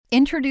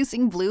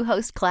Introducing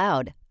Bluehost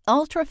Cloud,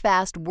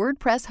 ultra-fast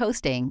WordPress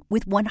hosting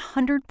with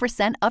 100%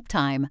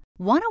 uptime.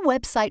 Want a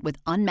website with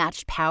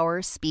unmatched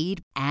power,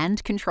 speed,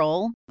 and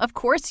control? Of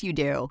course you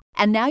do.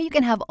 And now you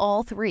can have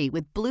all three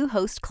with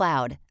Bluehost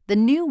Cloud, the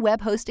new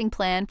web hosting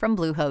plan from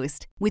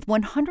Bluehost. With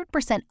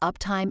 100%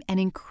 uptime and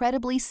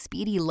incredibly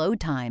speedy load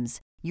times,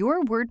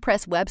 your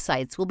WordPress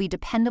websites will be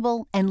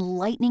dependable and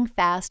lightning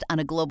fast on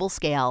a global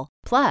scale.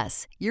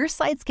 Plus, your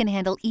sites can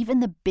handle even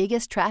the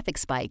biggest traffic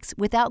spikes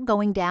without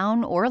going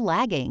down or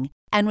lagging.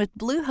 And with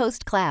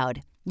Bluehost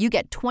Cloud, you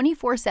get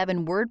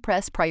 24/7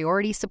 WordPress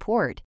priority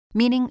support,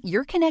 meaning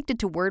you're connected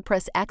to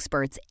WordPress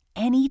experts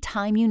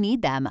anytime you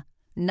need them.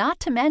 Not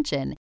to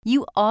mention,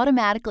 you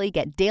automatically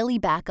get daily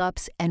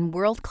backups and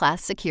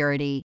world-class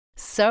security.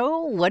 So,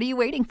 what are you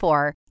waiting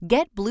for?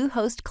 Get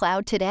Bluehost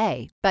Cloud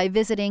today by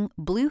visiting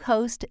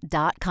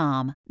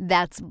Bluehost.com.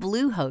 That's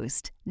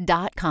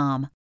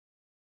Bluehost.com.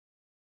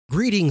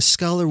 Greetings,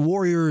 Scholar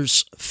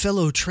Warriors,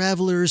 fellow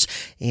travelers,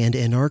 and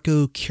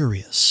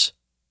anarcho-curious.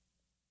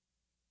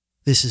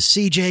 This is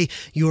CJ,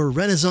 your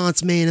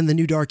Renaissance man in the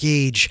New Dark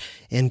Age,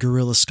 and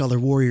Guerrilla Scholar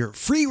Warrior,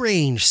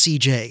 free-range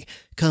CJ,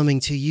 coming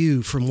to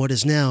you from what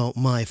is now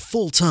my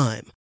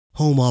full-time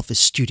home office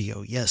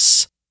studio,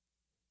 yes.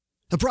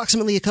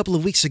 Approximately a couple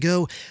of weeks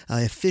ago,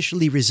 I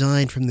officially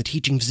resigned from the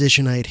teaching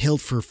position I had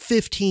held for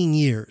 15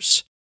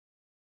 years.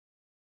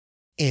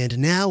 And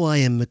now I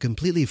am a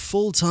completely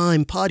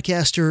full-time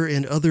podcaster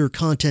and other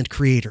content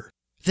creator,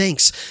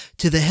 thanks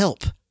to the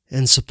help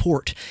and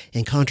support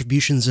and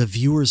contributions of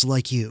viewers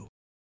like you.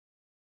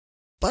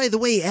 By the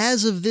way,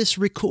 as of this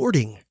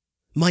recording,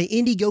 my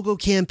Indiegogo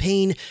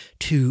campaign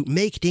to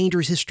make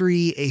Dangerous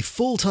History a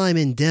full-time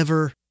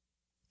endeavor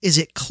is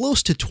at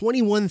close to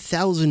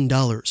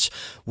 $21,000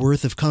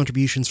 worth of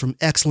contributions from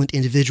excellent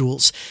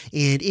individuals.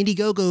 And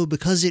Indiegogo,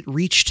 because it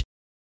reached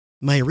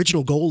my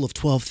original goal of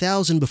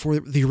 $12,000 before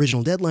the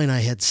original deadline I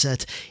had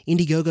set,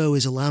 Indiegogo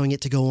is allowing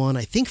it to go on,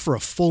 I think, for a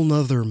full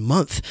another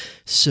month.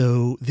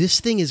 So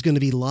this thing is going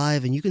to be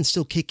live, and you can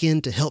still kick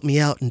in to help me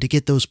out and to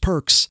get those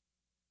perks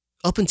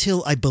up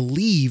until, I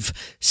believe,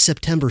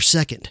 September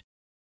 2nd.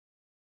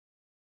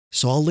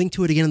 So I'll link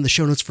to it again in the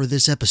show notes for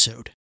this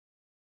episode.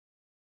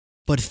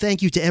 But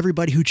thank you to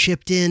everybody who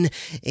chipped in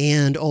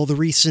and all the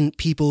recent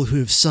people who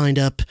have signed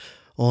up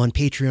on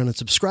Patreon and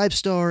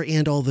Subscribestar,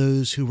 and all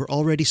those who were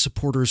already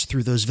supporters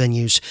through those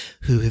venues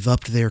who have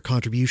upped their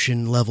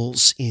contribution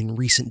levels in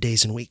recent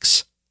days and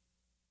weeks.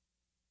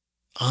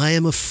 I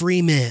am a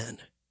free man.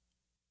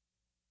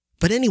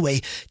 But anyway,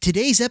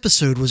 today's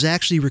episode was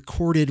actually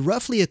recorded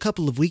roughly a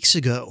couple of weeks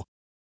ago.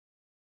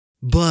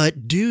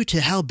 But due to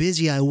how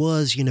busy I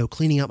was,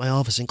 cleaning up my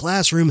office and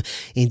classroom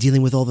and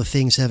dealing with all the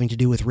things having to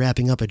do with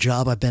wrapping up a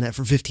job I've been at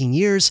for 15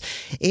 years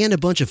and a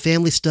bunch of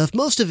family stuff,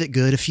 most of it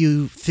good, a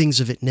few things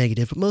of it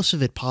negative, but most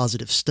of it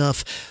positive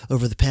stuff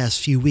over the past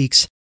few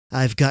weeks,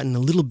 I've gotten a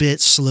little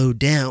bit slowed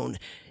down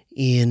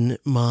in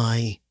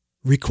my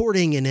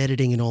recording and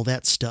editing and all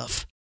that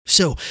stuff.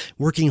 So,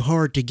 working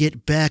hard to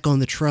get back on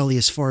the trolley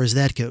as far as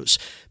that goes.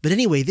 But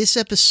anyway, this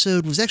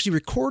episode was actually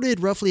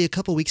recorded roughly a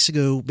couple weeks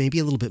ago, maybe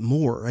a little bit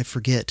more, I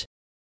forget.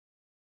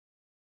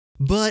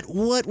 But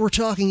what we're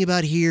talking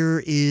about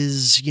here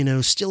is,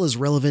 still as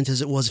relevant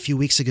as it was a few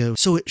weeks ago,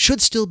 so it should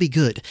still be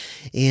good.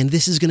 And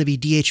this is going to be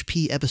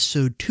DHP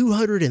episode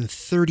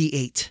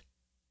 238.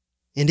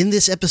 And in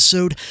this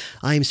episode,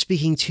 I am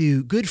speaking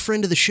to good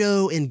friend of the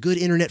show and good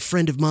internet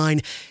friend of mine,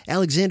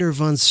 Alexander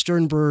von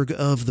Sternberg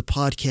of the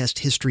podcast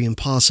History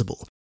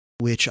Impossible,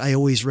 which I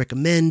always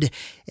recommend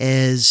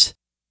as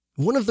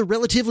one of the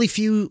relatively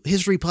few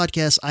history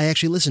podcasts I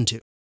actually listen to.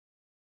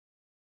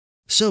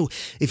 So,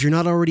 if you're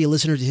not already a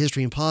listener to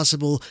History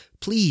Impossible,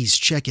 please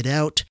check it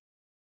out.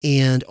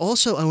 And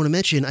also, I want to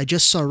mention, I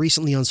just saw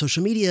recently on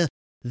social media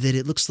that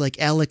it looks like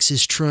Alex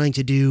is trying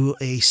to do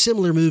a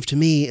similar move to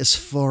me as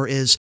far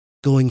as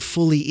going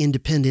fully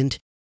independent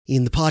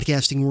in the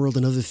podcasting world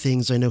and other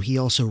things. I know he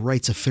also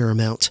writes a fair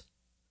amount.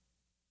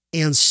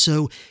 And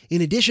so,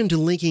 in addition to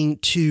linking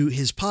to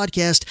his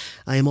podcast,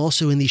 I am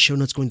also in these show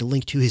notes going to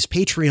link to his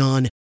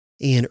Patreon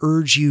and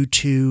urge you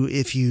to,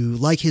 if you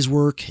like his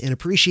work and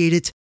appreciate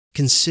it,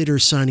 consider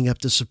signing up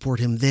to support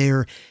him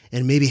there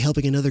and maybe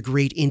helping another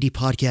great indie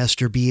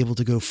podcaster be able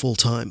to go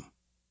full-time.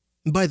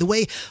 By the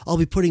way, I'll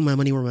be putting my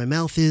money where my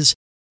mouth is.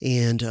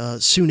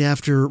 And soon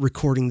after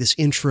recording this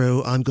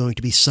intro, I'm going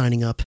to be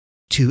signing up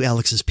to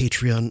Alex's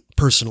Patreon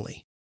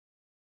personally.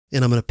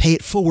 And I'm going to pay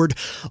it forward,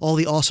 all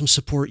the awesome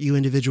support you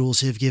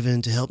individuals have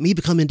given to help me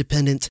become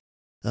independent.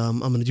 I'm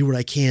going to do what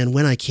I can,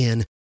 when I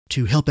can,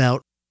 to help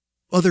out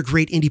other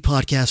great indie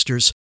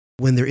podcasters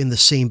when they're in the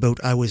same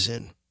boat I was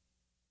in.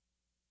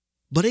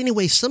 But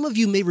anyway, some of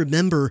you may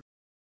remember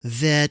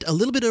that a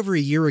little bit over a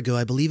year ago,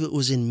 I believe it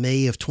was in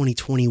May of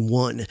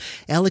 2021,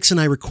 Alex and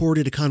I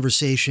recorded a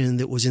conversation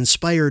that was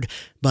inspired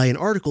by an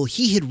article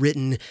he had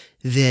written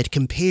that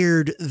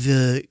compared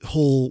the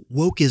whole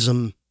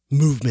wokeism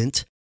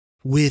movement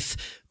with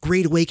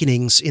great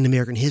awakenings in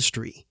American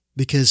history.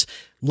 Because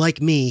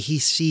Like me, he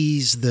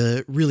sees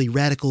the really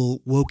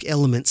radical woke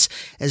elements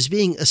as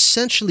being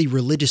essentially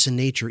religious in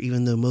nature,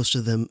 even though most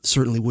of them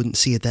certainly wouldn't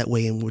see it that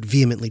way and would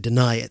vehemently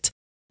deny it.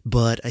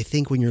 But I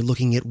think when you're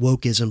looking at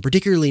wokeism,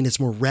 particularly in its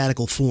more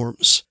radical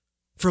forms,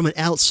 from an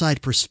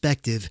outside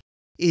perspective,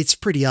 it's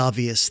pretty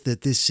obvious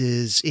that this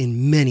is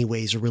in many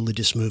ways a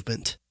religious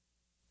movement.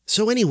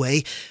 So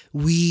anyway,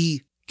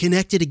 we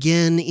connected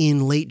again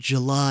in late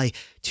July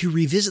to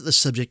revisit the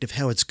subject of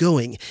how it's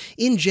going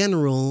in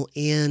general,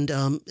 and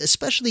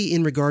especially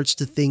in regards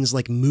to things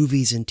like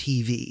movies and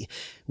TV,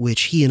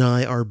 which he and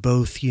I are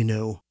both,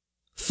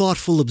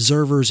 thoughtful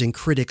observers and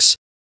critics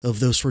of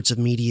those sorts of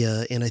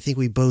media, and I think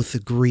we both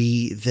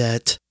agree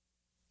that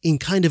in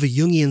kind of a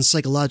Jungian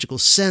psychological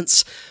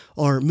sense,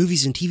 our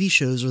movies and TV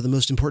shows are the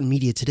most important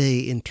media today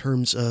in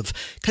terms of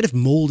kind of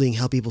molding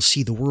how people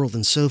see the world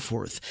and so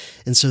forth.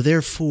 And so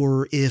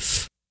therefore,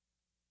 if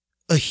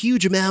a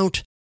huge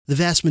amount, the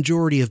vast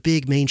majority of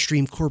big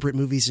mainstream corporate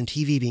movies and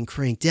TV being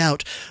cranked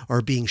out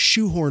are being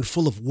shoehorned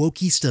full of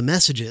wokeista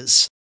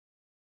messages,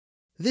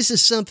 this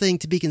is something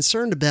to be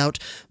concerned about,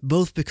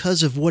 both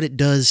because of what it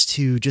does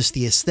to just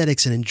the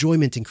aesthetics and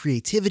enjoyment and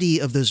creativity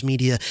of those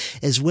media,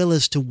 as well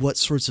as to what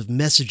sorts of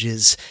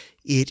messages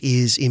it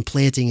is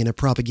implanting in a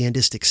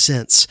propagandistic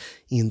sense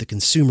in the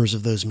consumers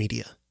of those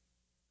media.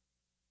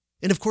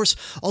 And of course,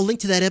 I'll link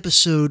to that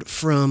episode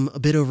from a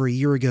bit over a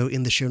year ago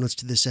in the show notes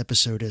to this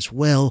episode as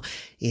well,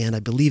 and I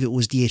believe it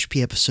was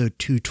DHP episode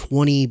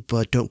 220,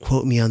 but don't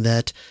quote me on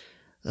that.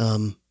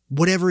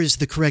 Whatever is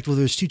the correct,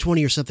 whether it's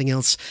 220 or something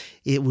else,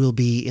 it will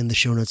be in the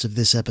show notes of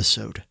this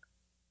episode.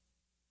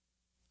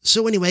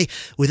 So anyway,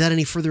 without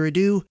any further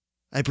ado,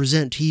 I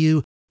present to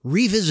you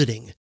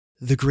Revisiting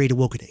the Great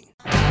Awokening.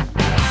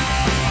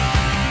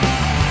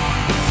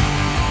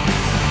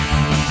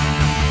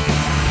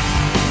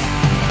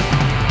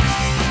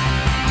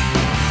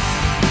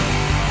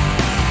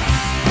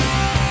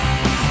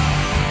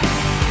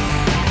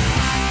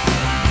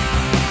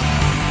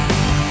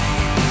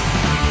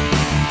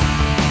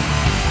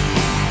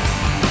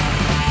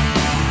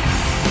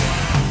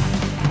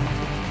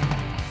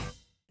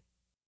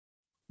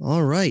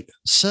 All right,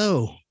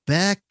 so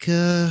back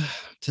to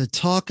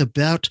talk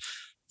about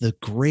the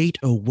Great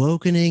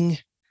Awokening.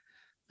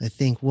 I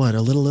think, a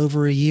little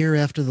over a year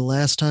after the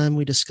last time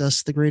we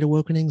discussed the Great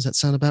Awokening. Does that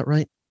sound about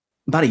right?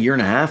 About a year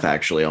and a half,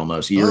 actually,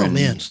 almost. Year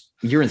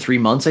and 3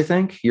 months, I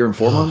think. Year and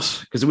 4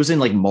 months, because it was in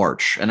like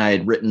March, and I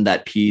had written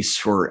that piece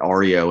for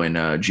Ario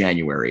in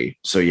January.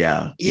 So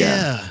yeah.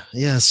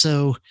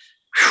 So,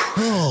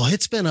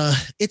 it's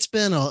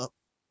been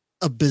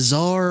a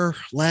bizarre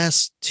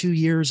last 2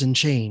 years and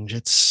change.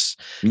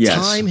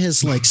 Time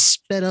has like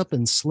sped up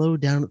and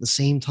slowed down at the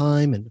same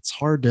time. And it's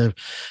hard to,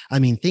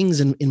 things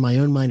in my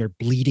own mind are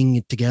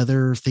bleeding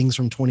together. Things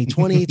from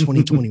 2020,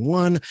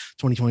 2021,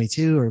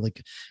 2022 are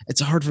like,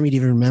 it's hard for me to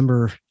even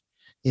remember.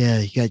 Yeah.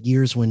 You got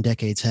years when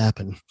decades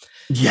happen.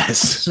 Yes.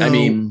 So,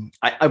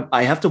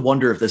 I have to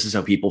wonder if this is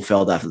how people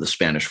felt after the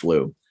Spanish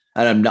flu.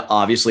 And I'm not,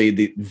 obviously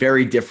the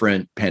very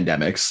different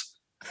pandemics,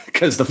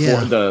 because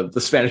the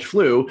Spanish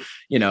flu,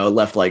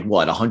 left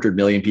 100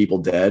 million people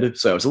dead.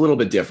 So it's a little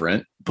bit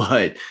different,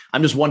 but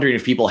I'm just wondering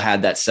if people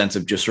had that sense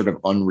of just sort of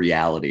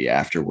unreality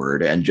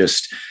afterward. And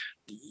just,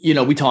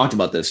 we talked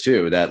about this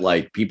too,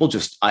 that people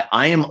just,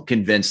 I am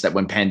convinced that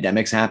when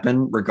pandemics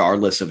happen,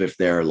 regardless of if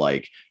they're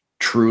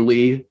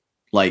truly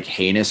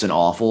heinous and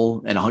awful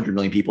and 100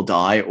 million people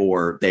die,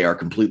 or they are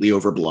completely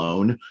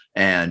overblown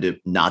and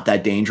not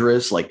that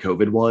dangerous like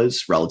COVID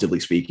was, relatively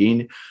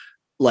speaking,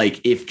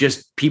 if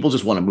just people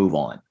just want to move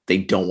on, they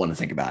don't want to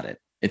think about it.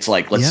 It's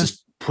let's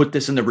just put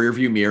this in the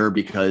rearview mirror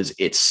because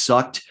it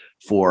sucked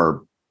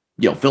for,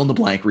 fill in the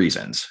blank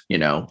reasons.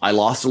 I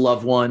lost a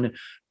loved one.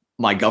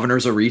 My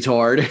governor's a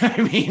retard.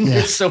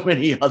 There's so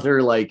many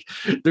other,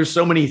 there's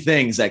so many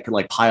things that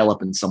could pile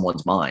up in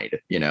someone's mind,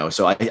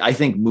 So I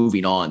think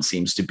moving on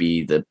seems to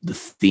be the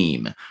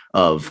theme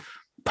of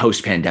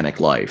post-pandemic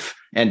life.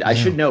 And I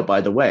should note, by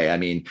the way, I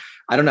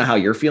don't know how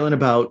you're feeling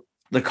about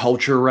the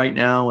culture right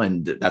now,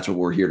 and that's what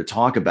we're here to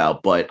talk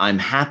about. But I'm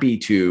happy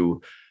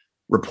to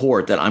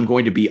report that I'm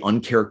going to be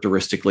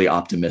uncharacteristically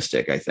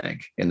optimistic, I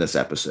think, in this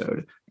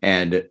episode.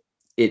 And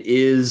it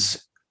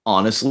is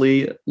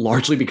honestly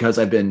largely because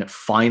I've been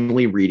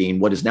finally reading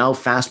what is now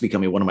fast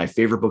becoming one of my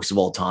favorite books of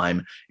all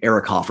time,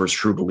 Eric Hoffer's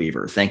True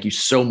Believer. Thank you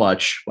so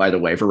much, by the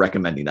way, for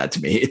recommending that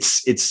to me.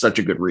 It's such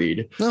a good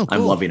read. Oh, cool.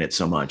 I'm loving it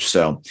so much.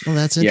 So, well,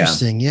 that's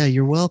interesting. Yeah,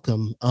 you're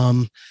welcome.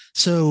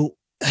 So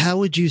how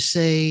would you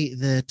say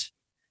that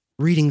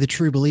reading The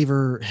True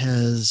Believer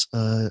has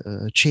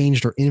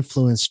changed or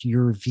influenced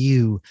your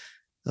view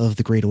of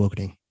the Great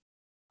Awakening?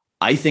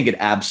 I think it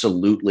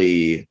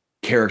absolutely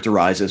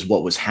characterizes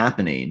what was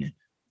happening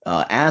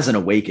as an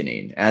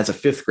awakening, as a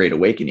fifth great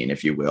awakening,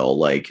 if you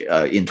will,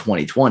 in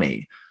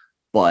 2020.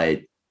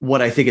 But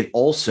what I think it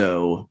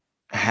also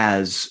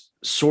has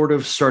sort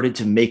of started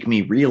to make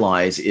me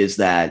realize is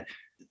that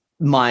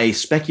my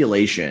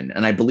speculation,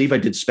 and I believe I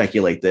did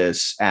speculate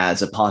this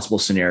as a possible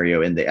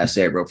scenario in the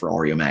essay I wrote for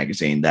Ario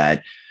magazine,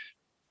 that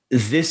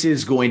this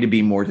is going to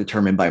be more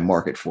determined by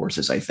market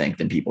forces, I think,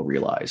 than people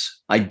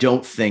realize. I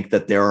don't think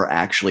that there are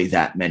actually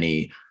that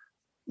many,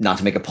 not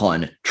to make a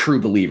pun, true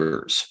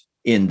believers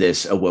in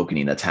this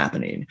awakening that's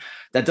happening.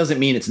 That doesn't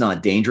mean it's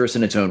not dangerous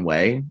in its own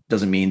way.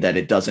 Doesn't mean that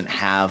it doesn't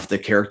have the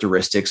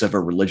characteristics of a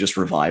religious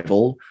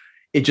revival.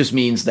 It just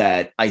means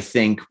that I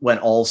think when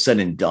all's said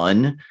and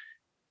done,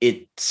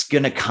 it's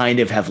going to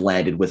kind of have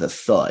landed with a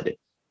thud.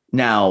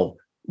 Now,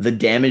 the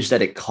damage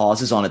that it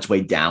causes on its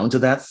way down to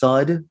that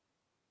thud,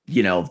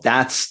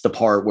 that's the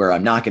part where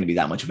I'm not going to be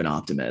that much of an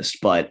optimist.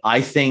 But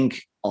I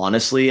think,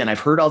 honestly, and I've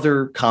heard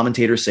other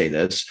commentators say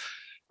this,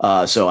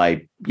 so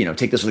I,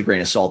 take this with a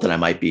grain of salt, and I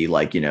might be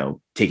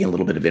taking a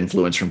little bit of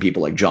influence from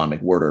people like John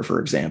McWhorter,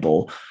 for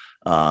example,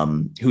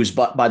 who's,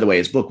 by the way,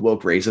 his book,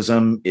 Woke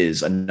Racism,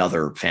 is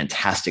another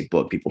fantastic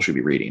book people should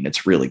be reading.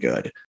 It's really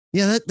good.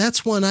 Yeah,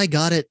 that's one. I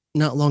got it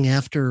not long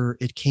after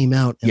it came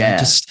out. And I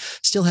just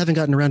still haven't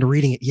gotten around to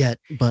reading it yet,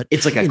 but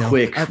it's like a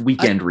quick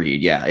weekend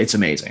read. Yeah, it's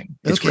amazing.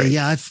 It's great.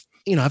 Yeah.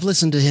 I've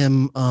listened to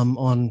him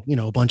on,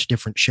 a bunch of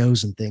different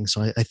shows and things.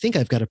 So I think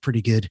I've got a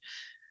pretty good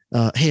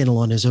handle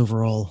on his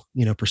overall,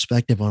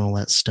 perspective on all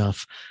that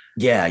stuff.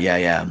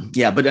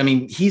 Yeah. But I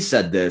mean, he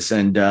said this,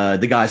 and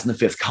the guys in the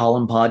Fifth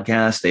Column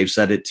podcast, they've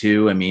said it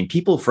too. I mean,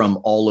 people from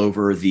all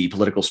over the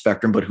political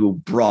spectrum, but who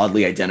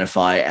broadly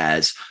identify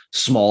as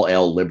small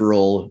L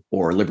liberal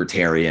or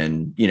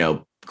libertarian,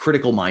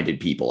 critical minded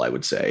people, I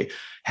would say,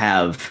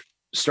 have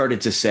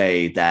started to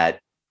say that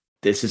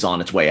this is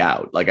on its way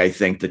out. Like, I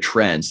think the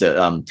trends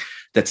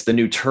that's the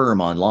new term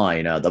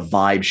online, the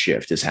vibe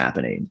shift is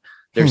happening.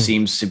 There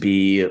seems to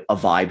be a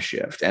vibe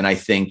shift. And I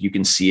think you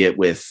can see it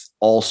with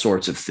all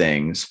sorts of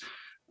things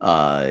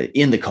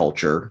in the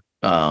culture,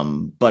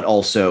 but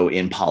also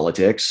in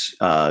politics.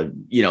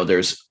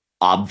 There's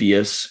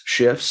obvious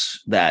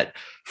shifts that,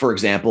 for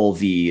example,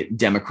 the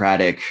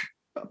Democratic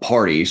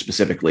Party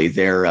specifically,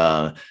 they're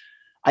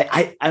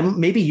I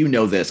maybe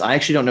this. I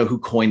actually don't know who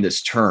coined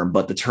this term,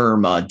 but the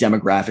term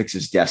demographics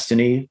is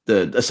destiny.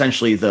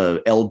 Essentially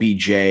the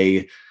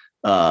LBJ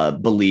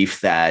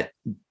belief that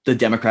the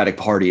Democratic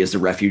Party is the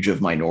refuge of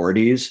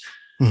minorities.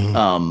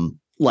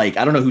 Mm-hmm. I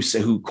don't know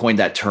who coined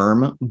that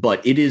term,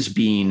 but it is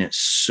being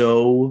it's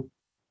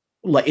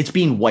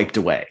being wiped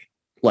away.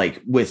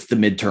 Like with the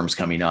midterms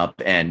coming up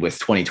and with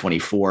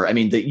 2024. I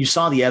mean, you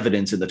saw the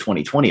evidence in the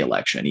 2020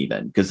 election,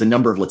 even because the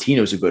number of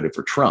Latinos who voted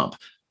for Trump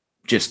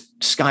just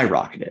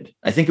skyrocketed.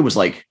 I think it was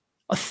like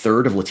a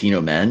third of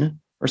Latino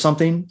men or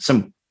something,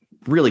 some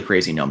really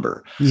crazy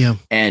number. Yeah.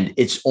 And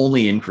it's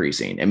only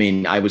increasing. I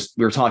mean,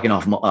 we were talking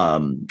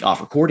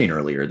off recording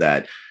earlier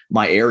that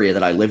my area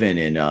that I live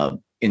in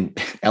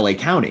LA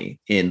County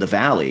in the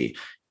Valley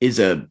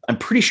I'm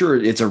pretty sure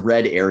it's a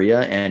red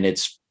area, and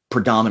it's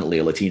predominantly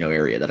a Latino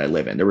area that I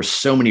live in. There were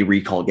so many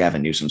recall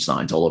Gavin Newsom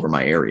signs all over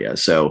my area.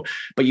 So,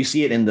 but you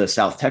see it in the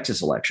South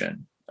Texas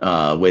election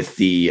with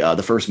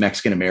the first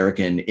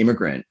Mexican-American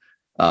immigrant,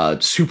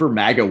 super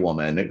MAGA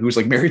woman who's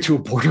like married to a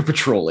Border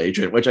Patrol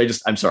agent, which I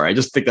just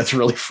think that's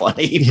really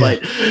funny.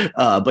 Yeah.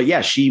 But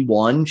yeah, she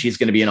won. She's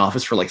going to be in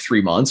office for like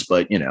 3 months,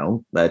 but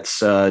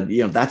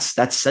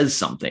that says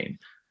something.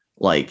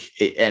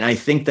 And I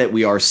think that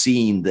we are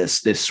seeing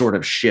this sort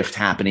of shift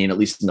happening, at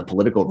least in the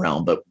political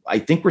realm, but I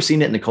think we're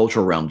seeing it in the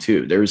cultural realm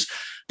too. There's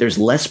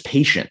less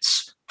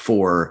patience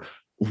for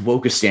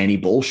Wokistani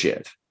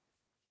bullshit.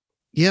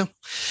 Yeah.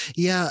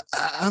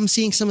 I'm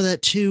seeing some of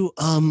that too.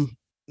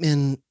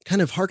 And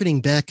kind of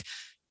hearkening back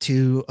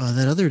to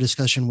that other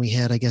discussion we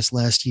had, I guess,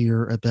 last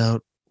year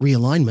about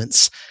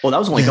realignments. Well, that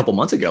was only a couple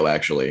months ago,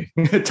 actually.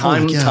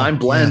 Time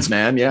blends,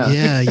 man.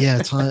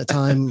 Yeah.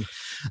 Time.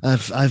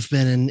 I've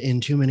been in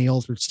too many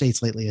altered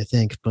states lately, I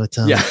think. But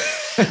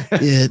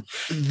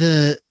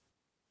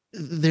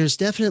there's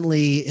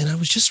definitely, and I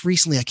was just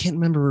recently, I can't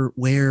remember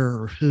where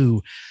or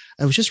who,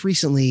 I was just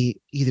recently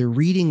either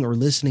reading or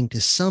listening to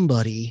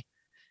somebody,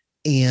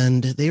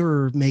 and they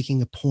were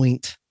making a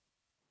point.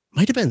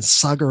 Might have been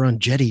Sagar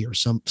Jetty or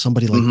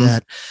somebody like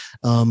that,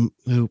 who,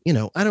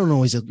 I don't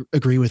always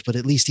agree with, but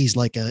at least he's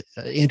like a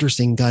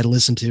interesting guy to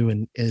listen to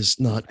and is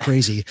not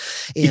crazy.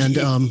 And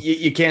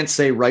you can't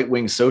say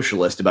right-wing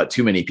socialist about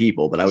too many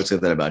people, but I would say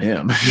that about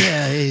him.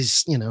 Yeah,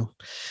 he's not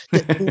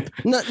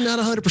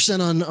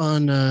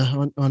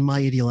 100% on my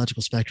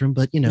ideological spectrum,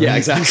 but yeah,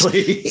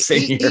 exactly.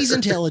 He's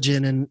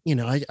intelligent, and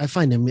I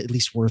find him at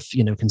least worth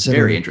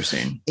considering. Very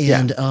interesting.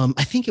 And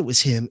I think it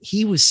was him.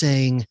 He was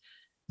saying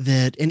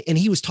that, and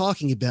he was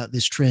talking about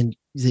this trend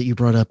that you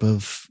brought up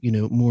of,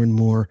 more and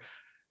more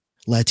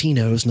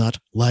Latinos, not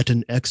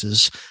Latin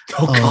X's.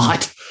 Oh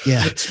God.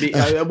 Yeah.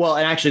 Well,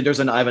 and actually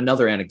I have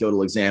another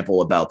anecdotal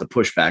example about the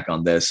pushback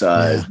on this,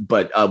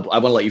 but I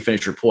want to let you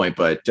finish your point,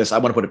 but I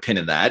want to put a pin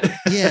in that.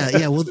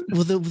 Yeah. Well,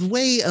 the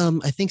way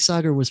I think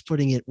Sagar was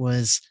putting it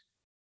was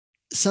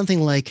something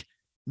like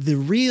the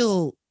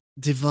real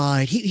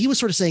divide. He was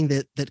sort of saying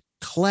that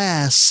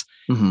class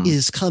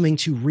is coming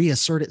to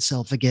reassert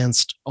itself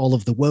against all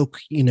of the woke,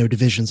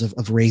 divisions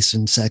of race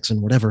and sex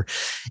and whatever.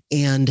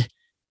 And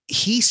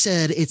he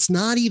said it's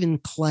not even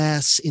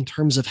class in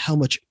terms of how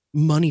much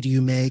money do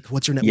you make?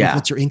 What's your net worth?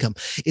 What's your income?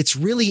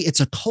 It's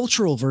a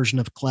cultural version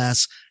of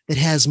class that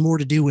has more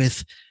to do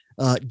with,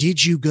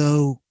 did you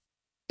go,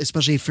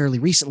 especially fairly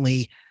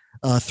recently,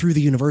 through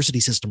the university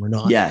system or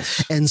not?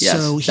 Yes. And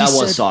so that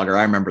was Sagar.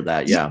 I remember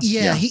that. Yeah.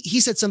 Yeah. He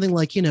said something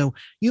like, you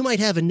might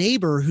have a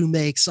neighbor who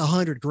makes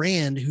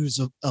 $100,000 who's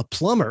a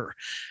plumber.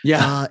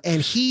 Yeah.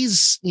 And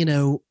he's,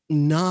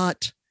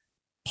 not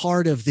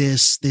part of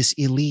this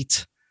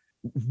elite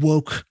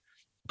woke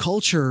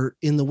culture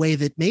in the way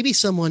that maybe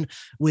someone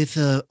with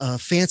a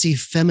fancy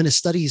feminist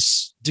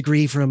studies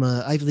degree from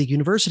a Ivy League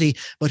university,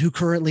 but who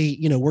currently,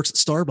 works at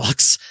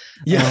Starbucks,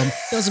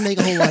 doesn't make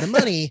a whole lot of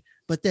money.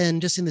 But then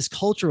just in this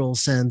cultural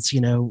sense,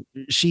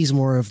 she's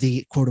more of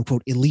the quote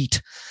unquote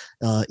elite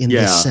in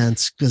this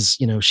sense, because,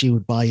 she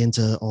would buy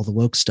into all the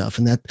woke stuff.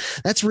 And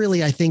that's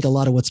really, I think, a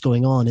lot of what's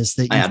going on is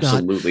that I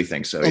absolutely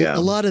think so. Yeah. A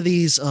lot of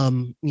these,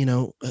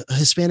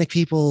 Hispanic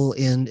people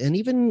and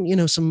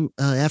even, some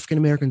African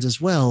Americans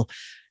as well,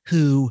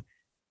 who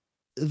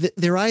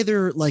they're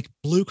either like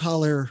blue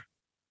collar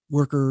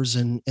workers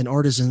and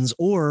artisans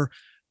or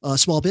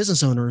small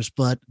business owners,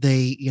 but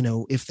they,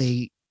 if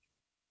they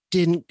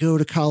didn't go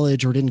to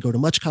college or didn't go to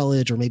much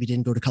college, or maybe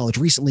didn't go to college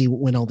recently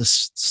when all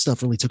this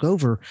stuff really took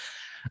over,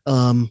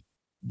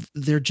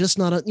 they're just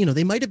not,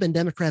 they might've been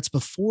Democrats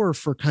before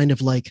for kind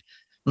of like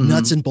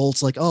nuts and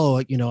bolts, like,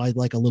 I'd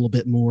like a little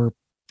bit more,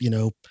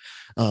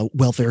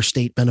 welfare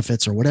state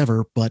benefits or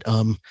whatever, but,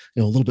 a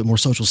little bit more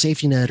social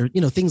safety net or,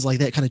 things like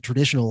that, kind of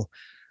traditional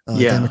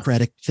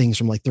Democratic things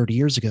from like 30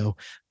 years ago.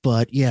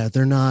 But yeah,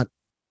 they're not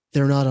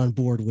on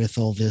board with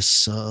all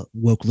this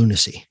woke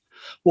lunacy.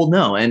 Well,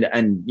 no. And,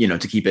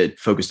 to keep it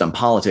focused on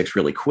politics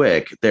really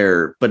quick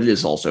there, but it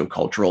is also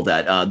cultural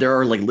that there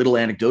are like little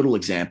anecdotal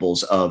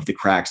examples of the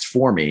cracks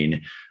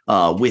forming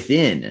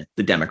within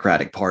the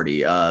Democratic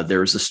Party.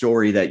 There's a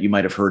story that you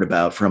might have heard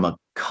about from a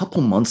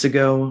couple months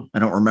ago. I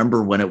don't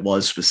remember when it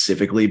was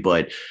specifically,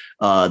 but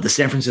the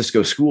San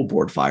Francisco school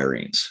board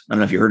firings. I don't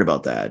know if you heard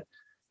about that,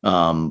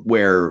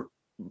 where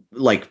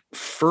like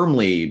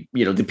firmly,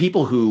 the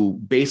people who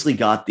basically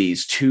got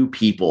these two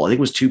people, I think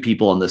it was two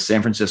people on the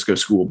San Francisco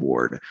school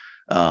board,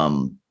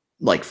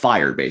 like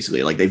fired,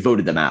 basically, like they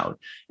voted them out.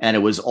 And it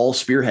was all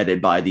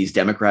spearheaded by these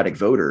Democratic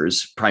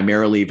voters,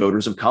 primarily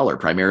voters of color,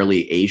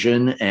 primarily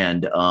Asian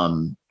and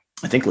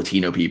I think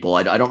Latino people.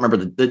 I don't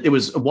remember it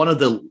was one of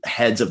the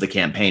heads of the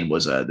campaign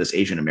was this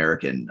Asian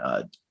American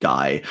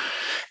guy.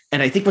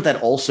 And I think what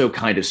that also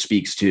kind of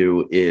speaks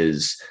to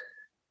is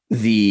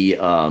the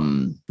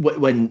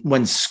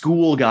when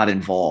school got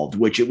involved,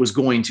 which it was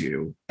going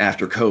to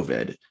after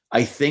COVID,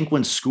 I think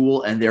when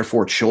school and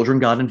therefore children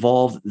got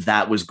involved,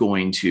 that was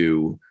going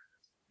to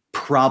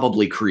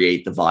probably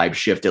create the vibe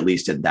shift, at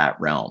least in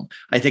that realm.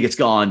 I think it's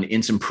gone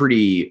in some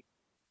pretty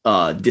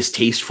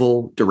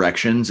distasteful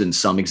directions in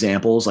some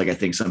examples. Like I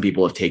think some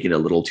people have taken it a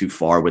little too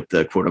far with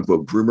the quote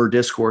unquote groomer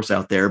discourse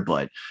out there,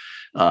 but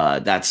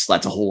that's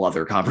a whole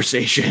other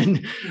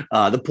conversation.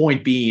 The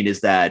point being is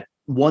that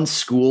once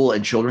school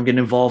and children get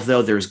involved,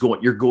 though,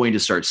 you're going to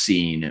start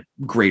seeing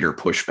greater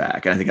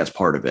pushback. And I think that's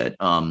part of it.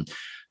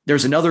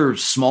 There's another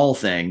small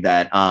thing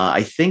that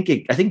I think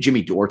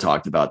Jimmy Dore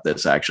talked about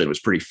this. Actually, it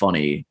was pretty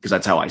funny because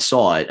that's how I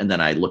saw it. And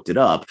then I looked it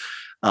up.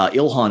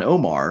 Ilhan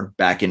Omar,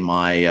 back in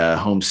my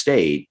home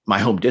state, my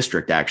home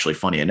district, actually,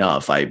 funny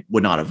enough, I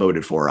would not have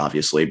voted for her,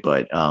 obviously,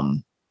 but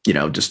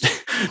just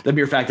the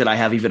mere fact that I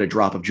have even a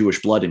drop of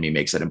Jewish blood in me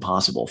makes it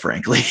impossible,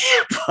 frankly.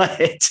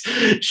 But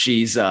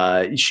she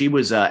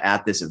was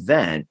at this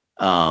event.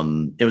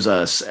 It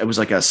was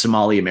like a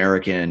Somali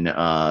American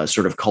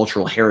sort of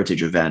cultural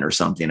heritage event or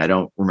something. I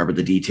don't remember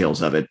the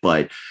details of it,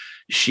 but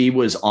she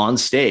was on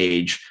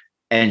stage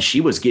and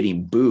she was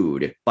getting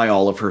booed by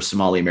all of her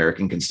Somali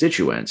American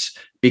constituents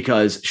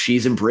because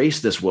she's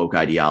embraced this woke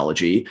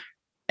ideology.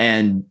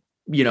 And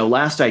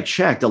last I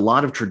checked, a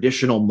lot of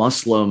traditional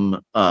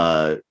Muslim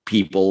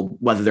people,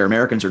 whether they're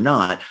Americans or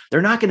not,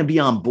 they're not going to be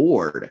on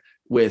board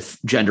with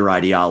gender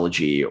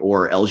ideology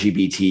or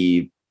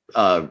LGBT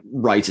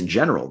rights in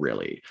general,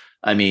 really.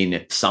 I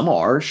mean, some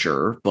are,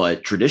 sure,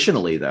 but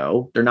traditionally,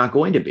 though, they're not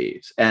going to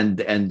be. And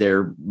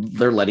they're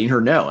letting her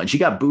know. And she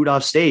got booed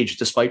off stage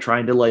despite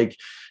trying to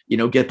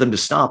get them to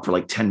stop for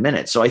like 10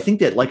 minutes. So I think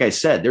that, like I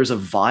said, there's a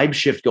vibe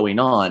shift going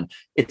on.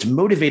 It's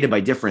motivated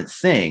by different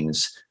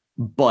things.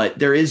 But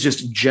there is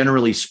just,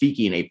 generally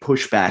speaking, a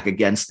pushback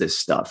against this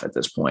stuff at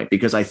this point,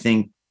 because I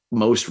think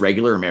most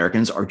regular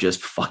Americans are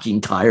just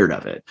fucking tired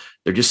of it.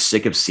 They're just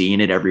sick of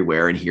seeing it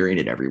everywhere and hearing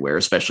it everywhere,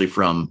 especially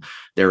from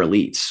their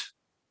elites.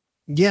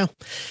 Yeah.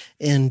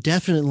 And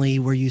definitely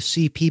where you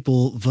see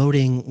people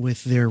voting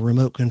with their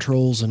remote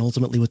controls and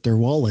ultimately with their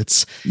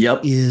wallets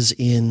is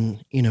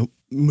in,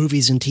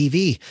 movies and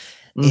TV.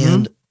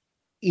 Mm-hmm.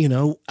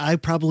 And, I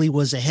probably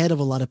was ahead of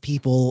a lot of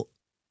people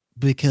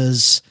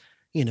because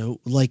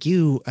like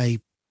you, I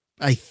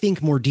I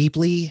think more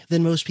deeply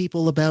than most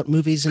people about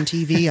movies and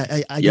TV.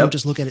 I Yep. don't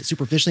just look at it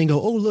superficially and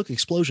go, oh, look,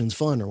 explosions,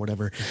 fun or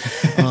whatever.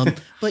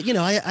 But,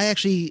 I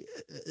actually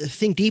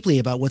think deeply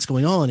about what's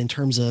going on in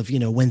terms of,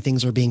 when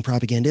things are being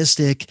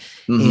propagandistic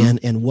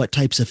and what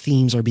types of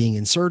themes are being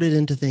inserted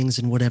into things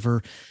and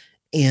whatever.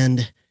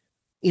 And,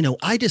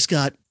 I just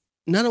got,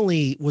 not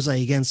only was I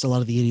against a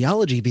lot of the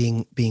ideology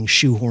being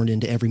shoehorned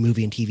into every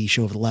movie and TV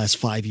show over the last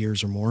 5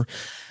 years or more,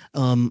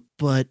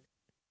 but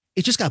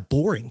it just got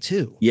boring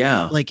too.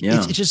 Yeah. Like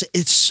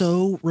it's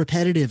so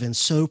repetitive and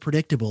so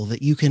predictable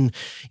that you can,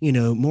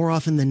 more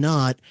often than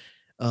not,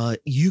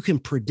 you can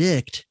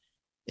predict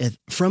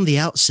from the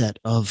outset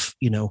of,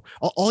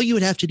 all you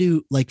would have to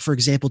do, like, for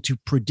example, to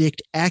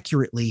predict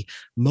accurately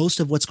most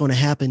of what's going to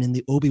happen in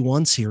the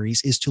Obi-Wan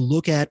series is to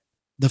look at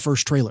the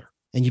first trailer.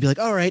 And you'd be like,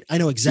 all right, I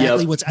know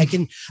exactly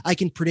I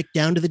can predict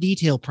down to the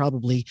detail,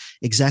 probably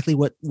exactly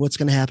what's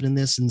going to happen in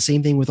this. And the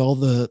same thing with all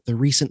the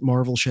recent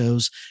Marvel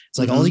shows. It's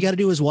like, all you got to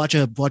do is watch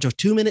a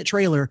 2-minute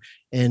trailer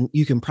and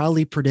you can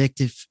probably predict,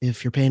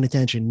 if you're paying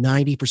attention,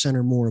 90%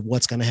 or more of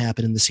what's going to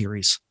happen in the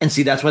series. And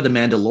see, that's why The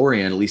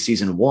Mandalorian, at least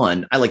season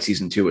 1, I like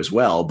season 2 as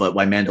well, but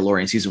why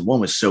Mandalorian season 1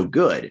 was so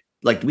good.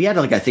 Like, we had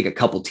I think a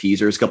couple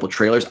teasers, a couple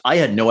trailers. I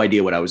had no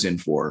idea what I was in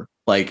for.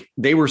 Like,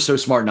 they were so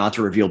smart not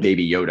to reveal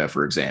Baby Yoda,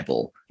 for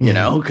example,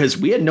 because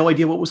we had no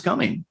idea what was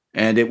coming.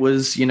 And it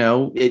was,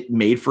 it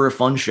made for a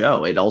fun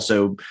show. It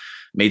also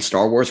made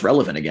Star Wars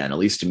relevant again, at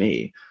least to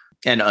me.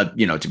 And,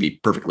 to be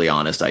perfectly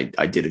honest, I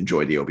did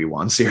enjoy the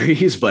Obi-Wan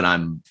series, but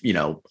I'm,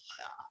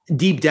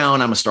 deep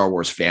down, I'm a Star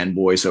Wars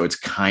fanboy. So it's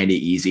kind of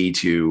easy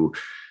to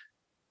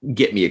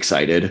get me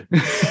excited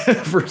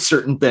for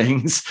certain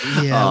things.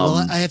 Yeah,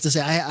 well, I have to say,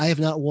 I have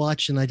not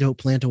watched, and I don't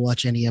plan to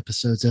watch any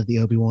episodes of the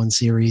Obi-Wan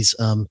series.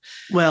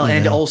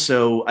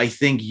 Also, I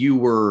think you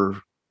were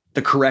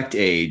the correct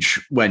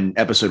age when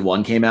episode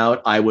 1 came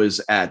out. I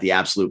was at the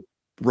absolute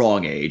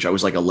wrong age. I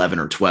was like 11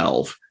 or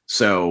 12.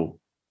 So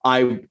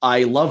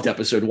I loved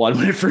episode 1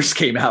 when it first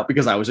came out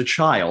because I was a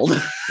child.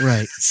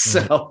 Right.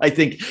 So I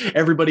think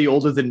everybody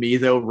older than me,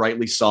 though,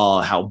 rightly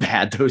saw how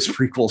bad those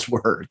prequels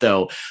were,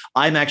 though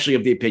I'm actually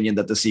of the opinion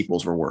that the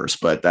sequels were worse,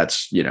 but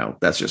that's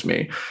just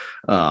me.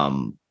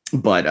 The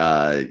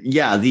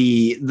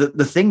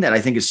thing that I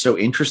think is so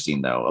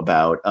interesting, though,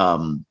 about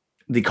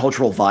the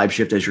cultural vibe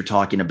shift, as you're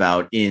talking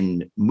about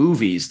in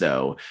movies,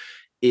 though,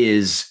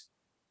 is,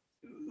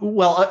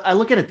 well, I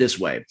look at it this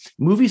way.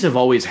 Movies have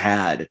always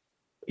had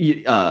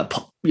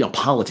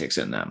politics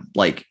in them.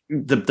 Like,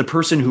 the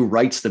person who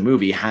writes the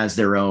movie has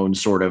their own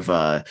sort of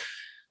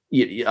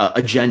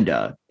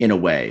agenda in a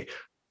way.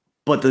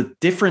 But the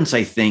difference,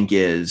 I think,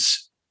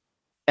 is,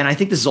 and I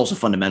think this is also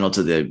fundamental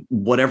to the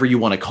whatever you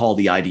want to call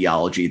the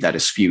ideology that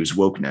eschews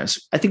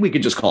wokeness. I think we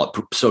could just call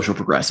it social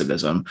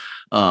progressivism.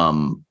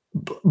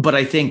 But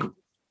I think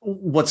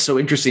what's so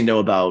interesting, though,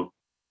 about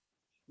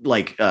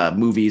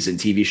movies and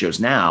TV shows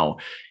now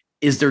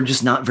is they're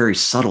just not very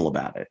subtle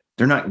about it.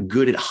 They're not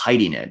good at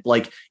hiding it.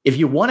 Like, if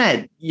you want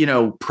to,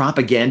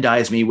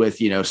 propagandize me with,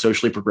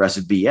 socially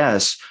progressive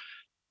BS,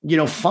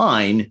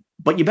 fine,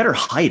 but you better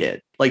hide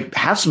it. Like,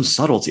 have some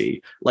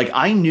subtlety. Like,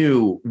 I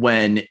knew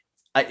when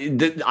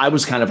I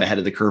was kind of ahead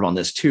of the curve on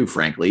this too,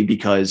 frankly,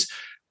 because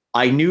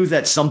I knew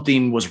that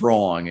something was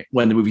wrong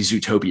when the movie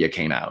Zootopia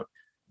came out.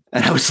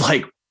 And I was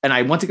like, and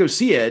I went to go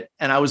see it,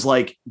 and I was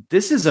like,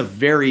 this is a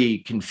very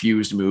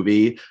confused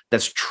movie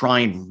that's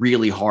trying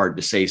really hard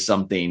to say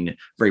something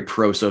very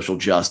pro-social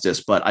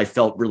justice, but I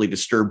felt really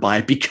disturbed by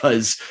it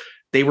because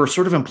they were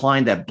sort of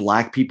implying that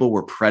Black people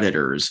were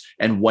predators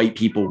and white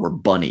people were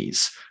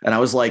bunnies. And I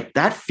was like,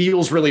 that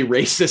feels really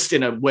racist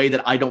in a way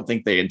that I don't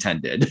think they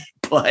intended.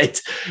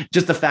 But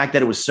just the fact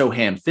that it was so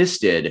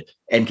ham-fisted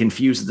and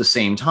confused at the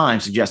same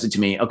time suggested to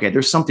me, okay,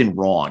 there's something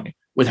wrong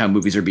with how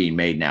movies are being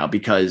made now,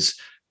 because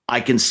I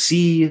can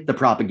see the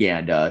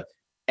propaganda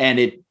and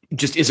it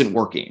just isn't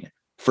working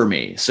for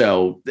me.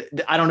 So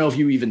I don't know if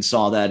you even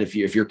saw that, if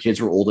your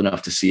kids were old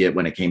enough to see it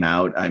when it came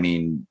out. I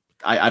mean,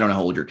 I don't know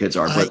how old your kids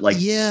are, but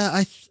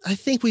I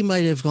think we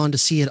might have gone to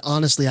see it.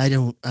 Honestly, I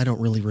don't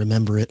really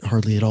remember it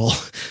hardly at all.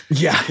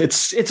 Yeah,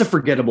 it's a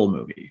forgettable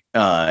movie.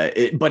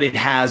 But it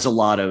has a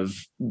lot of,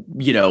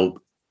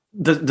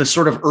 the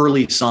sort of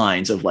early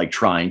signs of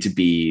trying to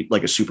be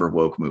like a super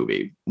woke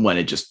movie when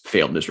it just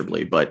failed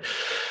miserably. But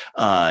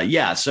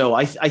so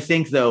I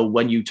think, though,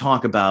 when you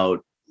talk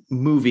about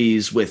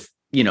movies with,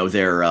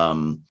 their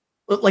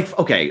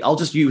okay, I'll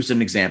just use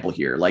an example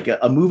here, like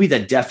a movie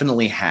that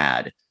definitely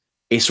had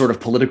a sort of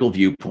political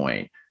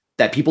viewpoint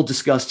that people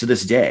discuss to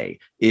this day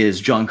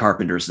is John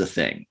Carpenter's The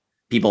Thing.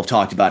 People have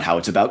talked about how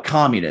it's about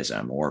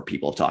communism, or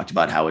people have talked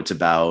about how it's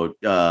about,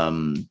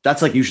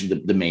 that's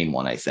usually the main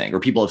one, I think,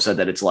 or people have said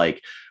that it's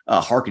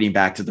harkening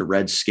back to the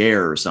Red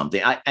Scare or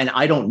something.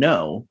 I don't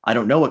know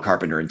what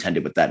Carpenter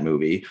intended with that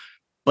movie,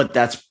 but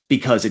that's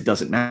because it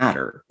doesn't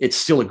matter. It's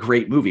still a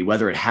great movie,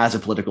 whether it has a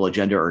political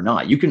agenda or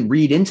not. You can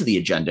read into the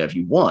agenda if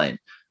you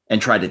want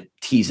and try to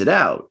tease it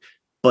out,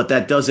 but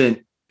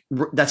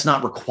that's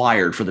not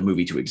required for the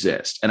movie to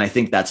exist. And I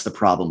think that's the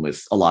problem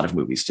with a lot of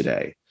movies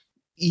today.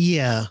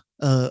 Yeah.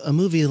 a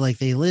movie like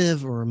They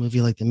Live or a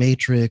movie like The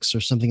Matrix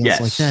or something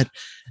else like Yes. that,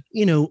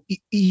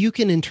 you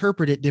can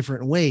interpret it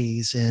different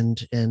ways.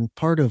 And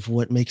part of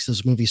what makes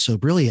those movies so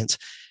brilliant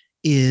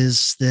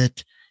is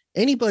that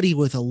anybody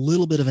with a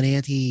little bit of an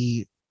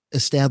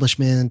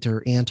anti-establishment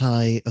or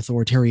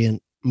anti-authoritarian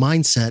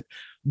mindset,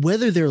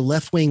 whether they're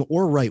left-wing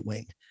or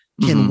right-wing,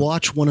 can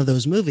watch one of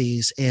those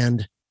movies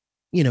and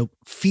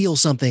feel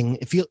something,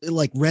 feel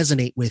like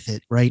resonate with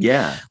it, right?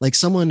 Yeah. Like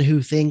someone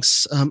who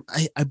thinks,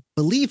 I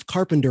believe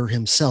Carpenter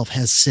himself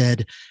has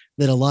said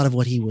that a lot of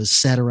what he was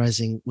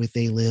satirizing with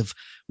They Live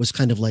was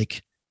kind of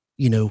like,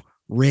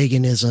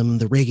 Reaganism,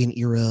 the Reagan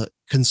era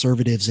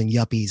conservatives and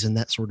yuppies and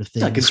that sort of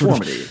thing. Yeah,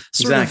 conformity.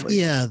 Exactly.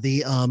 Yeah.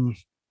 The,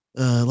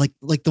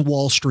 like the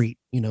Wall Street,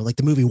 like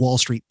the movie Wall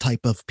Street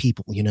type of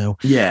people,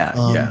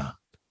 Yeah.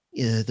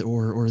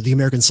 Or the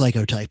American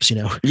Psycho types,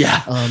 Yeah.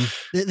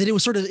 That it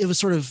was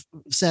sort of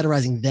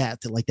satirizing that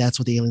like that's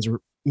what the aliens were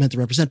meant to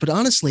represent. But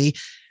honestly,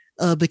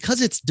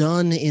 because it's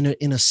done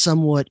in a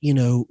somewhat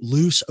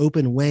loose,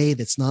 open way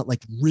that's not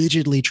like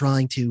rigidly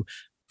trying to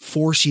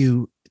force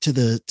you to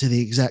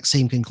the exact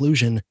same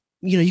conclusion,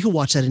 you can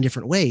watch that in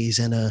different ways,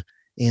 and a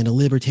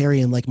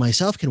libertarian like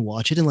myself can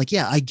watch it and like,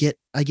 yeah, I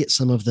get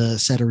some of the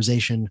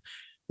satirization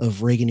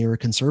of Reagan era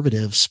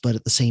conservatives, but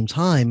at the same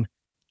time,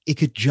 it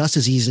could just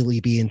as easily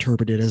be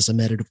interpreted as a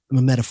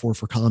metaphor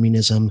for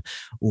communism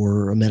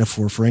or a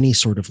metaphor for any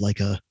sort of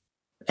like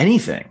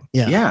anything.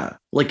 Yeah. Yeah.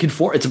 Like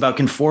it's about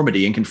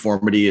conformity, and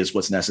conformity is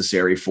what's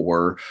necessary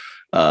for,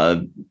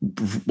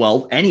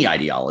 any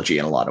ideology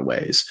in a lot of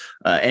ways,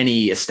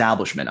 any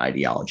establishment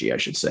ideology, I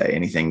should say,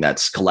 anything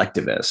that's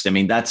collectivist. I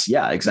mean,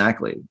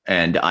 exactly.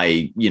 And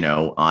I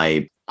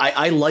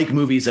like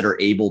movies that are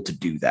able to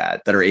do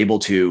that are able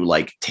to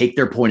like take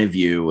their point of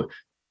view,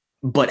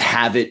 but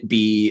have it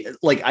be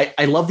like,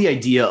 I love the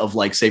idea of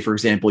like, say, for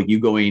example, you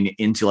going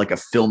into like a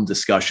film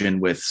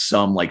discussion with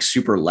some like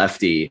super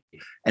lefty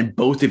and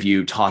both of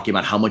you talking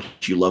about how much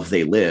you love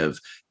They Live.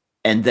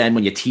 And then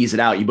when you tease it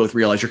out, you both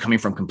realize you're coming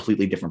from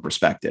completely different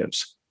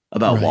perspectives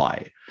about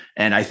why.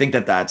 And I think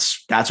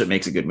that's what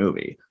makes a good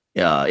movie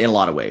in a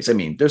lot of ways. I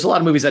mean, there's a lot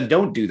of movies that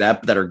don't do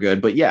that, that are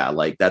good, but yeah,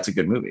 like that's a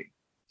good movie.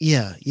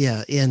 Yeah.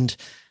 Yeah. And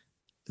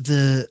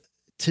to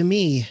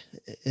me,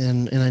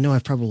 and I know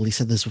I've probably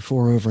said this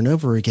before over and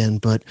over again,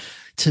 but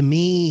to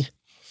me,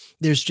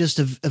 there's just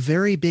a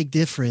very big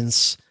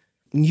difference.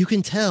 You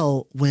can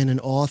tell when an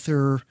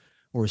author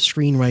or a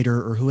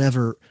screenwriter or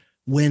whoever,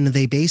 when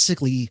they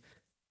basically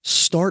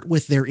start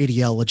with their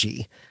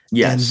ideology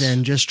and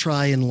then just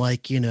try and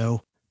like,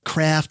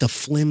 craft a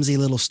flimsy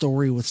little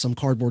story with some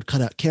cardboard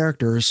cutout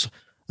characters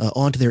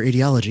onto their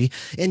ideology.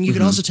 And you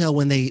can also tell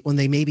when they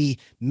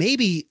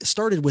maybe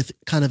started with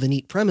kind of a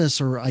neat premise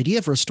or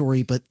idea for a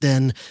story, but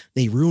then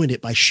they ruined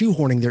it by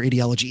shoehorning their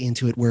ideology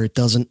into it where it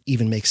doesn't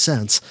even make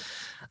sense.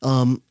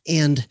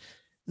 And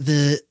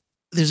there's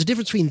a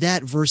difference between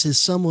that versus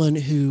someone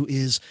who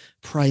is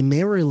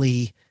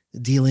primarily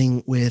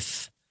dealing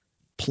with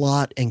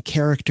plot and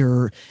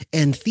character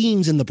and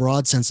themes in the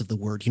broad sense of the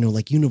word,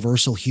 like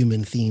universal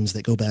human themes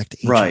that go back to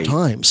ancient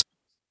times.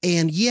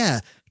 And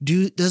yeah,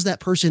 does that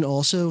person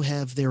also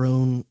have their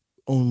own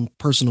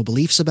personal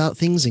beliefs about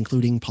things,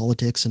 including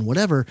politics and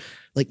whatever?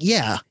 Like,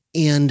 yeah.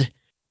 And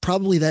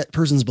probably that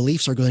person's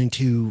beliefs are going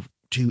to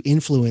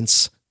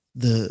influence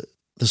the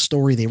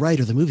story they write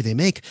or the movie they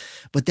make.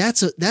 But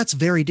that's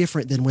very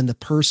different than when the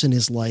person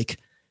is like,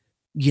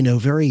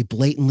 very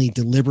blatantly,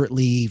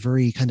 deliberately,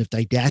 very kind of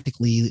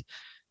didactically,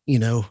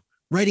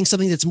 writing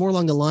something that's more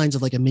along the lines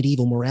of like a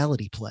medieval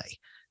morality play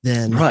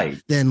than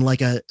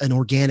like an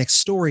organic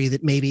story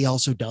that maybe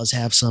also does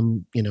have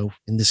some, in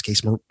this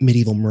case, more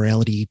medieval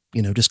morality,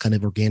 just kind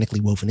of organically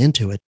woven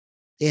into it.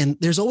 And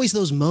there's always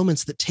those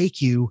moments that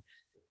take you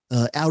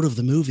out of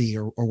the movie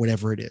or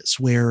whatever it is,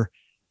 where,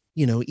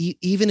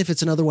 even if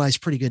it's an otherwise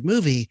pretty good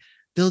movie,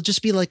 there'll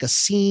just be like a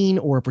scene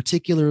or a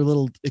particular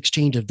little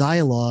exchange of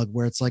dialogue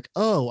where it's like,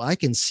 oh, I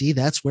can see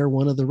that's where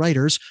one of the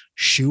writers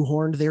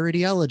shoehorned their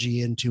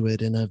ideology into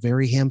it in a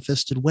very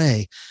ham-fisted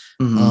way.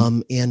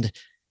 And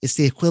it's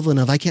the equivalent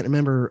of, I can't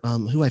remember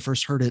who I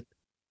first heard it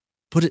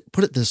put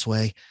it this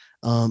way,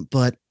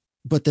 but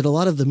that a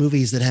lot of the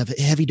movies that have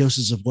heavy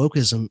doses of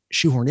wokeism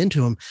shoehorned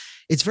into them,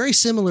 it's very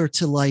similar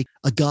to like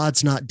a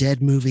God's Not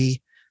Dead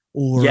movie,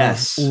 or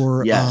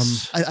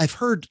I've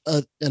heard,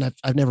 and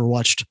I've never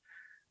watched.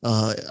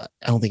 I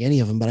don't think any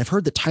of them, but I've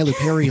heard that Tyler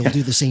Perry will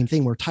do the same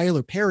thing, where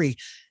Tyler Perry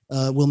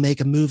will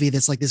make a movie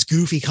that's like this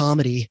goofy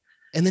comedy,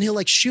 and then he'll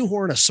like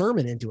shoehorn a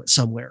sermon into it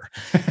somewhere.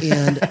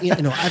 And,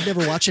 I've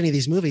never watched any of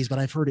these movies, but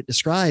I've heard it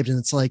described, and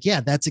it's like, yeah,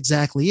 that's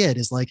exactly it.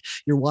 Is like,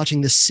 you're watching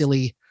this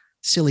silly,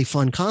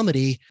 fun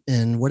comedy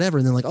and whatever.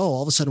 And then like, oh,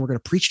 all of a sudden we're going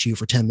to preach to you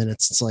for 10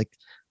 minutes. It's like,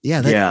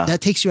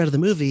 that takes you out of the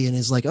movie and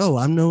is like, oh,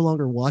 I'm no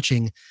longer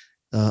watching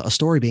a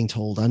story being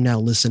told. I'm now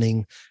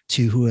listening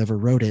to whoever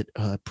wrote it,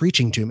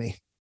 preaching to me.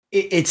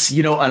 It's,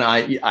 and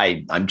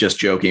I'm just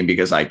joking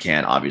because I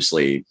can't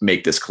obviously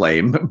make this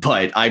claim,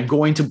 but I'm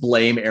going to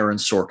blame Aaron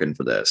Sorkin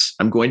for this.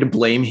 I'm going to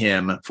blame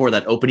him for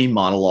that opening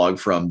monologue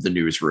from The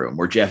Newsroom,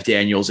 where Jeff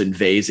Daniels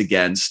inveighs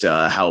against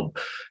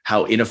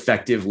how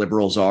ineffective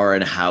liberals are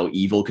and how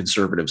evil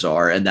conservatives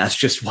are, and that's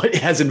just what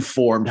has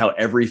informed how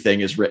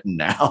everything is written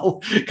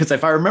now. Because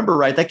if I remember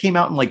right, that came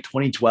out in like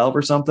 2012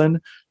 or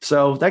something,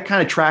 so that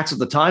kind of tracks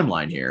with the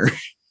timeline here.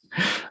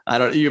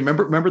 You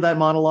remember that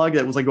monologue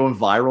that was like going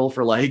viral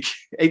for like,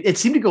 it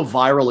seemed to go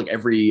viral like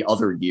every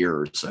other year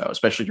or so,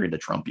 especially during the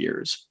Trump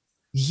years.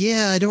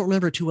 Yeah, I don't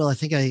remember it too well. I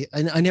think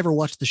I never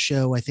watched the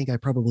show. I think I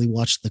probably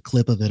watched the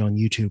clip of it on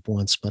YouTube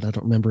once, but I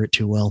don't remember it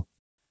too well.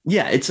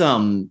 Yeah, it's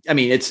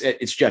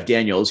Jeff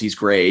Daniels. He's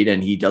great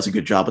and he does a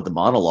good job with the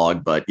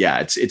monologue, but yeah,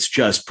 it's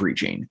just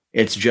preaching.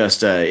 It's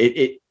just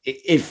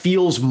it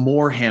feels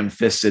more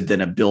ham-fisted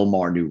than a Bill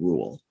Maher new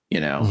rule,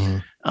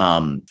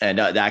 Mm-hmm. And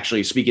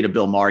actually, speaking of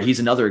Bill Maher,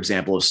 he's another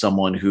example of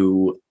someone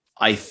who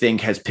I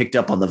think has picked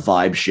up on the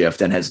vibe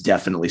shift and has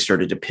definitely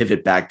started to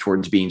pivot back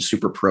towards being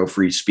super pro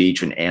free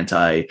speech and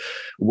anti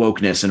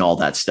wokeness and all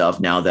that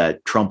stuff. Now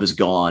that Trump is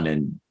gone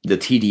and the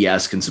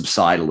TDS can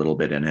subside a little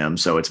bit in him,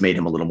 so it's made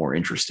him a little more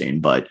interesting.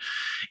 But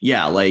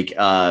yeah, like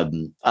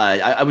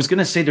I was going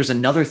to say, there's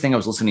another thing I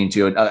was listening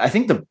to. I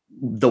think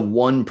the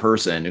one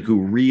person who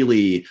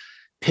really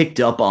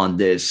picked up on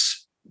this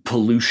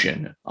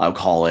pollution, I'll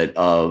call it,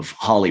 of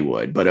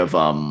Hollywood, but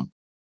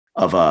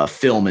of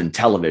film and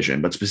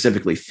television, but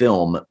specifically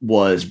film,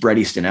 was Bret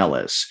Easton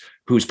Ellis,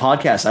 whose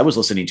podcast I was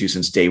listening to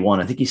since day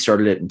one. I think he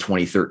started it in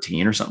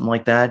 2013 or something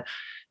like that.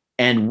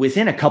 And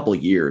within a couple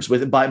of years,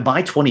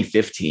 by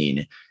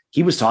 2015,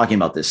 he was talking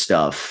about this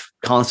stuff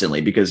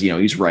constantly because,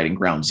 he's writing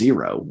Ground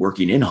Zero,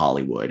 working in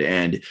Hollywood.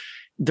 And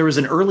there was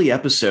an early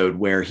episode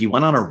where he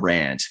went on a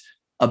rant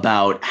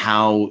about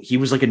how he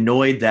was like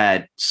annoyed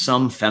that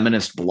some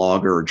feminist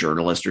blogger or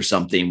journalist or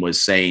something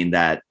was saying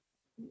that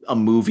a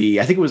movie,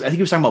 I think he was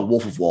talking about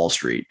Wolf of Wall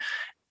Street,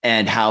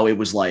 and how it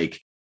was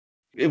like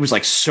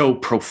so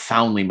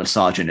profoundly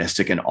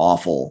misogynistic and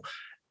awful.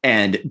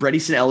 And Bret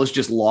Easton Ellis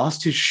just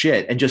lost his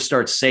shit and just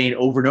starts saying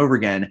over and over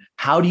again,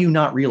 how do you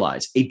not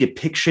realize a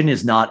depiction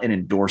is not an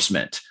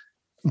endorsement?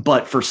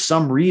 But for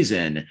some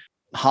reason,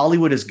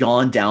 Hollywood has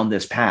gone down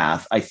this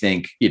path, I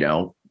think,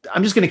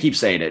 I'm just going to keep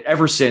saying it,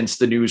 ever since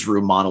the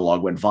Newsroom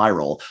monologue went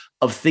viral,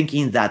 of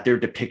thinking that their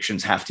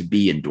depictions have to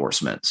be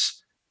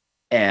endorsements.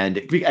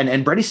 And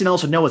Bret Easton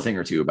Ellis would know a thing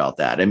or two about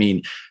that. I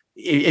mean,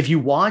 if you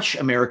watch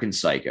American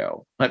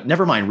Psycho,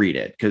 never mind read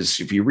it, because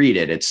if you read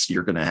it,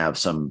 you're going to have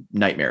some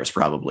nightmares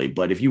probably.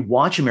 But if you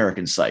watch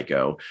American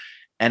Psycho,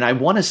 and I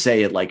want to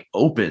say it like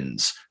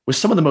opens with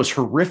some of the most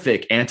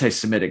horrific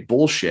anti-Semitic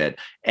bullshit,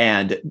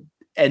 and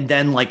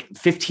then like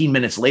 15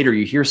 minutes later,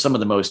 you hear some of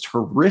the most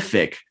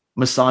horrific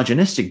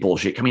misogynistic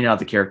bullshit coming out of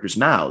the characters'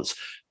 mouths.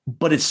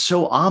 But it's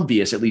so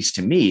obvious, at least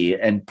to me,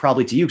 and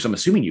probably to you, because I'm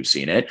assuming you've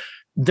seen it.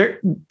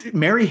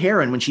 Mary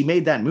Harron, when she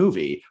made that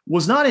movie,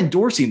 was not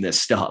endorsing this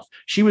stuff.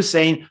 She was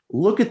saying,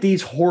 look at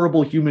these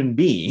horrible human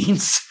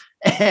beings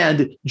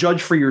and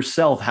judge for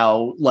yourself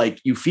how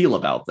like you feel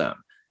about them.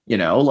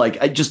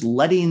 Just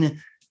letting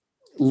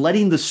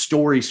the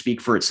story speak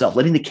for itself,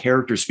 letting the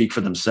characters speak for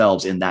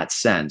themselves in that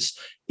sense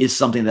is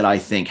something that I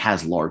think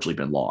has largely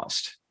been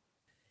lost.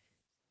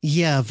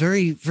 Yeah,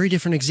 very, very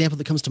different example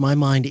that comes to my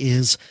mind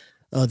is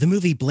the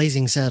movie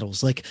Blazing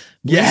Saddles. Like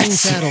Blazing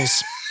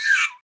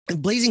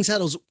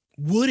Saddles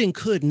would and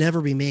could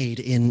never be made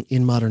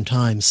in modern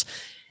times.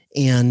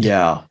 And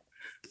yeah,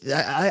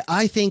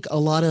 I think a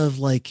lot of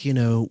woke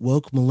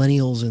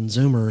millennials and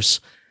Zoomers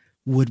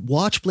would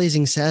watch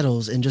Blazing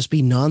Saddles and just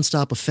be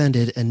nonstop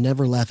offended and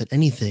never laugh at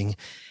anything.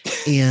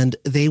 And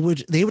they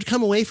would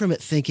come away from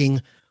it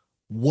thinking,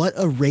 what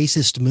a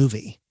racist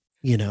movie,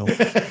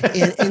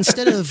 and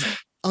instead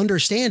of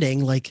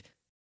understanding like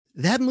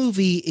that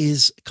movie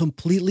is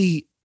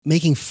completely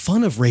making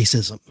fun of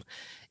racism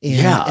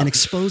and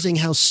exposing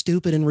how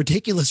stupid and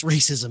ridiculous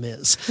racism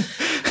is.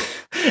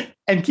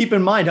 And keep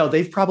in mind how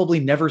they've probably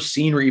never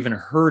seen or even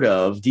heard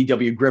of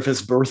D.W.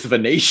 Griffith's Birth of a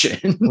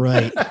Nation.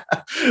 Right.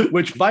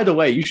 Which, by the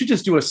way, you should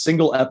just do a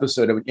single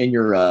episode in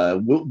your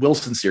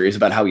Wilson series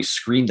about how he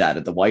screamed that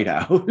at the White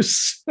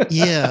House.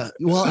 Yeah.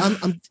 Well,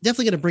 I'm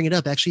definitely going to bring it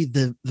up. Actually,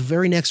 the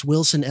very next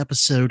Wilson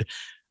episode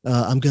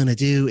I'm going to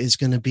do is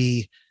going to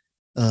be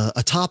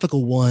a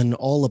topical one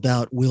all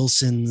about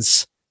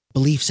Wilson's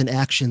beliefs and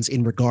actions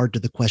in regard to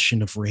the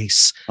question of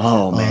race.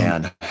 Oh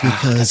man,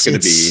 because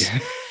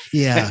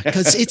yeah,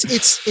 because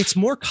it's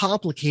more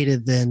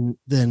complicated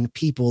than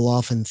people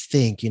often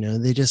think.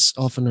 They just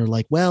often are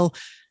like, well,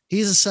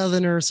 he's a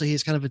Southerner, so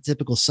he's kind of a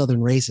typical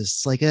Southern racist.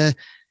 It's like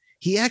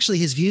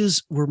his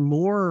views were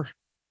more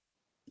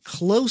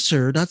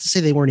closer, not to say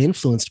they weren't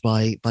influenced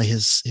by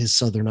his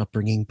Southern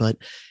upbringing, but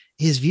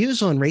his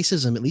views on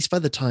racism, at least by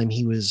the time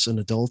he was an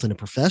adult and a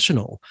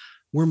professional,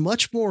 were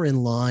much more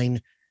in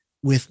line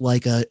with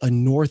like a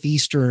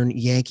Northeastern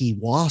Yankee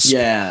wasp.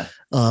 Yeah.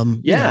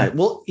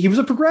 Well, he was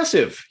a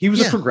progressive. He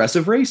was a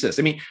progressive racist.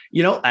 I mean,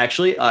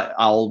 actually,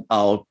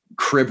 I'll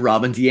crib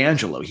Robin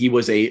DiAngelo. He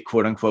was a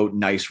quote unquote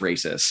nice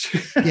racist.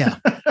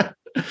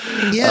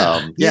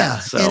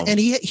 So. And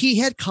he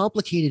had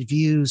complicated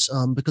views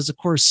because, of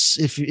course,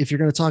 if you're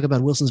going to talk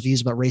about Wilson's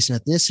views about race and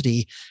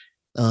ethnicity,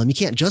 you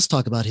can't just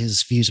talk about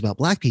his views about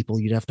Black people.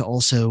 You'd have to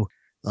also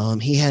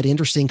he had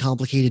interesting,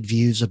 complicated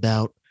views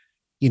about,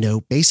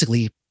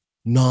 basically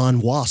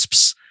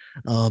non-wasps.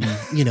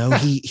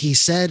 He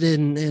said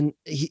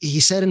he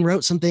said and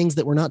wrote some things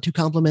that were not too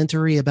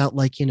complimentary about,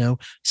 like,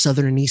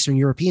 Southern and Eastern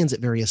Europeans at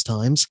various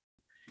times.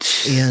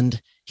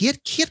 And he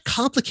had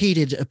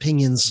complicated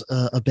opinions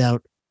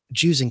about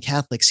Jews and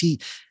Catholics.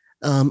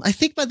 I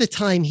think by the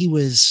time he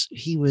was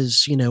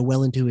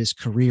well into his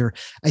career,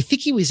 I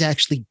think he was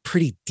actually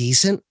pretty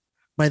decent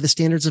by the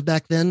standards of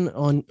back then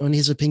on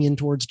his opinion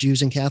towards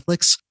Jews and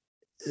Catholics.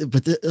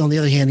 But on the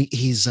other hand,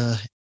 he's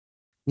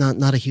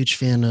not a huge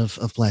fan of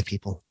Black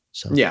people.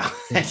 So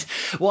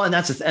well, and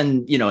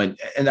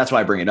that's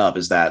why I bring it up,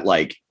 is that,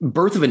 like,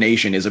 Birth of a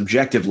Nation is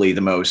objectively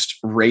the most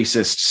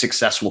racist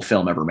successful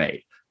film ever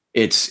made.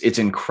 It's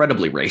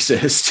incredibly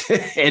racist,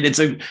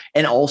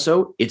 and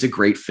also it's a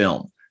great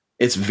film.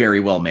 It's very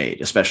well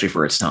made, especially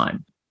for its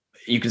time.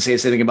 You can say the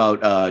same thing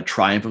about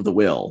Triumph of the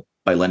Will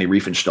by Leni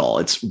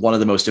Riefenstahl. It's one of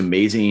the most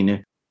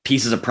amazing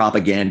pieces of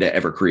propaganda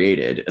ever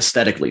created,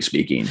 aesthetically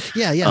speaking.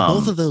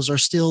 Both of those are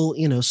still,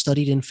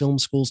 studied in film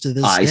schools to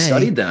this day. I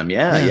studied them.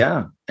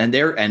 And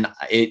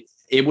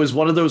it was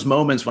one of those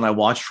moments when I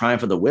watched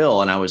Triumph of the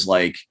Will and I was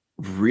like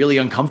really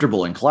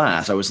uncomfortable in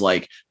class. I was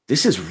like,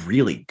 this is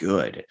really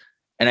good.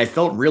 And I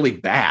felt really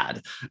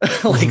bad,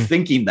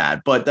 thinking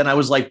that. But then I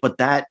was like,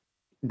 that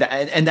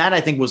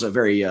I think was a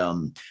very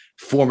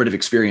formative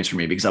experience for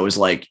me, because I was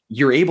like,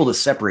 you're able to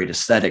separate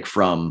aesthetic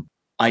from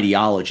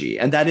ideology.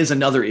 And that is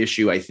another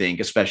issue, I think,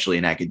 especially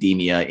in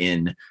academia,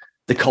 in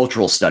the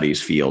cultural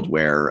studies field,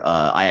 where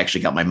I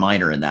actually got my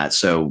minor in that.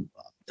 So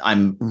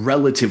I'm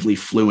relatively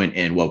fluent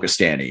in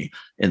Wokistani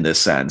in this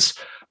sense.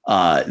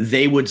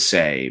 They would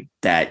say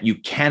that you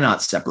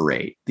cannot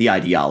separate the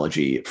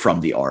ideology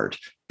from the art,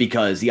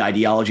 because the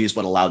ideology is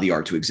what allowed the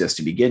art to exist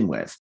to begin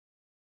with.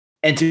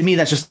 And to me,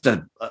 that's just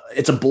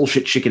it's a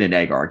bullshit chicken and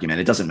egg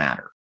argument. It doesn't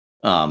matter.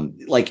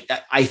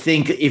 I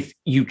think if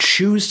you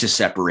choose to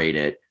separate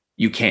it,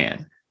 you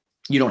can.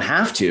 You don't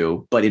have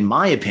to, but in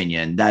my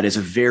opinion, that is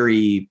a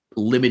very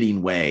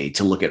limiting way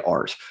to look at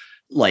art.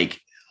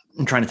 Like,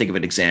 I'm trying to think of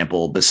an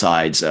example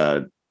besides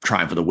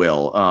Triumph of the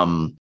Will.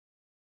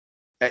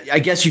 I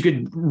guess you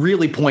could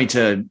really point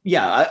to,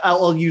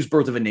 I'll use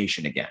Birth of a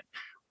Nation again.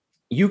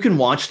 You can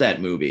watch that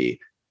movie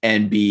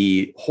and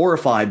be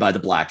horrified by the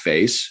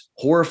blackface,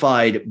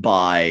 horrified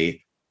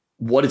by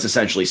what it's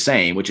essentially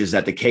saying, which is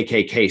that the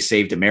KKK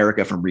saved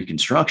America from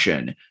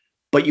Reconstruction.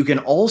 But you can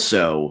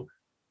also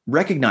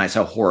recognize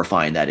how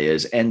horrifying that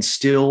is and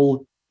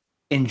still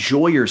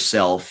enjoy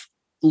yourself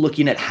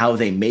looking at how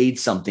they made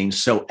something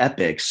so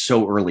epic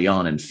so early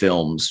on in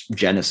film's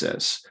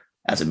genesis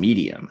as a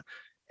medium.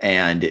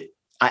 And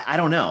I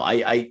don't know.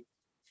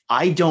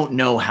 I don't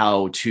know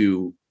how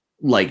to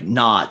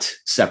not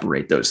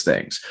separate those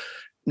things.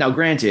 Now,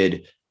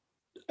 granted,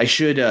 I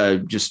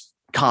should just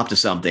cop to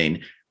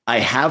something. I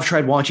have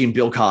tried watching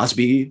Bill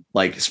Cosby,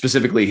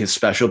 specifically his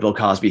special, Bill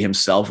Cosby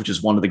himself, which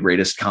is one of the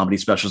greatest comedy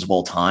specials of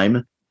all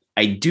time.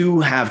 I do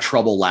have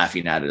trouble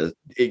laughing at it,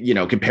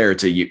 compared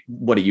to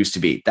what it used to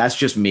be. That's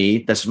just me.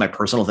 That's just my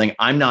personal thing.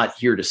 I'm not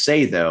here to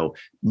say, though,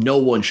 no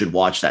one should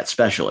watch that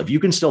special. If you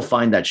can still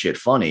find that shit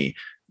funny,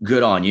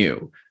 good on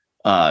you.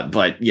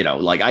 But,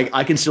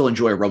 I can still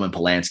enjoy a Roman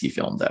Polanski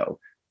film, though.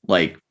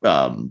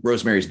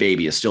 Rosemary's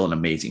Baby is still an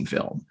amazing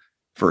film,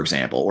 for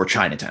example, or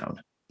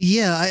Chinatown.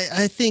 Yeah,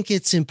 I think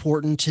it's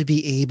important to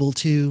be able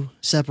to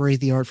separate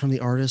the art from the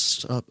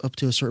artist up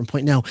to a certain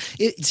point. Now,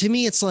 to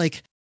me, it's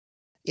like,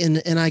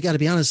 and I got to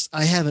be honest,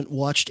 I haven't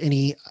watched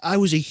any. I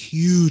was a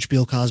huge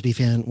Bill Cosby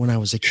fan when I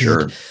was a kid.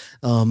 Sure.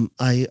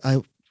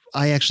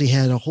 I actually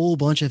had a whole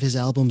bunch of his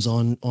albums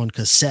on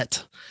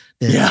cassette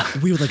that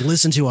we would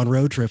listen to on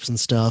road trips and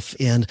stuff.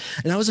 And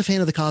I was a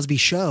fan of the Cosby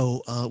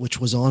Show, which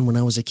was on when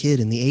I was a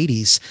kid in the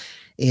 80s.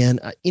 And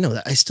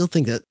I still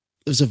think that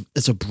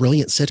it's a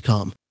brilliant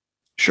sitcom.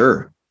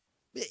 Sure.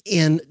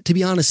 And to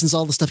be honest, since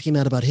all the stuff came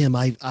out about him,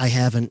 I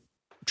haven't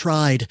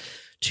tried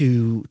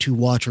to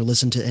watch or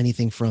listen to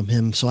anything from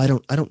him. So I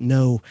don't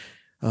know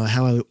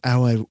how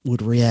I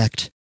would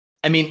react.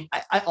 I mean,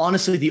 I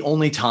honestly, the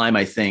only time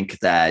I think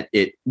that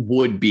it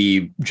would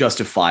be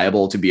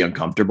justifiable to be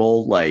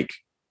uncomfortable,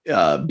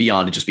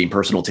 beyond it just being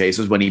personal taste,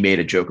 is when he made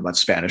a joke about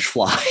Spanish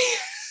Fly.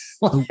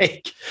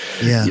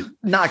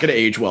 Not going to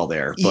age well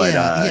there, but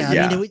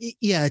I mean,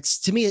 it's,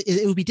 to me,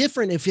 it would be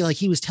different if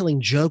he was telling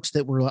jokes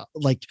that were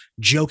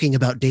joking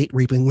about date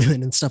raping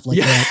women and stuff like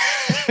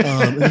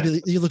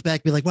that. You look back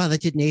and be like, wow, that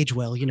didn't age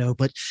well,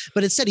 but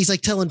instead he's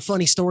telling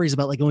funny stories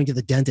about going to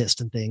the dentist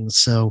and things.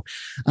 So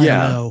I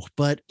don't know,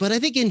 but I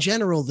think in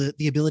general,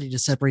 the ability to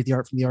separate the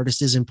art from the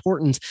artist is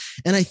important.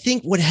 And I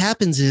think what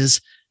happens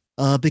is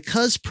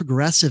because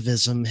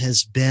progressivism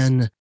has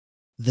been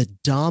the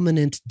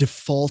dominant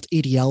default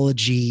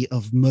ideology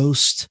of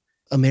most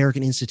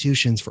American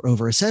institutions for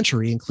over a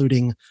century,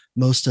 including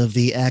most of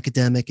the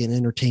academic and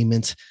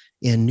entertainment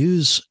and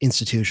news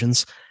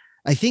institutions.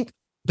 I think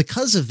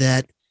because of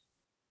that,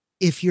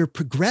 if you're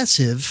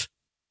progressive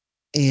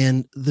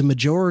and the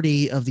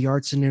majority of the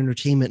arts and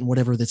entertainment and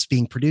whatever that's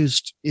being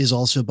produced is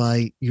also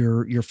by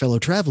your fellow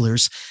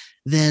travelers,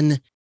 then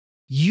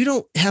you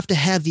don't have to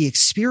have the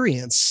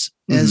experience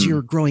as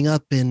you're growing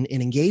up and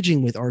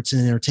engaging with arts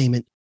and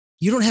entertainment.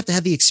 You don't have to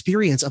have the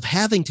experience of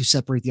having to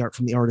separate the art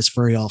from the artist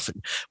very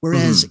often.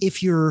 Whereas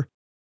if you're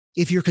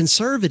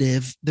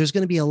conservative, there's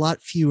going to be a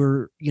lot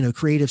fewer,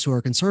 creatives who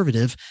are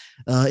conservative.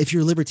 If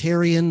you're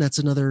libertarian, that's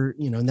another,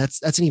 and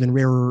that's an even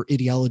rarer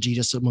ideology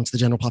just amongst the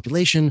general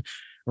population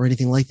or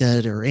anything like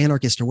that, or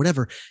anarchist or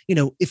whatever.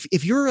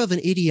 If you're of an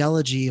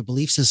ideology, a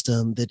belief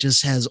system that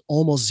just has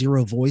almost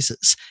zero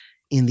voices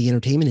in the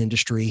entertainment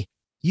industry,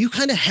 you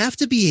kind of have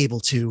to be able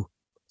to,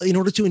 in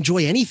order to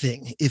enjoy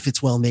anything, if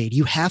it's well made,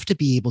 you have to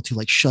be able to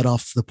like shut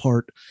off the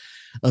part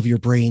of your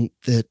brain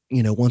that,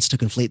 wants to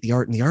conflate the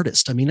art and the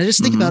artist. I mean, I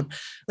just think about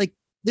like,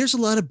 there's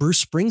a lot of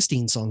Bruce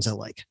Springsteen songs I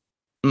like.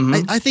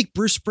 I think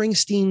Bruce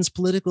Springsteen's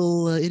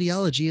political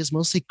ideology is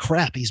mostly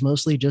crap. He's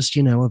mostly just,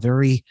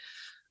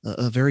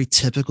 a very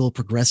typical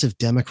progressive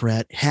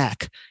Democrat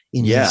hack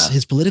in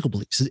his political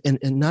beliefs, and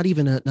not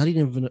even a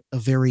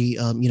very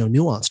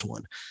nuanced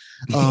one.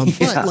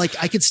 But like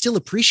I could still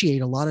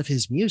appreciate a lot of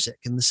his music,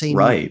 and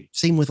the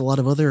same with a lot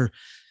of other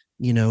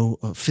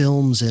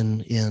films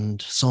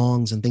and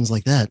songs and things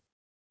like that.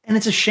 And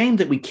it's a shame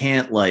that we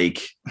can't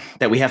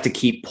that we have to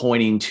keep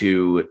pointing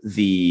to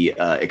the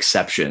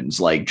exceptions,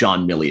 like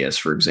John Milius,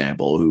 for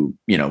example, who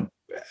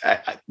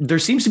there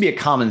seems to be a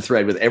common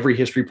thread with every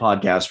history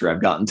podcaster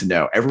I've gotten to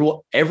know.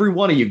 Every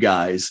one of you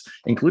guys,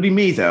 including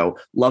me, though,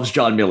 loves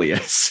John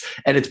Milius.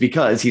 And it's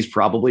because he's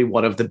probably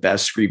one of the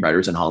best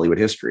screenwriters in Hollywood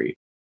history.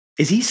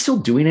 Is he still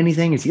doing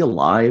anything? Is he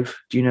alive?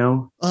 Do you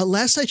know?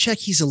 Last I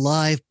checked, he's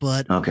alive,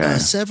 but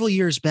several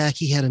years back,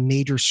 he had a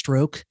major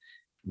stroke.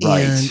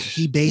 Right. And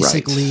he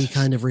basically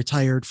kind of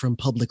retired from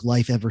public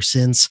life ever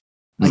since.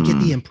 I get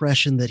the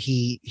impression that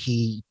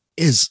he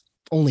is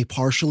only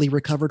partially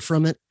recovered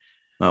from it.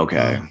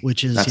 Okay.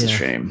 That's a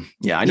shame.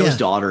 Yeah. I know his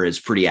daughter is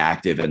pretty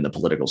active in the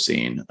political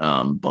scene.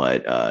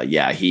 But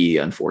he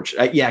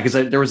unfortunately, because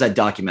there was that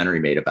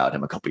documentary made about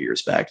him a couple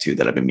years back too,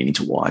 that I've been meaning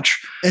to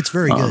watch. It's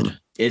very good.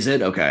 Is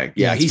it? Okay.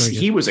 Yeah.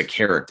 He was a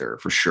character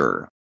for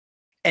sure.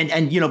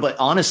 And but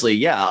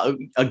honestly, a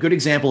good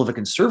example of a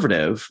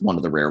conservative, one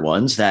of the rare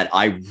ones that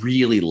I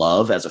really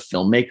love as a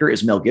filmmaker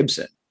is Mel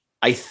Gibson.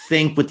 I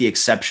think with the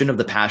exception of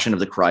The Passion of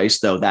the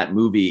Christ, though, that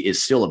movie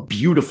is still a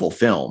beautiful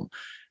film.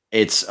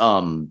 It's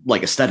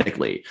like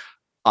aesthetically,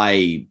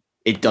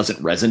 it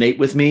doesn't resonate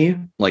with me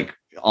like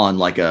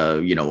on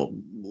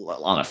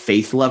on a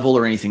faith level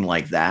or anything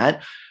like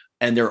that.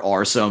 And there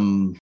are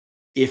some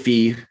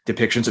iffy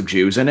depictions of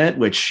Jews in it,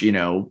 which,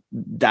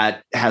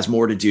 that has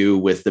more to do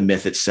with the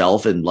myth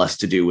itself and less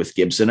to do with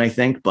Gibson, I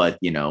think. But,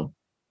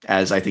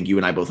 as I think you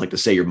and I both like to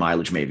say, your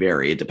mileage may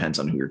vary. It depends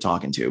on who you're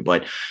talking to.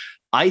 But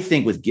I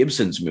think with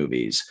Gibson's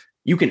movies,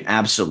 you can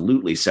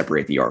absolutely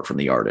separate the art from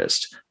the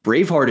artist.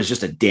 Braveheart is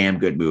just a damn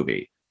good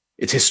movie.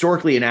 It's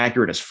historically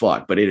inaccurate as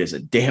fuck, but it is a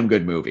damn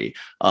good movie.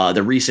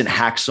 The recent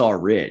Hacksaw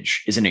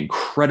Ridge is an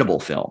incredible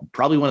film,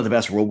 probably one of the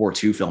best World War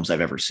II films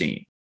I've ever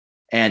seen.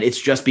 And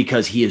it's just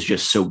because he is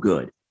just so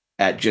good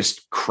at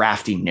just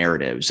crafting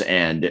narratives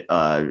and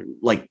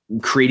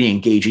creating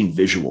engaging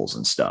visuals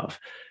and stuff,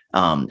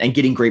 and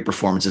getting great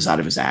performances out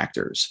of his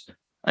actors.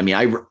 I mean,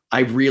 I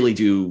really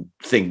do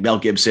think Mel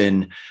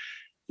Gibson,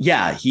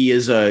 he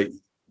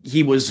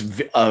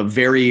was a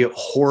very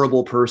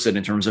horrible person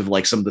in terms of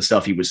like some of the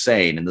stuff he was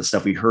saying and the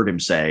stuff we heard him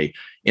say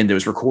in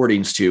those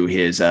recordings to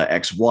his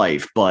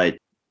ex-wife. But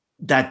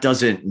that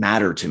doesn't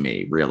matter to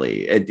me,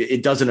 really.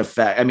 It doesn't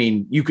affect. I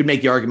mean, you could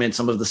make the argument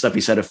some of the stuff he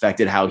said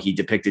affected how he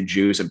depicted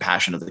Jews in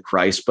Passion of the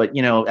Christ. But,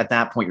 at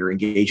that point, you're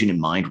engaging in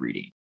mind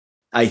reading.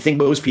 I think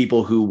most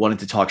people who wanted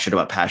to talk shit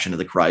about Passion of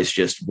the Christ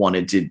just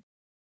wanted to.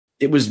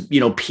 It was,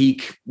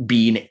 peak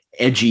being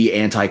edgy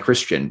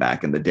anti-Christian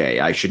back in the day.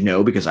 I should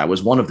know because I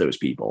was one of those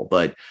people.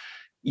 But,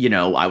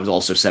 I was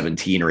also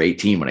 17 or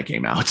 18 when it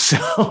came out.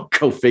 So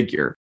go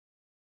figure.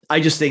 I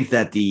just think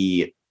that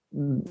the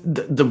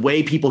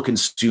way people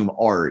consume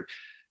art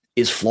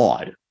is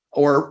flawed.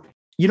 Or,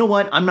 you know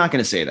what? I'm not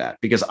going to say that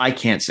because I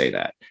can't say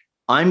that.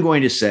 I'm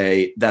going to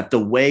say that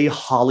the way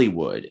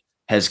Hollywood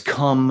has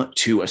come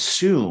to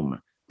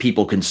assume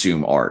people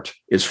consume art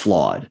is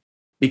flawed.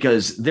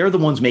 Because they're the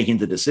ones making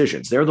the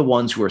decisions. They're the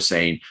ones who are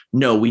saying,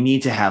 no, we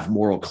need to have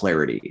moral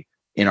clarity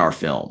in our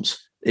films.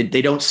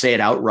 They don't say it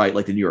outright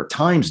like the New York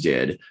Times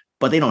did,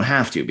 but they don't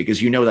have to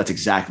because that's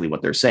exactly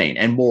what they're saying.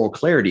 And moral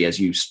clarity, as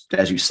you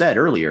said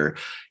earlier,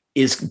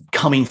 is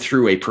coming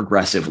through a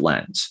progressive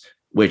lens,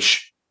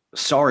 which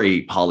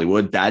sorry,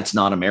 Hollywood, that's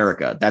not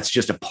America. That's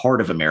just a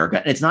part of America.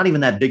 And it's not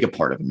even that big a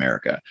part of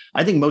America.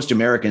 I think most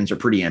Americans are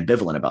pretty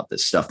ambivalent about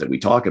this stuff that we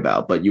talk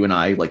about. But you and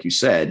I, like you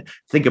said,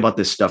 think about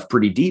this stuff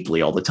pretty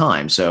deeply all the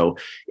time. So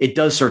it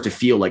does start to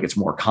feel like it's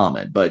more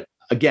common. But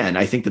again,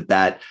 I think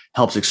that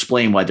helps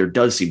explain why there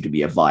does seem to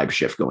be a vibe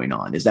shift going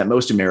on, is that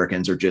most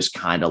Americans are just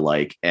kind of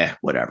like,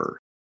 whatever.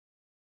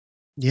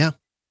 Yeah.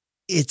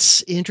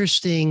 It's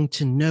interesting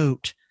to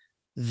note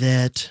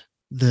that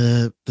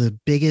the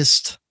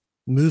biggest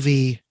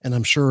movie, and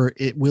I'm sure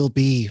it will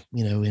be,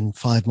 in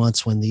 5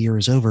 months when the year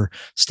is over,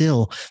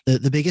 still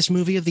the biggest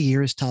movie of the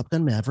year is Top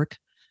Gun Maverick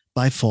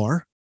by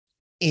far.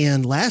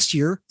 And last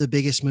year, the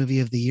biggest movie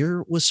of the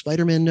year was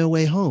Spider-Man No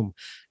Way Home.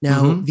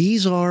 Now,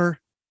 these are,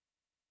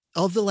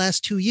 of the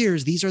last 2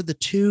 years, these are the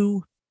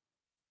two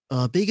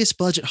biggest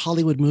budget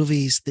Hollywood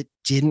movies that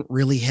didn't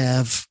really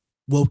have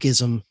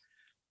wokeism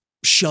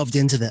shoved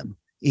into them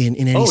in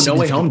any No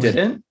Way Home way.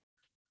 didn't?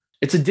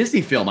 It's a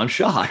Disney film. I'm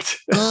shocked.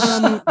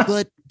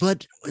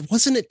 But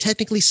wasn't it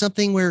technically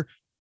something where?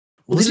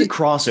 Well, these are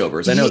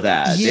crossovers. I know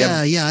that.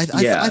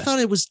 I thought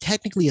it was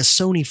technically a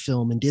Sony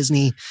film, and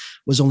Disney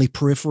was only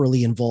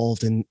peripherally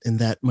involved, and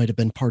that might have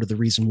been part of the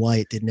reason why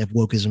it didn't have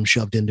wokeism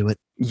shoved into it.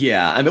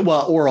 Yeah, I mean,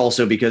 well, or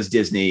also because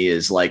Disney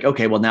is like,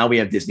 okay, well, now we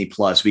have Disney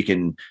Plus, we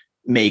can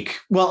make,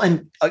 well,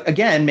 and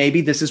again,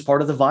 maybe this is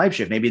part of the vibe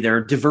shift. Maybe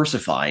they're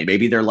diversifying.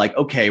 Maybe they're like,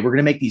 okay, we're going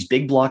to make these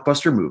big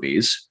blockbuster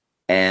movies,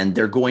 and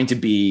they're going to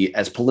be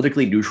as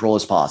politically neutral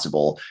as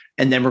possible.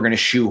 And then we're going to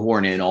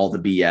shoehorn in all the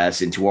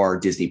BS into our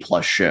Disney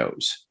Plus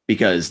shows,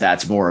 because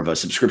that's more of a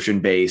subscription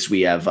base.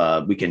 We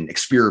can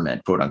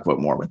experiment, quote unquote,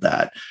 more with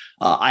that.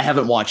 I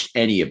haven't watched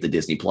any of the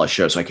Disney Plus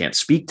shows, so I can't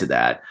speak to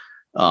that.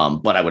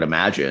 But I would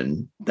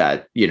imagine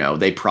that,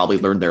 they probably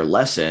learned their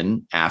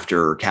lesson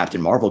after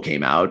Captain Marvel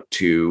came out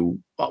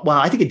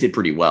I think it did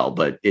pretty well,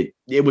 but I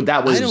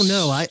don't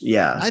know.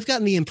 I've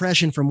gotten the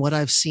impression from what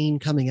I've seen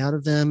coming out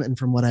of them and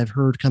from what I've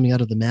heard coming out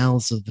of the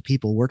mouths of the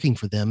people working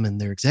for them and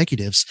their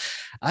executives,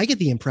 I get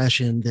the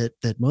impression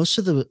that most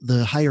of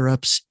the higher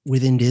ups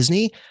within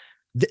Disney,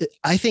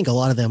 I think a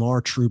lot of them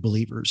are true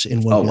believers in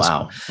wokeism. Oh,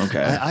 wow.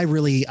 Okay.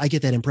 I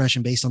get that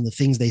impression based on the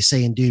things they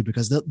say and do,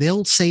 because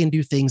they'll say and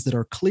do things that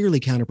are clearly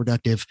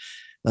counterproductive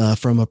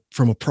from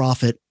a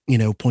profit,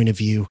 point of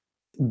view.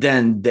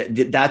 Then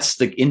that's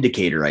the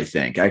indicator, I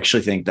think. I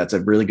actually think that's a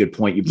really good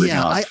point you bring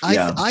up.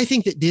 I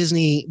think that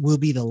Disney will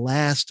be the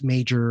last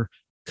major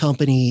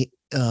company,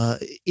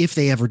 if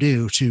they ever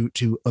do,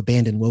 to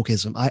abandon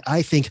wokeism.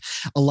 I think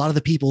a lot of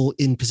the people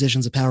in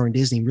positions of power in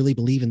Disney really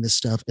believe in this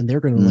stuff, and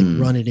they're going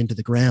to run it into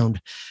the ground.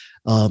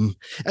 And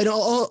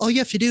all you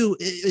have to do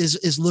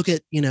is look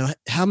at,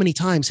 how many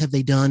times have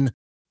they done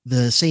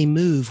the same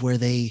move where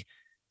they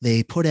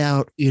put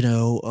out,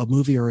 a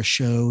movie or a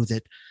show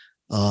that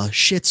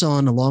shits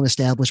on a long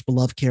established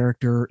beloved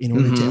character in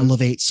order to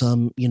elevate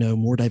some,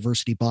 more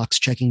diversity box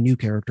checking new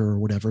character or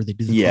whatever. They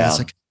do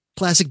the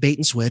classic bait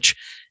and switch,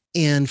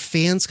 and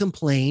fans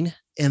complain.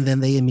 And then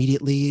they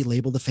immediately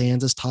label the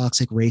fans as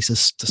toxic,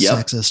 racist,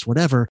 sexist,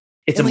 whatever.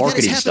 It's a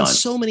marketing stunt. It's happened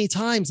so many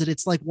times that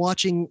it's like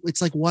watching a,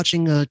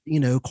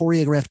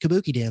 choreographed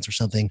kabuki dance or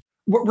something.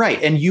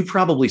 Right. And you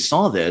probably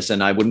saw this,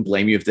 and I wouldn't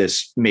blame you if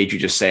this made you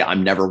just say,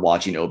 I'm never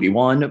watching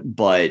Obi-Wan,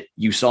 but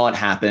you saw it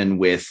happen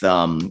with,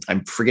 I'm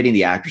forgetting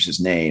the actress's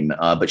name,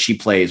 but she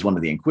plays one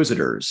of the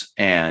Inquisitors.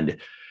 And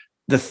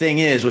the thing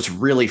is, what's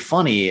really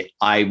funny,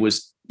 I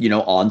was,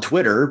 on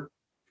Twitter,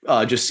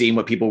 just seeing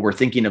what people were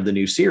thinking of the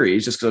new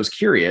series, just because I was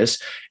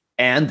curious.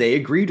 And they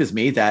agreed with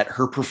me that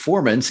her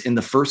performance in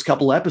the first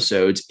couple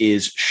episodes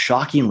is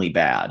shockingly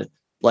bad.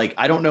 Like,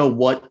 I don't know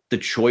what the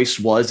choice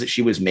was that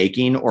she was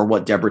making or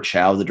what Deborah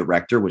Chow, the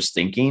director, was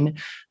thinking.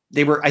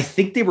 I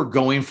think they were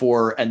going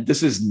for, and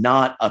this is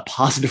not a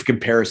positive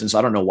comparison, so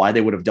I don't know why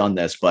they would have done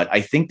this, but I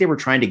think they were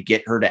trying to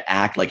get her to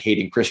act like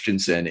Hayden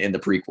Christensen in the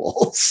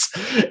prequels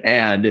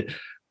and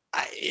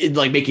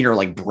like making her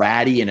like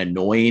bratty and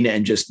annoying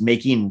and just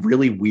making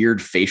really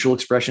weird facial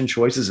expression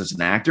choices as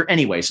an actor.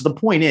 Anyway, so the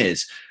point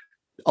is,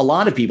 a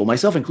lot of people,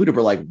 myself included,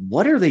 were like,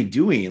 what are they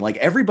doing? Like,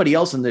 everybody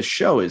else in this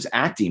show is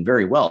acting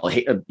very well.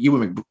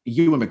 Ewan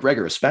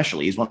McGregor,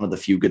 especially, he's one of the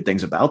few good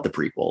things about the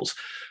prequels.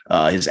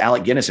 His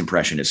Alec Guinness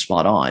impression is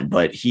spot on,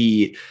 but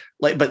she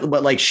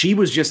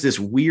was just this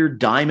weird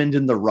diamond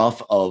in the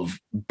rough of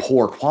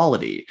poor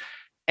quality.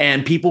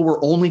 And people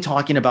were only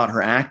talking about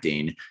her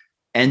acting.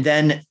 And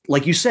then,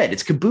 like you said,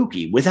 it's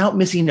kabuki without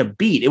missing a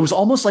beat. It was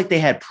almost like they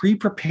had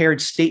pre-prepared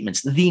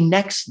statements. The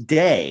next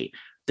day,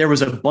 there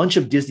was a bunch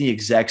of Disney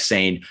execs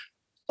saying,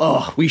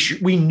 "Oh,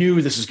 we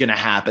knew this was going to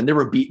happen. There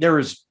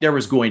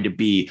was going to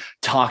be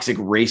toxic,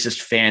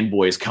 racist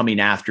fanboys coming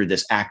after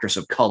this actress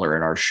of color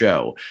in our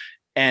show,"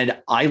 and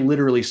I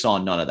literally saw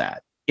none of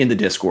that in the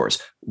discourse.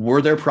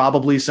 Were there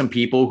probably some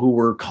people who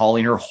were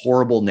calling her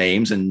horrible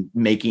names and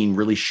making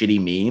really shitty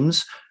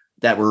memes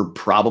that were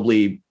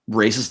probably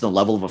racist at the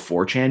level of a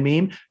 4chan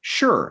meme?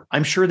 Sure.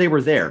 I'm sure they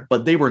were there,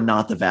 but they were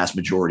not the vast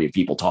majority of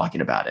people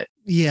talking about it.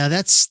 Yeah,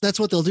 that's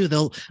what they'll do.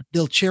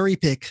 They'll cherry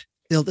pick.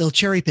 They'll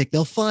cherry pick.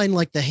 They'll find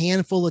like the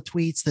handful of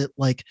tweets that,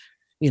 like,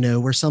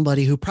 where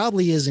somebody who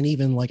probably isn't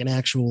even like an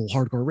actual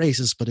hardcore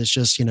racist, but it's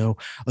just,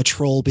 a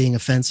troll being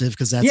offensive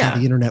because that's how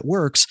the internet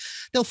works.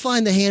 They'll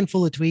find the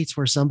handful of tweets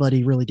where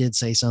somebody really did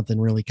say something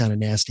really kind of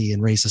nasty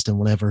and racist and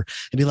whatever,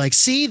 and be like,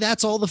 see,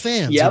 that's all the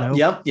fans.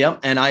 Yep.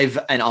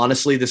 And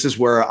honestly, this is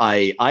where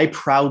I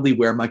proudly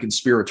wear my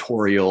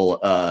conspiratorial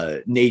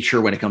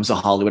nature when it comes to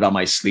Hollywood on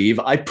my sleeve.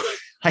 I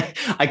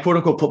quote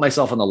unquote put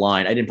myself on the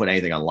line. I didn't put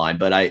anything online,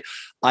 but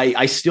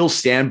I still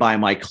stand by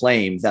my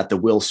claim that the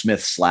Will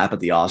Smith slap at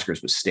the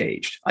Oscars was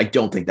staged. I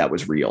don't think that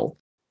was real.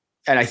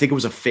 And I think it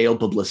was a failed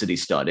publicity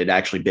stunt. It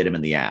actually bit him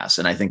in the ass.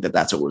 And I think that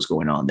that's what was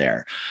going on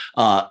there.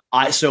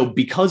 So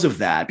because of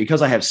that,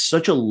 because I have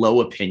such a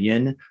low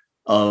opinion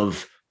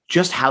of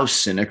just how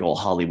cynical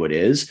Hollywood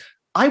is,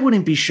 I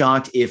wouldn't be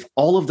shocked if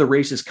all of the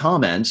racist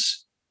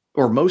comments,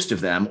 or most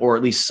of them, or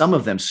at least some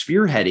of them,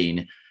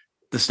 spearheading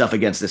the stuff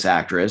against this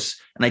actress.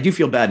 And I do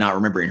feel bad not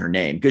remembering her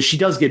name because she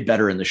does get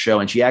better in the show.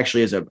 And she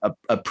actually is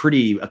a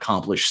pretty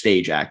accomplished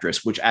stage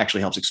actress, which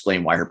actually helps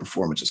explain why her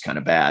performance is kind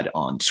of bad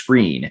on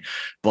screen.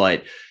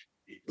 But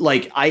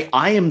like, I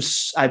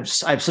have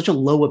such a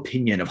low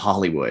opinion of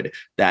Hollywood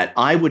that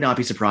I would not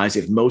be surprised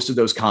if most of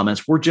those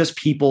comments were just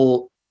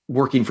people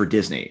working for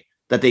Disney,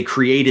 that they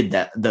created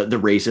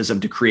the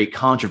racism to create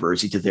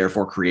controversy, to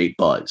therefore create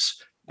buzz.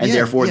 And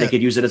therefore they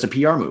could use it as a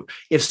PR move.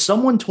 If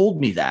someone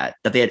told me that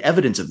they had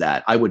evidence of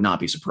that, I would not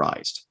be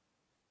surprised.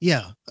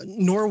 Yeah,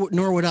 nor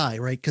would I,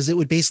 right? Because it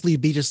would basically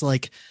be just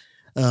like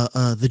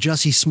the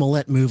Jussie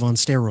Smollett move on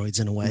steroids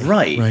in a way.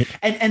 Right.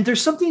 And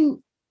there's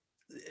something,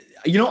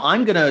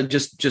 I'm going to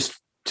just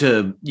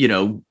to,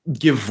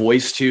 give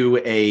voice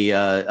to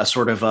a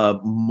sort of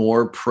a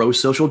more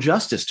pro-social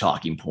justice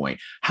talking point.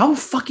 How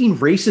fucking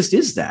racist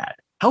is that?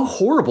 How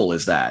horrible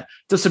is that?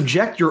 To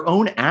subject your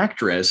own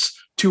actress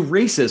to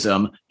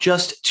racism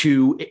just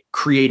to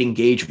create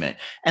engagement.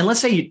 And let's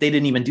say they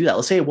didn't even do that.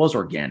 Let's say it was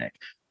organic.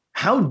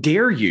 How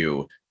dare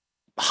you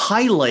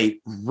highlight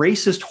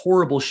racist,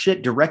 horrible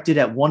shit directed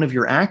at one of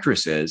your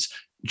actresses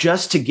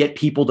just to get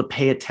people to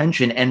pay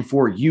attention and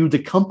for you, the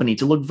company,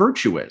 to look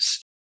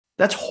virtuous?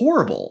 That's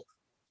horrible.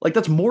 Like,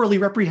 that's morally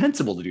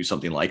reprehensible to do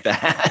something like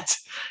that.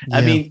 Yeah.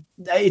 I mean,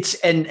 it's,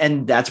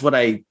 and that's what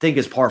I think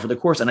is par for the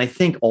course. And I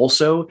think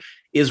also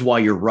is why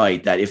you're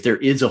right, that if there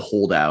is a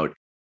holdout,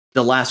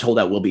 the last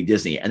holdout will be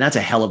Disney. And that's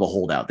a hell of a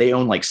holdout. They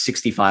own like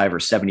 65 or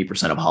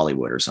 70% of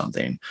Hollywood or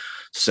something.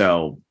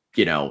 So,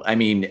 I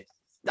mean,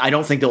 I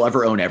don't think they'll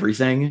ever own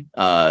everything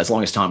as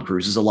long as Tom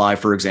Cruise is alive,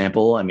 for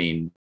example. I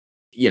mean,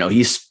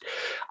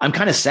 I'm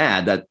kind of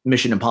sad that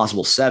Mission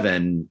Impossible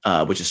 7,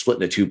 which is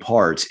split into two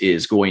parts,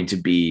 is going to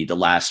be the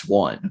last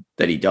one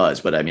that he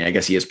does. But I mean, I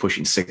guess he is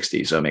pushing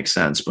 60, so it makes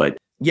sense. But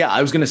yeah,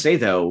 I was going to say,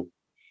 though,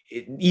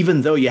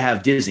 even though you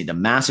have Disney, the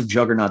massive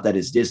juggernaut that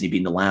is Disney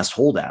being the last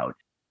holdout,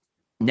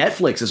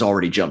 Netflix has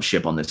already jumped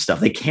ship on this stuff.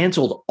 They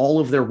canceled all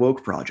of their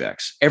woke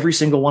projects, every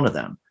single one of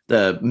them.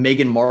 The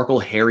Meghan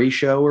Markle Harry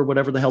show, or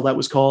whatever the hell that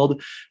was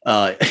called.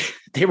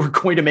 They were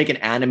going to make an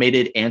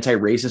animated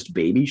anti-racist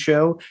baby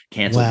show,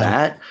 canceled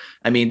that.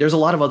 I mean, there's a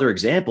lot of other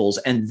examples.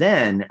 And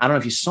then, I don't know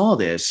if you saw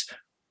this,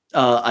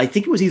 I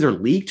think it was either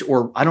leaked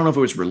or I don't know if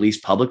it was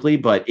released publicly,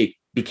 but it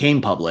became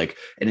public,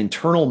 an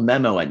internal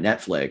memo at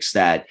Netflix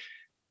that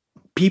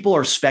people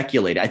are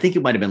speculating. I think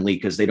it might have been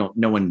leaked because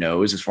no one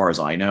knows, as far as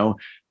I know.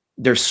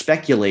 They're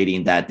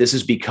speculating that this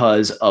is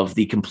because of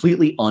the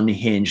completely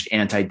unhinged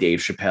anti-Dave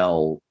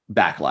Chappelle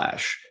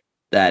backlash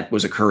that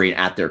was occurring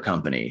at their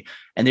company.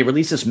 And they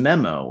released this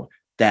memo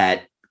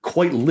that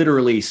quite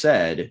literally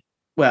said,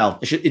 well,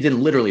 it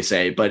didn't literally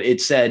say, but it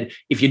said,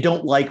 if you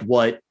don't like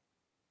what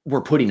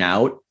we're putting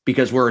out,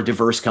 because we're a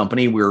diverse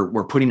company,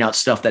 we're putting out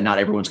stuff that not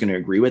everyone's going to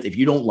agree with. If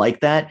you don't like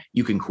that,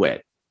 you can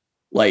quit.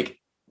 Like,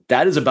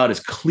 that is about as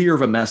clear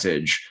of a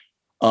message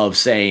of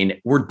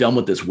saying we're done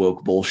with this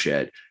woke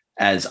bullshit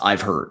as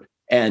I've heard.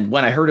 And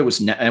when I heard it was,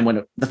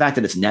 when the fact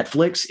that it's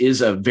Netflix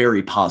is a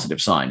very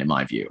positive sign in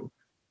my view.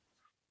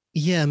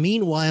 Yeah.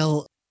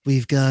 Meanwhile,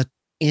 we've got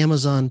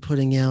Amazon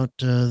putting out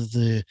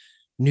the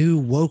new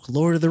woke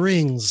Lord of the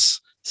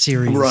Rings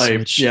series. Right.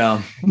 Which,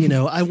 yeah.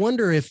 I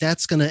wonder if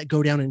that's going to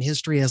go down in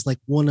history as like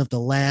one of the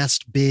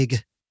last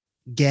big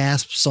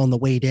gasps on the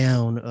way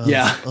down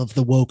of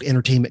the woke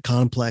entertainment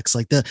complex.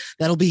 Like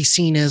that'll be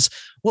seen as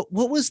what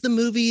was the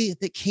movie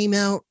that came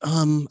out?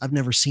 I've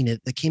never seen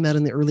it. That came out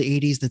in the early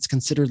 80s. That's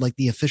considered like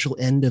the official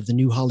end of the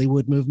new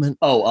Hollywood movement.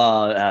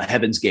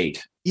 Heaven's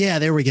Gate. Yeah,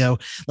 there we go.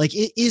 Like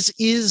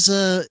is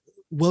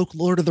woke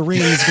Lord of the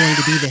Rings going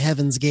to be the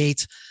Heaven's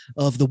Gate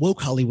of the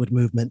woke Hollywood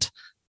movement?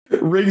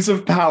 Rings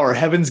of Power,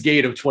 Heaven's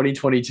Gate of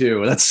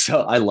 2022.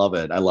 I love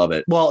it. I love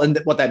it. Well, and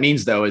what that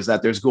means, though, is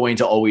that there's going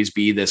to always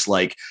be this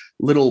like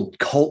little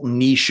cult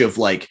niche of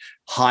like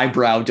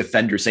highbrow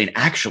defenders saying,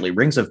 actually,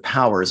 Rings of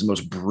Power is the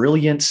most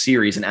brilliant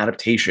series and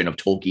adaptation of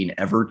Tolkien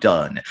ever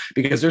done.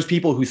 Because there's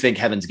people who think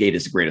Heaven's Gate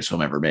is the greatest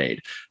film ever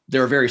made.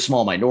 They're a very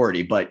small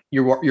minority, but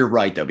you're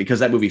right, though, because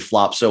that movie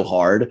flopped so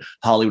hard.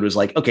 Hollywood was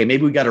like, okay,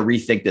 maybe we got to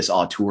rethink this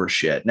auteur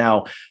shit.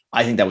 Now,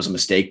 I think that was a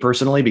mistake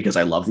personally, because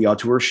I love the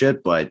auteur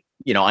shit, but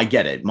I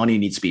get it. Money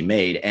needs to be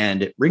made.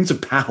 And Rings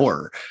of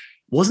Power,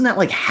 wasn't that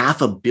like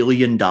 $500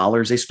 million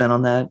they spent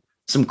on that?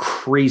 Some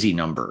crazy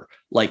number.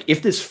 Like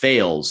if this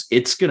fails,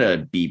 it's going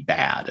to be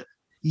bad.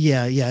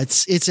 Yeah.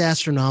 It's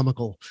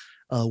astronomical.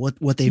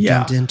 What they've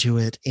dumped into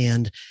it.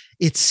 And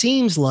it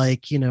seems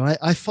like,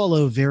 I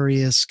follow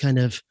various kind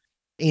of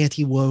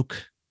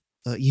anti-woke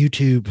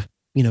YouTube,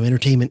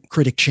 entertainment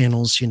critic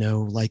channels,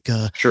 like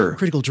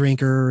Critical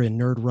Drinker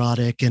and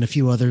Nerdrotic and a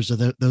few others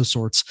of those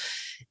sorts.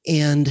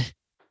 And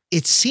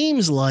it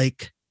seems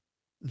like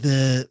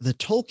the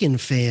Tolkien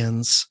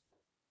fans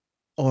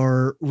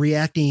are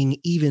reacting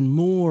even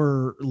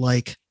more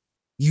like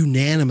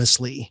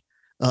unanimously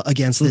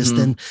against this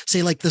than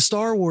say like the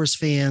Star Wars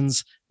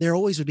fans. There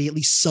always would be at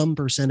least some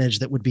percentage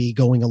that would be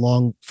going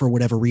along for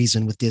whatever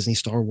reason with Disney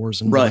Star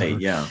Wars and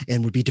whatever,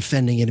 and would be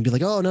defending it and be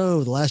like, oh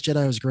no, The Last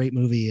Jedi was a great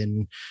movie,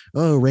 and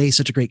oh, Rey's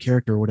such a great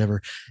character or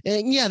whatever.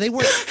 And yeah, they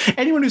were.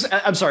 anyone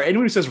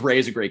who says Rey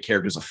is a great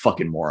character is a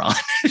fucking moron.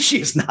 She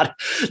is not.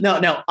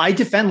 No, I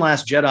defend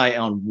Last Jedi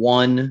on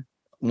one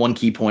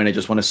key point. I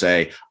just want to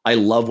say I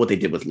love what they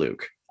did with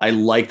Luke. I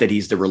like that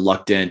he's the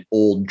reluctant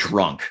old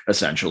drunk,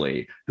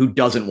 essentially, who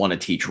doesn't want to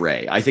teach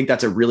Rey. I think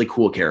that's a really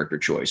cool character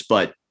choice,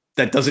 but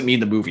that doesn't mean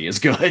the movie is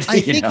good.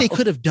 I think they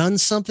could have done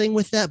something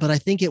with that, but I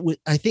think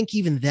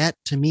even that,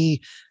 to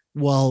me,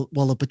 while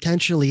a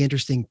potentially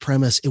interesting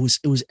premise, it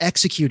was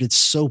executed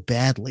so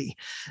badly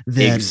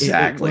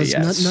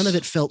that none of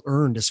it felt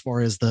earned as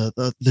far as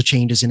the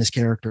changes in his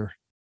character.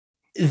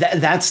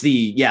 I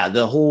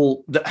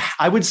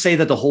would say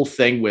that the whole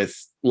thing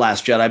with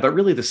Last Jedi, but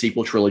really the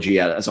sequel trilogy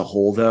as a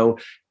whole, though,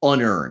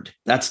 unearned.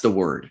 That's the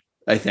word.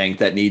 I think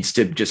that needs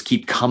to just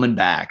keep coming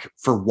back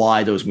for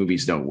why those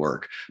movies don't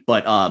work.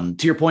 But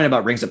to your point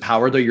about Rings of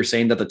Power, though, you're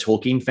saying that the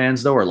Tolkien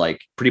fans, though, are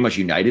like pretty much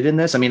united in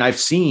this. I mean, I've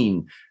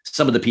seen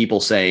some of the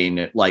people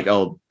saying like,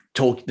 oh,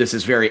 this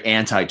is very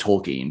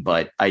anti-Tolkien,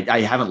 but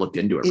I haven't looked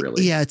into it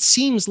really. It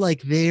seems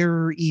like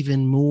they're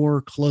even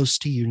more close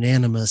to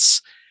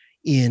unanimous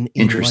in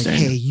Interesting.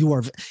 Like, hey, you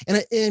are.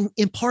 And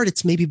in part,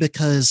 it's maybe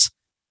because,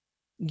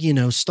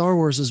 Star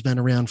Wars has been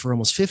around for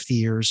almost 50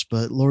 years,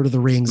 but Lord of the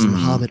Rings and The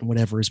Hobbit and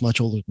whatever is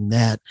much older than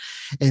that.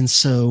 And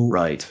so,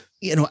 right.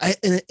 I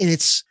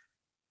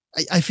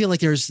feel like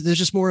there's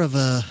just more of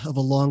a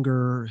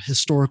longer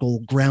historical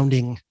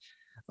grounding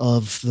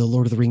of the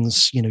Lord of the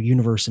Rings,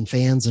 universe and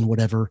fans and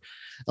whatever.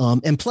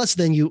 And plus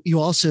then you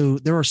also,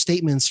 there are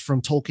statements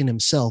from Tolkien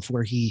himself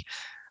where he,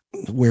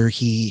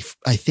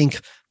 I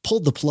think,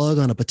 pulled the plug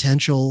on a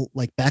potential,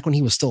 like back when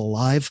he was still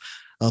alive,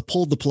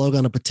 pulled the plug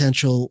on a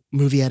potential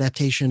movie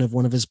adaptation of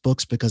one of his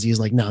books because he's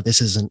like, no,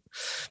 this isn't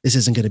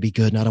going to be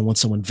good. And I don't want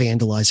someone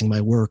vandalizing my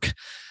work.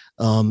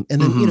 And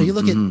then, you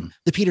look at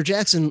the Peter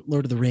Jackson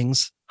Lord of the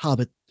Rings.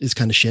 Hobbit is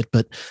kind of shit,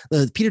 but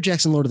the Peter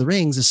Jackson Lord of the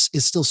Rings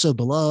is still so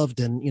beloved.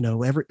 And,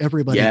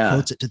 everybody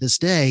quotes it to this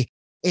day.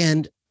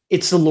 And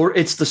it's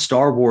the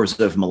Star Wars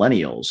of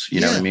millennials. You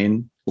know what I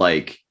mean?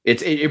 Like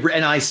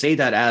and I say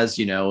that as,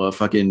 a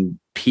fucking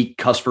peak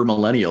cusper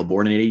millennial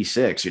born in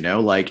 86,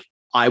 like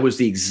I was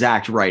the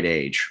exact right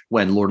age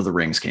when Lord of the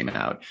Rings came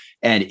out.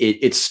 And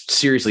it's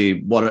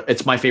seriously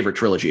it's my favorite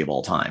trilogy of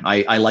all time.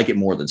 I like it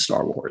more than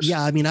Star Wars.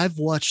 Yeah. I mean, I've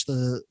watched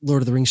the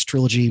Lord of the Rings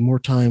trilogy more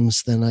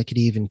times than I could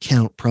even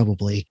count,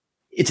 probably.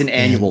 It's an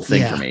annual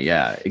thing for me.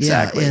 Yeah,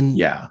 exactly.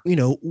 Yeah.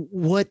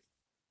 And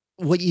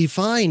what you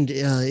find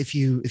if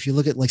you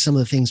look at like some of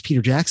the things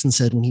Peter Jackson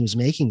said when he was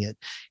making it,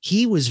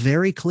 he was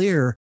very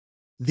clear.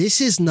 This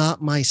is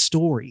not my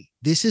story.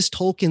 This is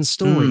Tolkien's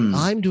story.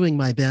 I'm doing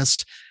my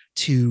best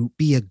to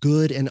be a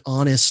good and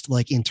honest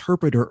like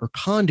interpreter or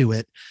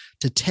conduit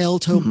to tell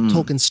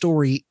Tolkien's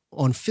story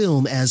on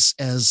film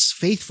as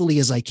faithfully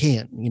as I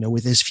can,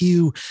 with as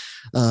few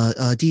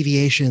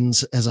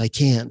deviations as I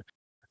can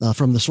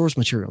from the source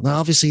material. Now,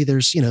 obviously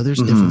there's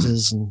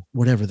differences and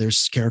whatever.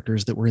 There's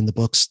characters that were in the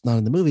books, not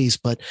in the movies,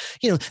 but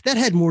that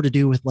had more to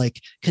do with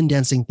like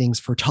condensing things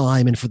for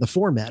time and for the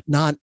format,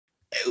 not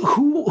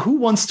who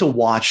wants to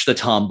watch the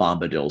Tom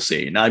Bombadil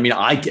scene? I mean,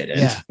 I didn't.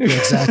 Yeah,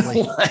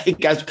 exactly.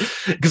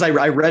 Because I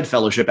read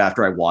Fellowship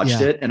after I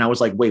watched it, and I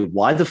was like, wait,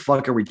 why the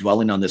fuck are we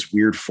dwelling on this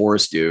weird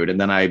forest dude? And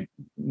then I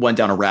went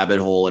down a rabbit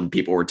hole, and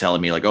people were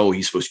telling me like, oh,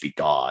 he's supposed to be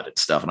God and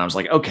stuff. And I was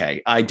like,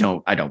 okay, I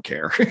don't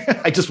care.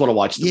 I just want to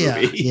watch the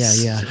movie.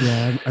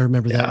 Yeah. I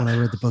remember that when I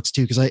read the books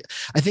too, because I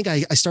think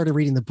I started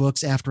reading the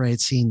books after I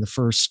had seen the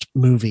first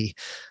movie.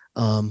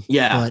 And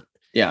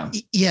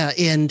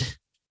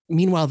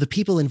meanwhile, the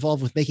people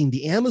involved with making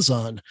the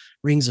Amazon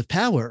Rings of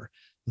Power,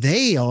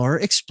 they are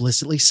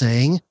explicitly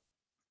saying,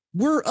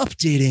 we're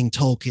updating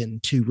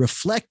Tolkien to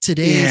reflect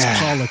today's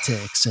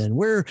politics. And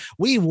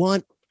we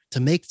want to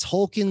make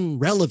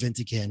Tolkien relevant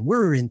again.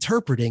 We're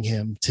interpreting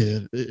him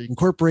to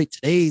incorporate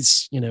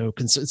today's,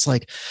 it's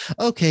like,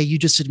 okay, you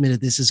just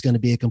admitted this is going to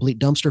be a complete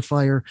dumpster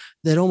fire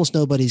that almost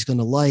nobody's going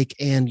to like.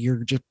 And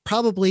you're just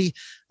probably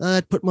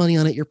put money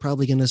on it. You're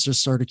probably going to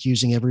just start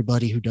accusing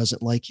everybody who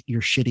doesn't like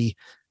your shitty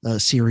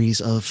series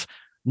of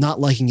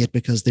not liking it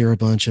because they're a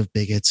bunch of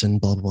bigots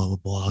and blah, blah, blah,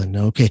 blah. And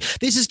okay,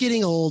 this is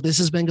getting old. This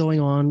has been going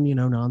on,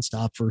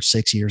 nonstop for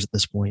 6 years at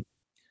this point.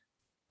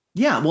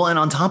 Yeah. Well, and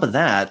on top of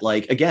that,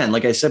 like, again,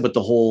 like I said, with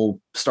the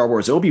whole Star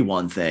Wars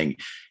Obi-Wan thing,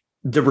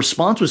 the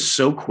response was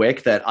so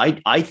quick that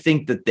I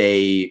think that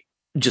they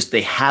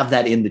have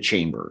that in the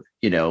chamber,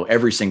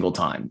 every single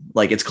time.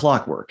 Like, it's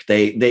clockwork.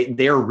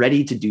 They are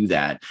ready to do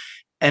that.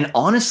 And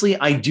honestly,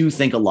 I do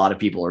think a lot of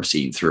people are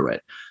seeing through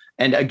it.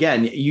 And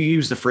again, you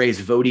used the phrase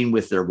voting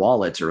with their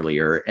wallets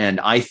earlier. And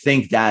I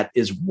think that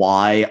is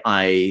why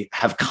I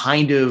have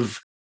kind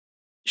of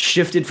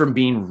shifted from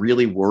being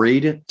really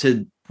worried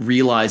to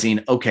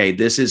realizing, okay,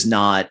 this is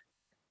not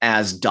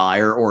as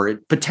dire, or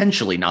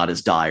potentially not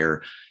as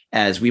dire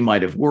as we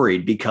might have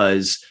worried,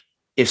 because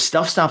if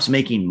stuff stops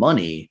making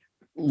money,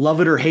 love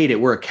it or hate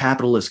it, we're a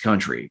capitalist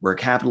country, we're a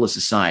capitalist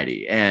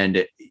society.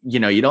 And,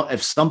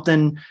 if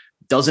something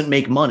doesn't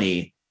make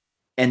money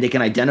and they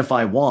can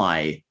identify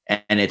why,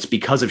 and it's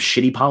because of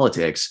shitty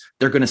politics,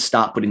 they're going to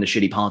stop putting the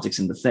shitty politics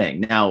in the thing.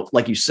 Now,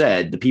 like you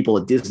said, the people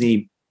at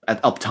Disney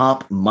up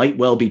top might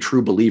well be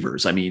true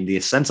believers. I mean, the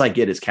sense I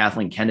get is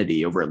Kathleen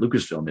Kennedy over at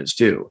Lucasfilm is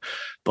too.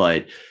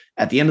 But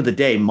at the end of the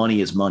day,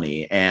 money is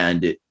money.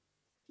 And,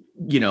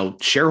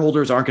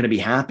 shareholders aren't going to be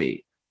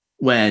happy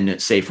when,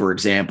 say, for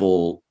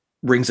example,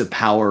 Rings of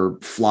Power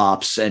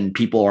flops and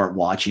people aren't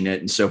watching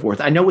it and so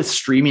forth. I know with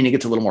streaming, it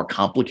gets a little more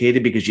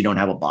complicated because you don't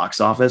have a box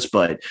office,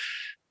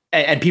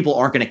 and people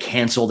aren't going to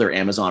cancel their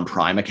Amazon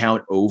Prime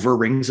account over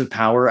Rings of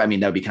Power. I mean,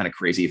 that would be kind of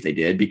crazy if they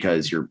did,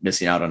 because you're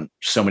missing out on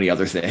so many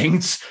other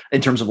things in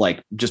terms of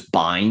like just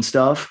buying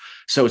stuff.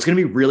 So it's going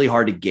to be really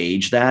hard to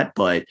gauge that.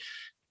 But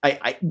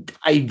I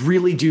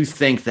really do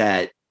think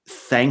that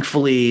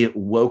thankfully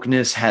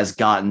wokeness has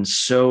gotten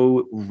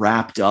so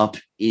wrapped up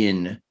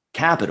in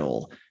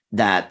capital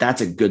that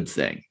that's a good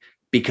thing,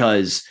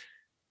 because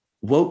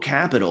woke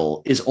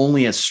capital is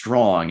only as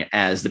strong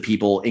as the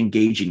people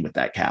engaging with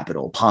that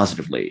capital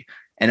positively.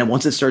 And then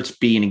once it starts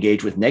being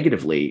engaged with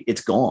negatively,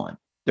 it's gone.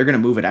 They're going to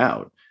move it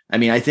out. I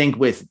mean, I think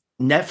with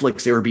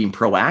Netflix, they were being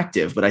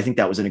proactive, but I think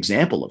that was an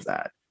example of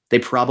that. They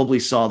probably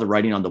saw the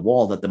writing on the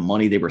wall that the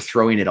money they were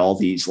throwing at all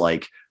these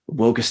like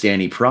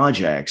Wokistani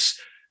projects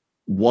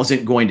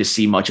wasn't going to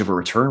see much of a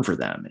return for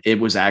them. It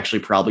was actually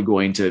probably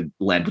going to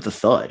land with a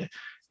thud.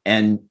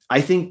 And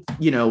I think,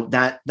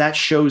 that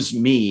shows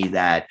me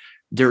that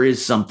there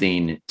is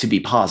something to be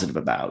positive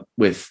about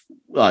with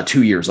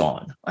 2 years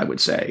on, I would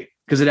say,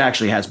 because it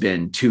actually has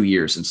been 2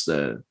 years since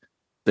the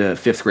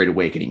fifth Great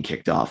Awakening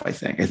kicked off. I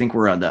think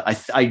we're on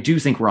I do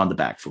think we're on the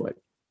back foot,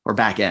 or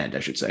back end, I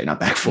should say, not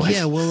back foot.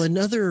 Yeah. Well,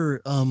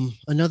 another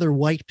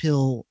white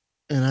pill,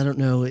 and I don't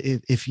know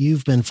if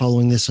you've been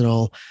following this at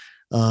all,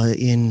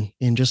 in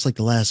just like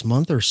the last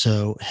month or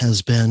so,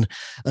 has been,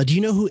 do you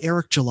know who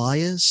Eric July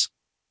is?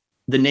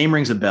 The name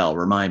rings a bell.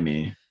 Remind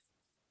me.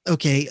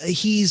 Okay.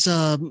 He's,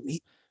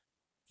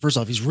 first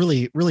off, he's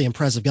really, really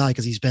impressive guy,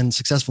 because he's been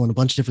successful in a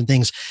bunch of different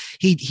things.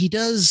 He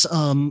does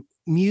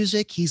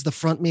music. He's the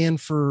front man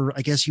for,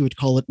 I guess you would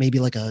call it maybe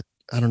like a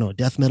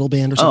death metal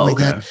band or something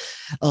like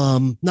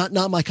that.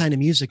 Not my kind of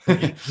music, but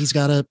he's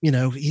got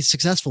he's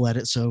successful at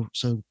it. So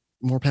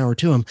more power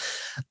to him.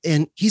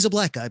 And he's a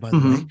black guy, by the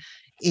way.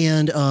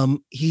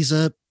 And he's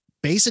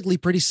basically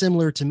pretty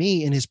similar to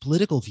me in his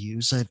political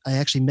views. I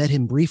actually met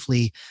him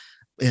briefly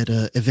at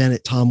an event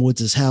at Tom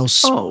Woods'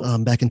 house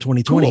back in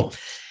 2020. Cool.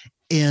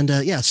 And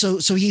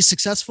so he's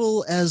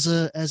successful as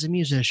a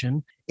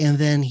musician, and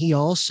then he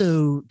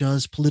also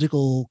does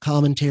political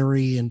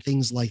commentary and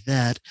things like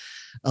that.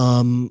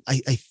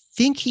 I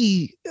think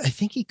he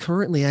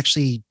currently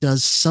actually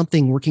does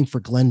something working for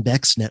Glenn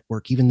Beck's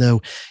network, even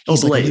though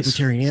he's like a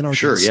libertarian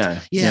anarchist. Sure,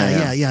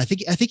 yeah. I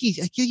think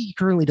he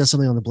currently does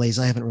something on the Blaze.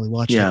 I haven't really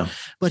watched it,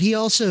 but he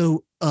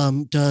also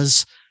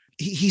does.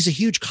 He's a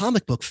huge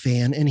comic book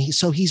fan, and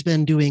he's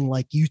been doing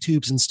like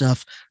YouTubes and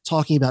stuff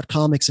talking about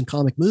comics and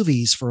comic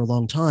movies for a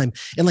long time.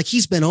 And like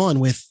he's been on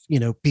with,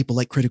 people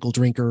like Critical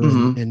Drinker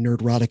and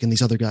Nerdrotic and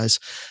these other guys.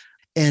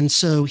 And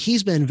so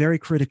he's been very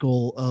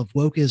critical of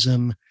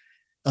wokeism,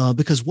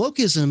 because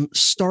wokeism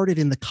started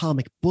in the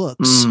comic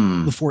books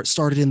before it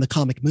started in the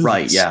comic movies.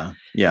 Right. Yeah.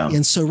 Yeah.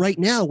 And so right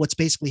now, what's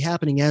basically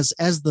happening as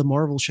the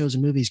Marvel shows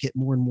and movies get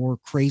more and more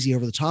crazy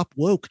over the top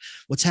woke,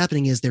 what's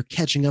happening is they're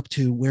catching up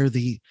to where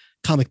the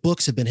comic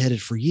books have been headed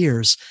for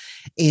years.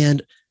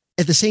 And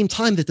at the same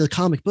time that the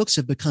comic books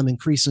have become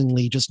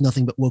increasingly just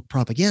nothing but woke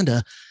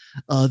propaganda,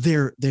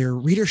 their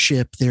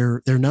readership,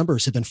 their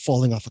numbers have been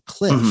falling off a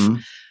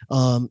cliff.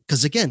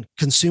 Because again,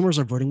 consumers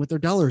are voting with their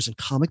dollars, and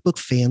comic book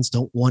fans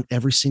don't want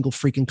every single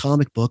freaking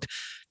comic book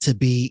to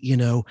be,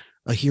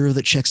 a hero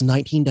that checks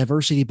 19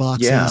 diversity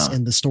boxes,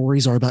 and the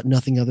stories are about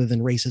nothing other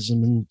than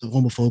racism and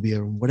homophobia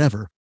and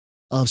whatever.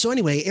 So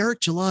anyway, Eric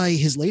July,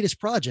 his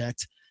latest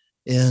project,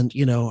 and,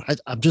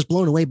 I'm just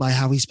blown away by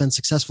how he's been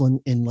successful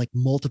in like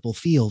multiple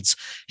fields.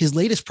 His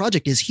latest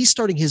project is he's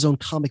starting his own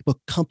comic book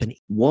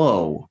company.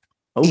 Whoa.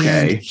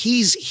 Okay. And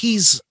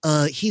he's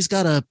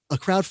got a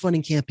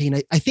crowdfunding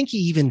campaign. I think he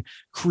even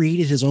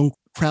created his own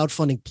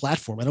crowdfunding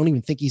platform. I don't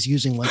even think he's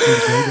using like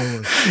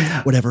Indiegogo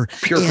or whatever.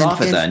 Pure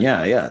profit then.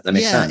 Yeah. That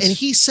makes sense. And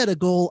he set a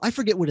goal. I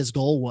forget what his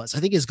goal was. I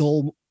think his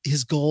goal,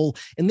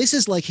 and this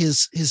is like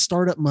his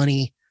startup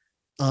money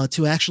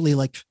to actually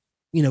like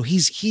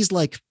he's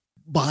like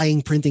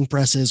buying printing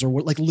presses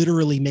or like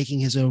literally making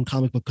his own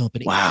comic book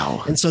company.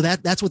 Wow. And so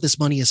that's what this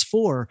money is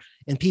for.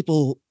 And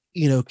people,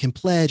 can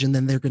pledge, and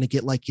then they're going to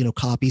get like,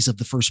 copies of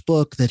the first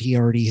book that he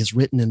already has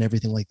written and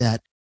everything like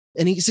that.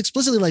 And he's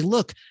explicitly like,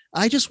 look,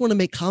 I just want to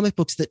make comic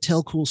books that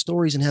tell cool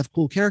stories and have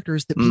cool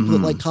characters that people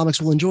that like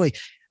comics will enjoy.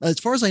 As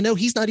far as I know,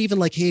 he's not even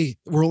like, hey,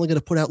 we're only going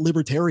to put out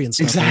libertarian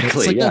stuff. Exactly.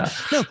 It's like, yeah.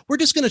 No, we're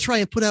just going to try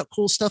and put out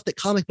cool stuff that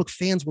comic book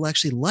fans will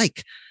actually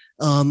like.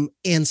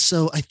 And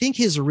so I think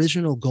his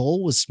original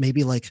goal was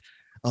maybe like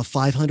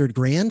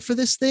 $500,000 for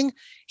this thing.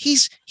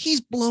 He's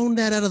blown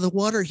that out of the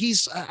water.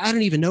 I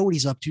don't even know what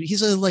he's up to.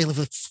 He's like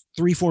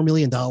 $3-4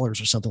 million or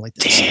something like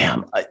that.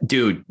 Damn,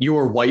 dude, you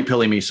are white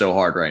pilling me so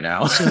hard right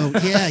now. So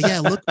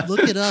yeah.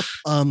 Look it up.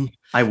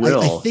 I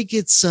will. I think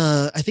it's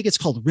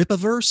called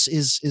Ripaverse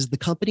is the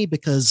company,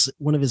 because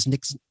one of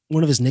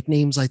his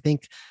nicknames, I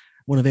think,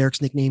 one of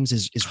Eric's nicknames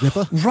is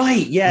Ripa.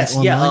 Right. Yes.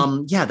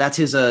 Yeah. That's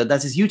his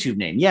YouTube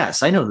name.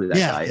 Yes. I know who that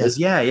guy is.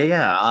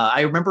 Yeah.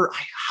 I remember,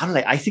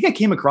 I think I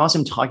came across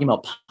him talking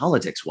about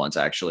politics once,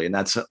 actually. And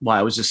that's why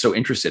I was just so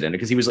interested in it.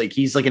 Cause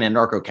he's like an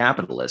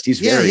anarcho-capitalist. He's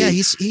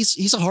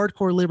he's a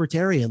hardcore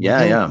libertarian.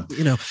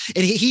 And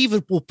he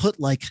even will put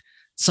like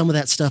some of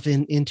that stuff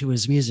into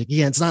his music.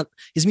 Yeah, it's not,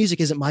 his music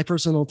isn't my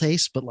personal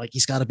taste, but like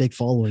he's got a big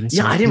following.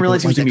 So I didn't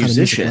realize he was a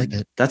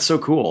musician. That's so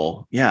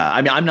cool. Yeah,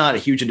 I mean, I'm not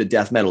huge into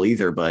death metal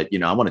either, but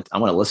I want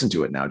to listen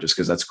to it now just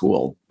because that's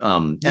cool.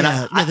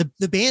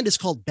 The band is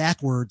called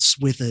Backwards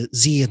with a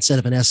Z instead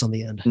of an S on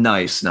the end.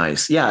 Nice.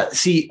 Yeah.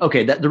 See,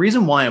 okay, the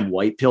reason why I'm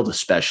white pilled,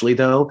 especially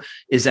though,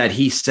 is that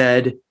he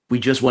said we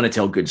just want to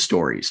tell good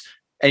stories,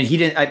 and he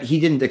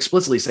didn't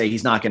explicitly say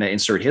he's not going to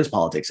insert his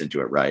politics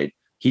into it, right?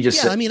 He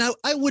just said, I mean,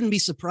 I wouldn't be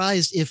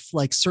surprised if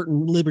like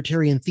certain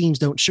libertarian themes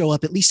don't show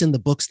up, at least in the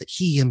books that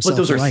he himself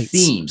writes. But those are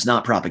themes,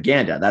 not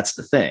propaganda. That's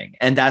the thing.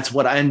 And that's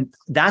what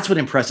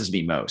impresses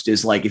me most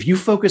is like, if you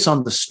focus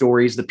on the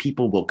stories, the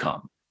people will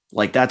come.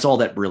 Like, that's all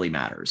that really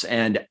matters.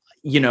 And,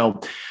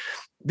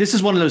 this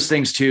is one of those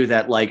things too,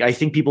 that like, I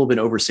think people have been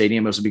overstating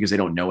it mostly because they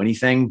don't know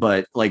anything,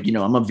 but like,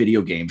 I'm a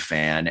video game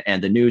fan,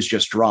 and the news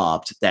just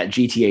dropped that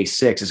GTA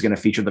 6 is going to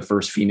feature the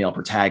first female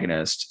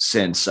protagonist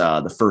since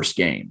the first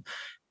game.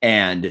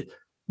 And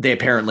they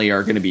apparently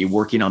are going to be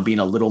working on being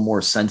a little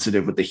more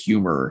sensitive with the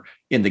humor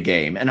in the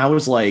game. And I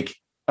was like,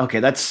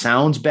 okay, that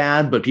sounds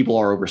bad, but people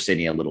are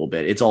overstating it a little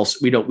bit. It's also,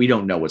 we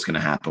don't know what's going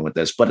to happen with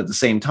this, but at the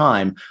same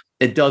time,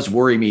 it does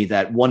worry me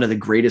that one of the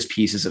greatest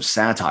pieces of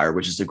satire,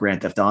 which is the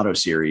Grand Theft Auto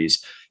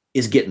series,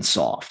 is getting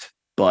soft.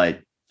 But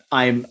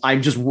I'm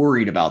just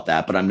worried about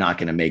that, but I'm not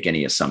going to make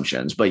any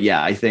assumptions. But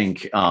yeah, I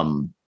think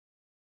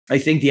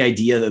the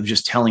idea of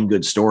just telling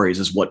good stories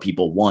is what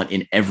people want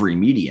in every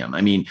medium.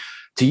 I mean,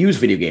 to use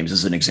video games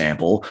as an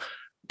example,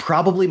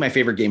 probably my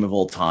favorite game of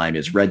all time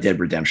is Red Dead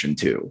Redemption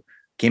 2.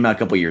 Came out a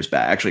couple of years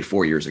back, actually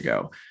 4 years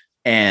ago.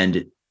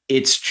 And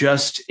it's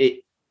just,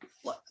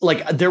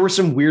 like, there were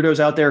some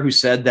weirdos out there who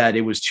said that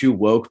it was too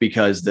woke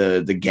because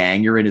the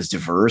gang you're in is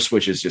diverse,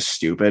 which is just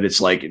stupid. It's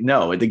like,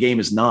 no, the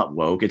game is not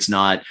woke. It's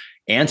not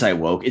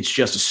anti-woke. It's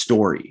just a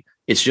story.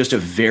 It's just a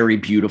very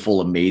beautiful,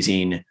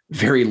 amazing,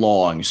 very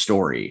long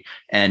story.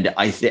 And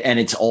and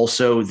it's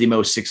also the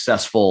most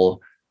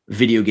successful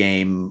video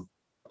game.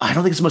 I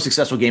don't think it's the most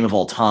successful game of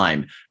all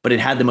time, but it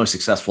had the most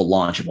successful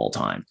launch of all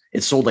time.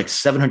 It sold like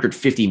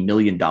 $750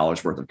 million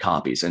worth of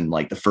copies in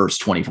like the first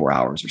 24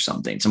 hours or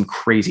something, some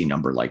crazy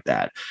number like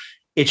that.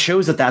 It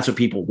shows that that's what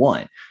people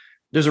want.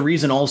 There's a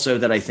reason also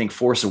that I think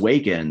Force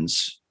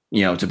Awakens,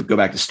 to go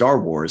back to Star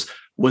Wars,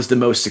 was the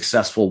most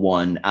successful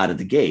one out of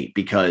the gate,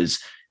 because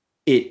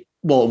it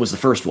was the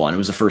first one. It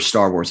was the first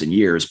Star Wars in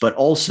years, but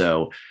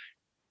also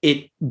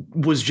it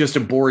was just a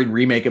boring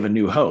remake of A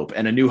New Hope.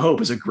 And A New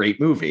Hope is a great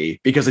movie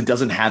because it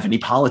doesn't have any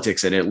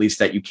politics in it, at least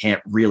that you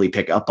can't really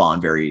pick up on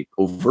very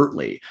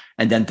overtly.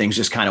 And then things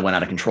just kind of went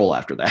out of control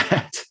after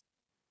that.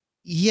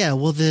 Yeah,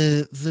 well,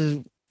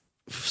 the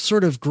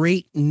sort of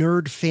great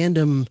nerd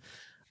fandom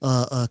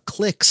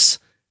cliques,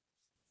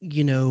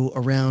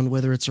 around,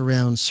 whether it's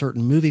around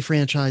certain movie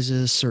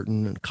franchises,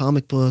 certain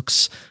comic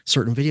books,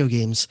 certain video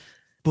games,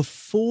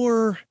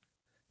 before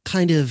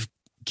kind of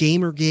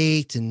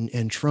Gamergate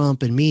and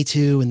Trump and Me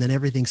Too, and then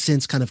everything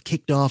since kind of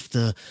kicked off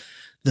the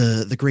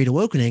Great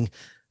Awakening,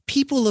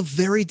 people of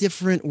very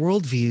different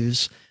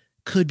worldviews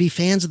could be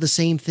fans of the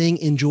same thing,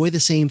 enjoy the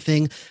same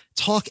thing,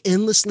 talk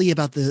endlessly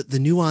about the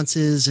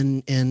nuances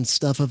and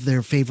stuff of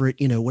their favorite,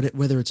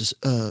 whether it's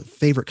a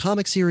favorite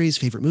comic series,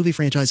 favorite movie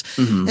franchise,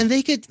 and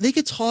they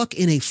could talk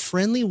in a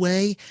friendly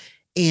way,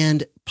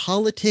 and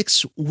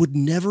politics would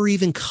never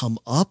even come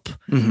up,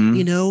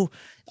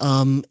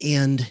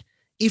 and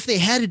if they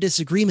had a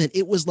disagreement,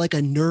 it was like a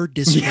nerd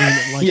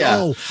disagreement. Like,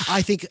 oh,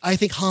 I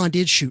think Han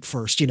did shoot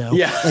first, like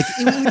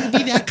it would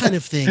be that kind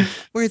of thing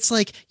where it's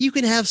like, you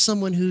can have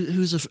someone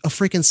who's a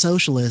freaking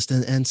socialist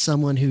and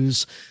someone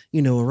who's,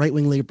 a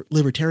right-wing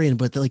libertarian,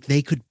 but like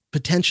they could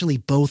potentially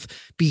both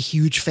be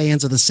huge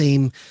fans of the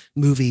same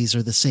movies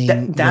or the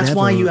same. That's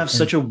why you have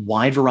such a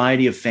wide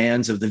variety of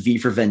fans of the V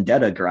for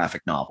Vendetta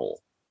graphic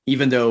novel.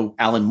 even though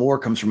Alan Moore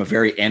comes from a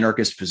very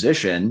anarchist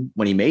position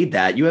when he made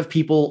that, you have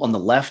people on the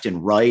left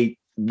and right,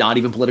 not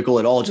even political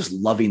at all, just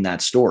loving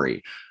that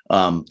story.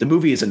 The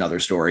movie is another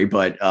story,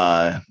 but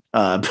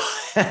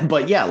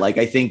yeah, like,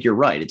 I think you're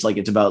right. It's like,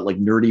 it's about like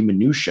nerdy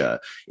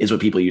minutia is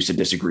what people used to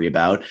disagree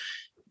about.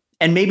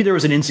 And maybe there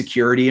was an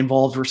insecurity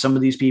involved for some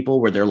of these people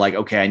where they're like,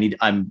 okay,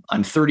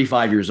 I'm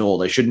 35 years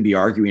old. I shouldn't be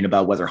arguing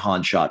about whether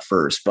Han shot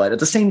first. But at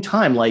the same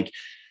time, like,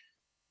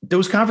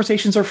 those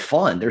conversations are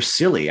fun. They're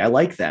silly. I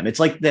like them.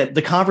 It's like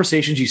the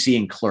conversations you see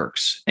in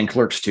Clerks and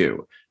Clerks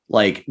 2.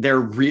 Like,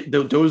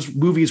 those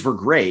movies were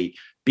great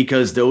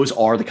because those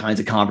are the kinds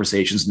of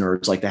conversations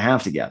nerds like to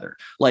have together.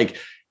 Like,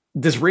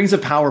 this rings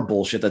of power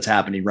bullshit that's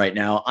happening right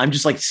now. I'm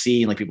just like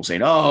seeing like people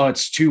saying, oh,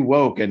 it's too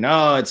woke, and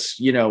oh, it's,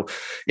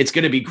 it's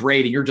going to be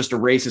great, and you're just a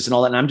racist and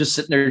all that. And I'm just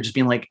sitting there just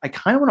being like, I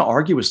kind of want to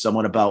argue with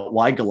someone about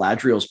why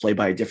Galadriel is played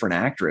by a different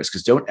actress.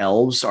 Because don't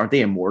elves, aren't they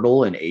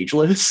immortal and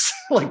ageless?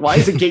 Like, why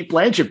isn't Kate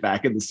Blanchett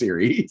back in the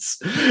series?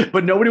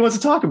 But nobody wants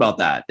to talk about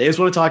that. They just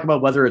want to talk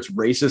about whether it's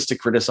racist to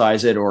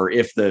criticize it or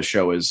if the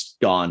show is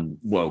gone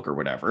woke or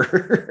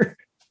whatever.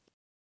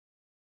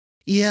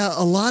 Yeah,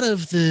 a lot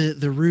of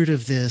the root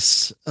of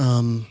this,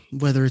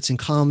 whether it's in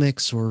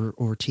comics or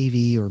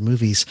TV or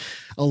movies,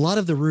 a lot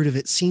of the root of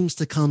it seems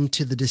to come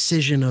to the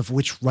decision of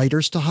which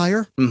writers to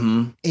hire.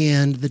 Mm-hmm.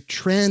 And the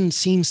trend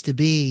seems to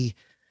be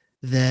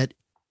that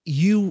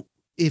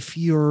if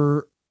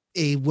you're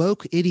a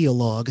woke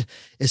ideologue,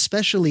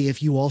 especially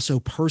if you also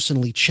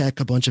personally check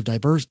a bunch of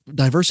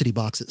diversity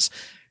boxes,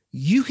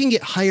 you can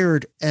get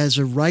hired as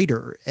a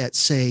writer at,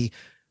 say,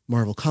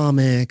 Marvel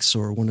Comics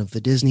or one of the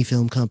Disney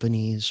film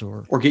companies,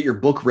 or get your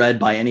book read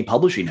by any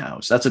publishing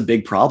house. That's a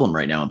big problem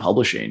right now in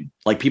publishing.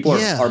 Like, people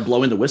are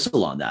blowing the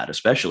whistle on that,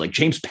 especially like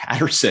James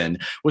Patterson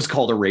was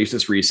called a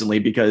racist recently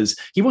because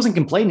he wasn't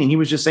complaining. He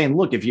was just saying,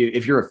 look, if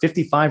you're a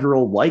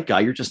 55-year-old white guy,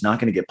 you're just not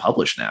going to get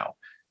published now.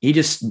 He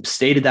just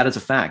stated that as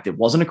a fact. It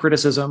wasn't a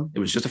criticism. It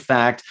was just a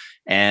fact.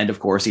 And of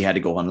course, he had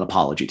to go on an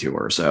apology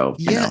tour. So,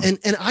 and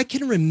I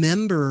can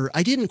remember,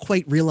 I didn't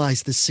quite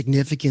realize the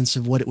significance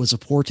of what it was a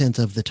portent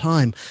of the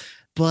time.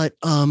 But,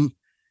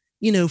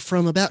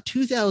 from about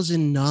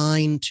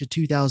 2009 to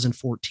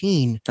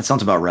 2014. That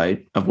sounds about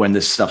right, of when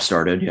this stuff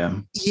started. Yeah.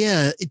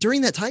 Yeah.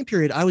 During that time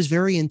period, I was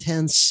very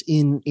intense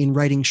in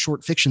writing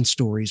short fiction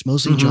stories,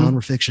 mostly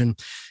genre fiction.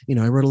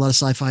 I wrote a lot of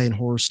sci-fi and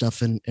horror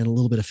stuff and a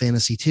little bit of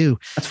fantasy too.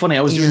 That's funny.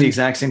 I was doing the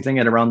exact same thing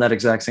at around that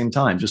exact same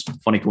time. Just a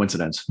funny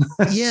coincidence.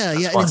 Yeah.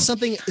 Yeah. And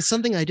it's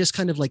something I just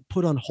kind of like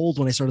put on hold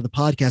when I started the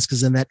podcast,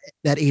 because then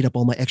that ate up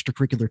all my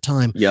extracurricular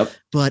time. Yep.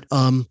 But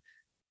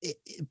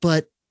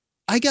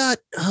I got,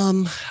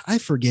 I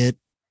forget,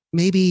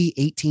 maybe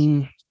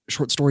 18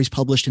 short stories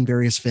published in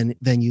various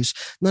venues.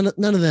 None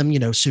of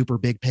them, super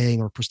big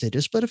paying or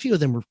prestigious, but a few of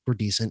them were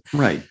decent.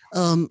 Right.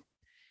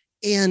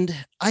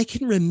 And I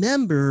can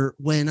remember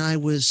when I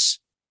was,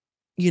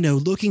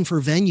 looking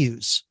for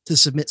venues to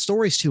submit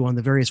stories to on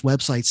the various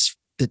websites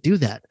that do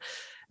that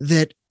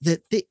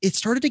it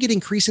started to get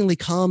increasingly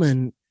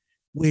common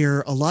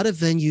where a lot of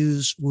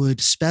venues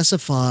would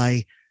specify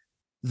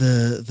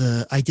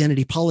the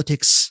identity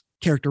politics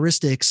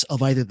characteristics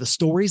of either the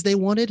stories they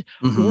wanted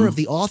or of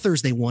the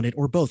authors they wanted,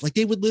 or both. Like,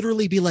 they would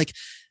literally be like,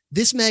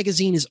 this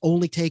magazine is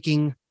only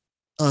taking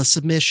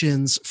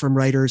submissions from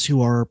writers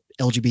who are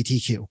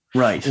LGBTQ,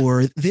 right?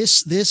 Or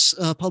this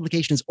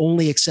publication is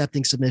only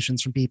accepting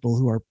submissions from people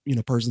who are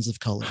persons of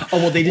color. Oh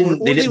well, they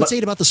didn't. They would say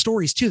it about the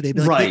stories too. They'd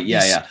be like, right,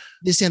 yeah.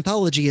 This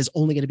anthology is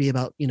only going to be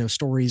about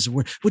stories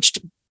which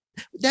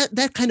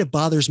that kind of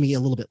bothers me a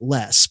little bit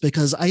less,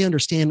 because I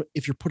understand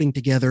if you're putting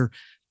together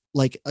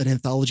like an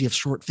anthology of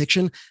short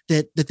fiction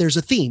that there's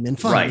a theme, and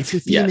fine. Right. If the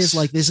theme is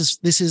like, this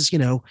is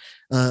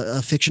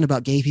a fiction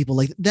about gay people,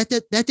 like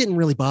that didn't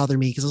really bother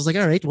me, because I was like,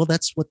 all right, well,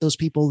 that's what those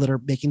people that are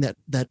making that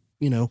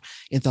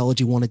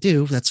anthology want to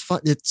do. That's fun.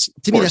 It's,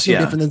 to me, that's no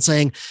different than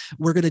saying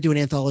we're going to do an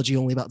anthology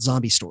only about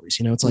zombie stories.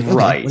 It's like, okay,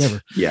 right, whatever.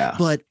 Yeah.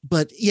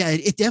 But yeah,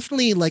 it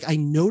definitely, like, I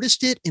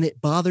noticed it and it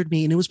bothered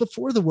me, and it was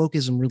before the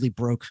wokeism really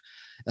broke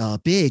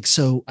big.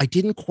 So I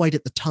didn't quite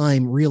at the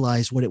time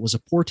realize what it was a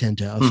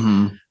portent of.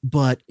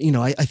 But,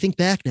 I think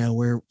back now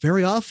where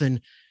very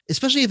often,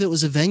 especially if it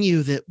was a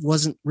venue that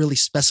wasn't really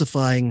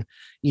specifying,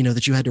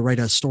 that you had to write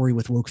a story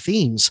with woke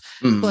themes,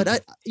 but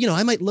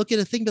I might look at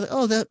a thing, and be like,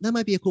 oh, that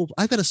might be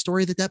I've got a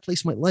story that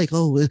place might like.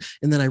 Oh,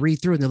 and then I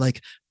read through and they're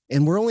like,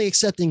 and we're only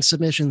accepting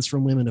submissions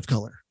from women of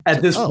color.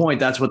 At this point,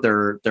 that's what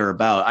they're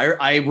about.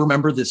 I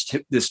remember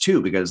this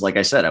too, because like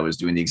I said, I was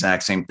doing the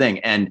exact same thing.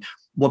 And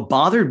what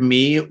bothered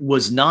me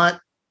was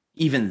not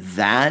even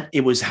that,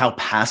 it was how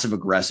passive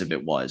aggressive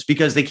it was,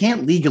 because they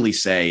can't legally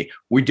say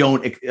we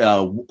don't,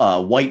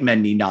 white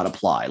men need not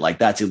apply. Like,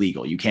 that's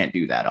illegal. You can't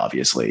do that,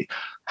 obviously.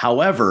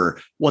 However,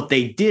 what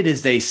they did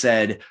is they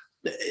said,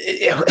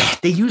 they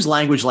use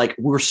language like,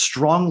 we're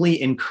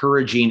strongly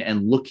encouraging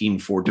and looking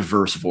for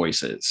diverse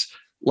voices.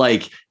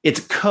 Like, it's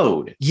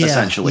code,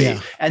 essentially.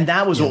 Yeah. And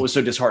that was what was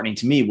so disheartening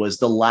to me, was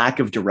the lack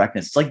of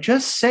directness. It's like,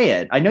 just say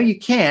it. I know you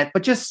can't,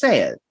 but just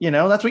say it.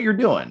 That's what you're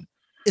doing.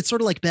 it's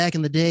sort of like back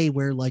in the day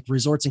where like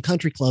resorts and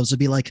country clubs would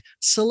be like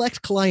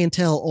select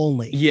clientele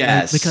only.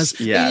 Yes. Right? Because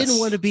they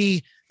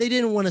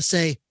didn't want to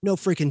say no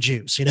freaking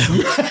Jews, you know?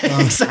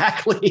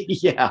 Exactly.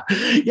 Yeah.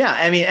 Yeah.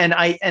 I mean,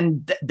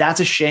 and that's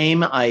a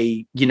shame.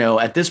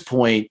 At this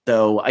point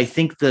though, I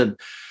think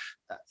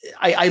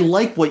I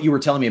like what you were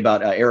telling me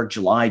about Eric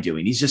July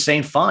doing. He's just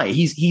saying, fine.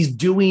 He's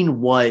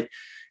doing what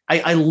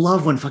I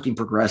love when fucking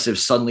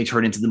progressives suddenly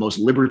turn into the most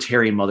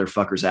libertarian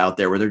motherfuckers out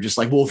there, where they're just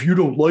like, well, if you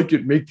don't like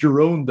it, make your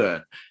own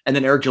then. And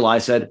then Eric July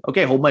said,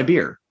 okay, hold my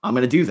beer. I'm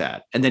going to do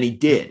that. And then he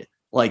did.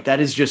 Like,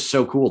 that is just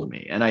so cool to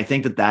me. And I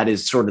think that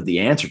is sort of the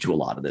answer to a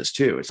lot of this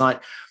too. It's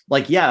not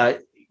like, yeah,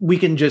 we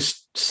can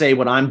just say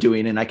what I'm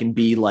doing and I can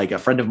be like, a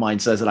friend of mine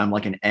says that I'm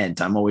like an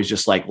ent. I'm always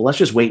just like, well, let's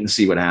just wait and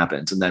see what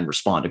happens and then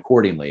respond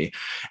accordingly.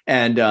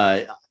 And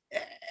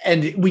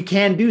we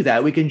can do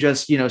that. We can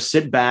just,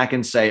 sit back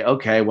and say,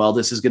 okay, well,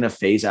 this is going to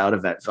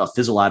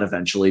fizzle out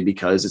eventually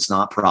because it's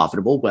not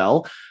profitable.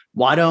 Well,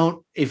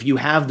 if you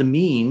have the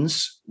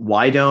means,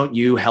 why don't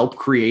you help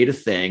create a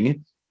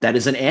thing that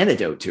is an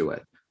antidote to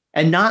it?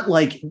 And not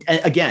like,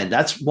 again,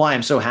 that's why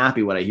I'm so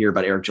happy when I hear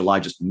about Eric July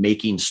just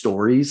making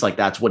stories. Like,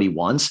 that's what he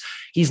wants.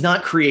 He's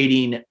not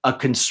creating a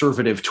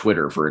conservative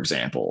Twitter, for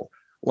example.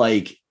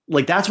 Like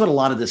that's what a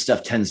lot of this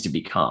stuff tends to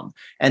become.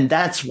 And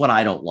that's what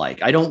I don't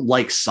like. I don't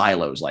like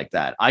silos like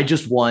that. I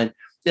just want,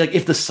 like,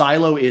 if the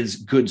silo is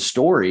good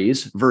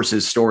stories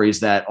versus stories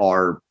that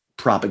are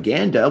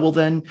propaganda, well,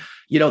 then,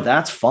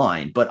 that's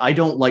fine. But I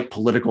don't like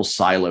political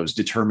silos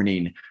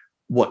determining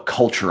what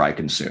culture I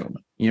consume.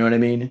 You know what I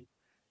mean?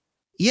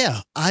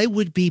 Yeah, I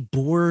would be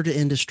bored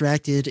and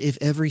distracted if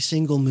every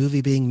single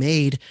movie being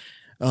made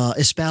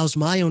espoused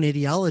my own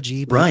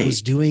ideology, but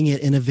was doing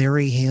it in a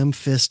very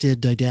ham-fisted,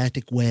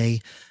 didactic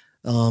way.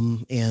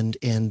 And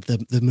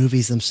the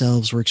movies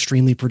themselves were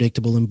extremely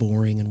predictable and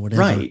boring and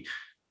whatever. Right.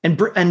 And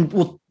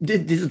well,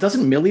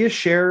 doesn't Milius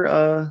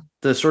share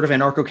the sort of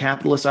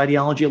anarcho-capitalist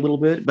ideology a little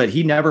bit? But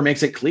he never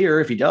makes it clear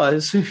if he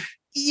does.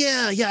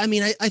 Yeah. I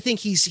mean, I think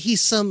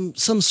he's some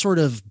sort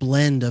of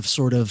blend of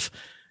sort of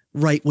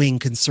right-wing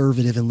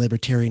conservative and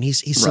libertarian.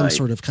 He's some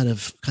sort of kind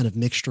of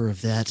mixture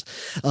of that.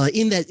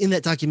 In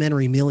that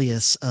documentary,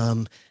 Milius,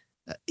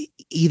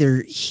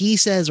 either he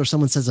says or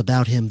someone says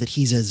about him that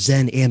he's a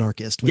Zen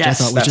anarchist, which I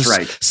thought was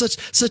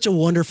just such a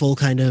wonderful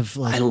kind of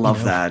like, I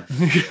love that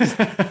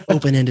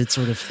open-ended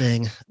sort of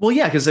thing. Well,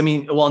 yeah, because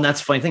and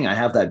that's the funny thing. I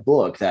have that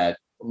book that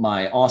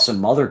my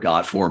awesome mother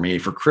got for me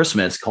for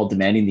Christmas called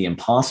Demanding the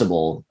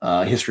Impossible,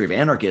 History of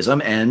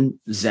Anarchism, and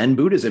Zen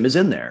Buddhism is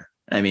in there.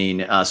 I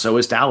mean, so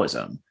is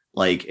Taoism.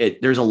 Like,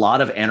 there's a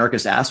lot of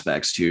anarchist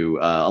aspects to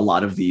a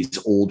lot of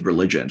these old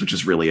religions, which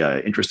is really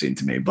interesting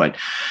to me. But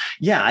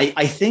yeah,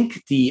 I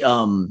think there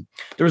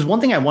was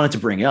one thing I wanted to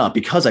bring up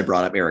because I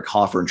brought up Eric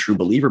Hoffer and True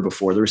Believer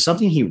before. There was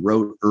something he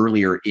wrote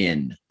earlier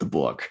in the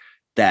book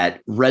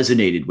that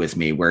resonated with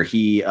me, where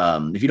he,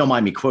 if you don't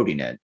mind me quoting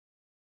it.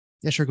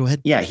 Yeah, sure. Go ahead.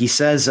 Yeah. He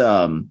says,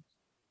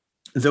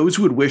 those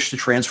who would wish to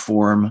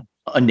transform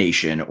a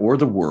nation or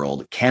the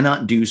world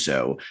cannot do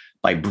so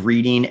by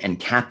breeding and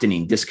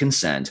captaining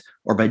discontent,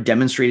 or by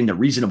demonstrating the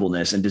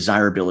reasonableness and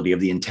desirability of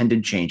the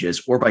intended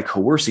changes, or by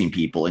coercing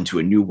people into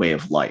a new way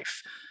of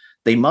life.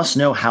 They must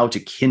know how to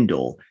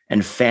kindle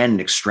and fan an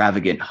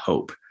extravagant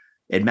hope.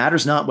 It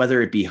matters not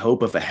whether it be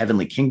hope of a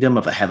heavenly kingdom,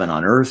 of a heaven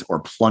on earth, or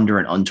plunder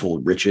and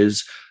untold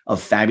riches,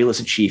 of fabulous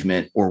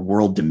achievement or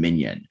world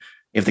dominion.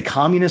 If the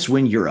communists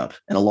win Europe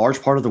and a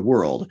large part of the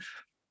world,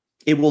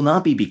 it will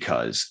not be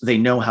because they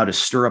know how to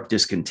stir up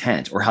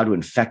discontent or how to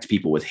infect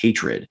people with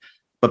hatred,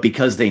 but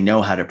because they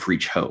know how to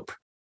preach hope.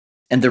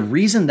 And the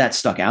reason that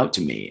stuck out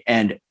to me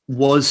and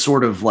was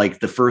sort of like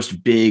the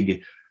first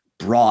big,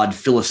 broad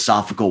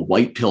philosophical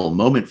white pill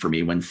moment for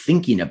me when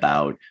thinking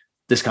about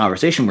this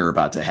conversation we're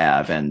about to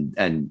have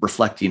and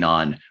reflecting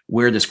on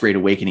where this Great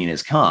Awakening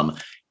has come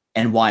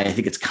and why I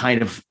think it's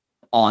kind of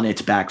on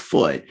its back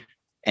foot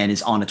and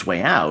is on its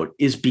way out,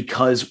 is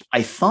because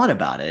I thought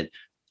about it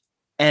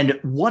and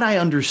what I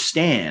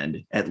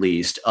understand, at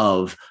least,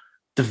 of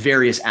the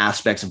various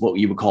aspects of what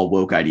you would call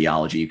woke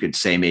ideology. You could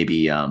say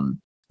maybe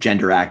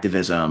gender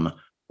activism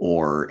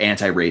or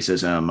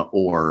anti-racism,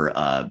 or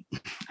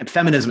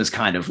feminism is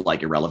kind of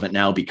like irrelevant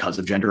now because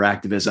of gender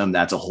activism.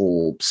 That's a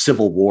whole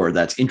civil war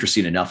that's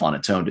interesting enough on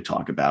its own to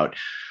talk about.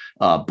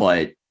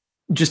 But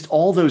just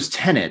all those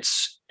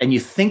tenets, and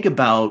you think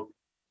about,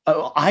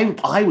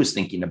 I was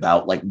thinking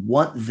about like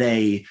what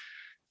they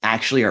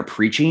actually are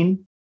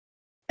preaching.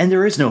 And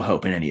there is no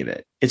hope in any of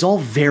it. It's all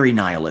very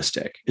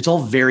nihilistic. It's all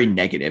very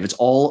negative. It's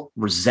all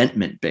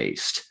resentment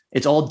based.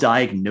 It's all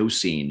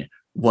diagnosing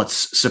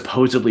what's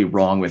supposedly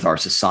wrong with our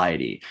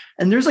society.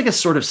 And there's like a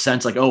sort of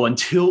sense like,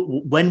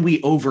 when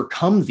we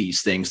overcome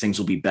these things, things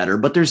will be better,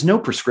 but there's no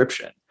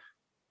prescription.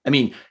 I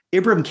mean,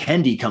 Ibram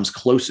Kendi comes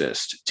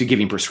closest to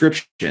giving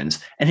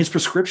prescriptions, and his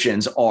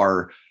prescriptions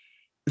are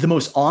the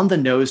most on the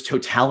nose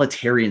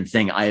totalitarian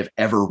thing I have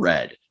ever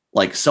read.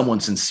 Like someone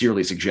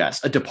sincerely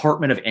suggests a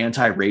department of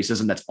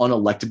anti-racism that's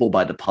unelectable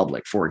by the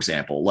public, for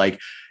example. Like,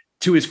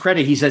 to his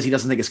credit, he says he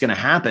doesn't think it's going to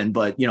happen.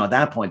 But, at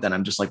that point, then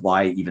I'm just like,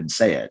 why even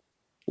say it?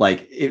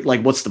 Like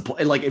what's the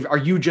point? Like, are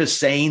you just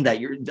saying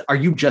that are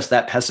you just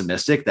that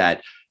pessimistic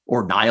that,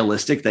 or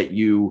nihilistic that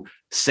you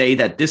say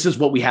that this is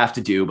what we have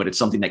to do, but it's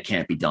something that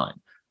can't be done?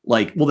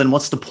 Like, well, then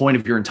what's the point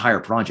of your entire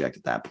project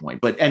at that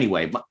point? But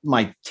anyway,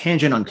 my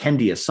tangent on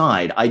Kendi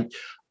aside,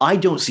 I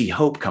don't see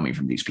hope coming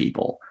from these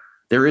people.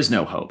 There is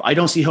no hope. I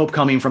don't see hope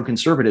coming from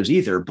conservatives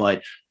either,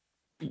 but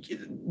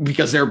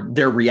because they're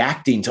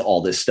reacting to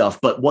all this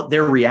stuff. But what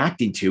they're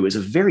reacting to is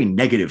a very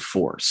negative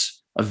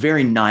force, a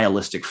very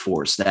nihilistic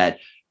force that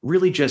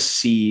really just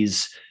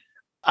sees.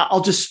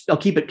 I'll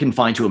keep it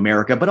confined to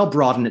America, but I'll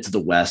broaden it to the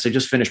West. I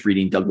just finished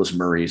reading Douglas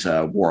Murray's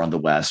War on the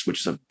West, which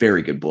is a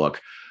very good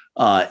book.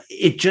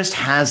 It just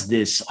has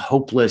this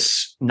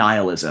hopeless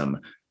nihilism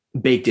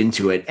baked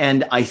into it.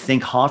 And I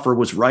think Hoffer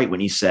was right when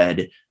he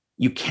said,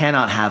 you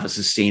cannot have a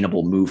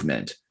sustainable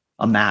movement,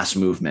 a mass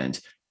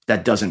movement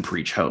that doesn't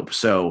preach hope.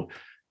 So,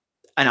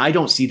 and I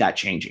don't see that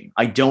changing.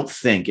 I don't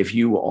think if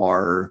you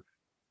are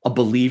a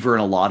believer in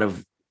a lot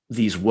of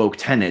these woke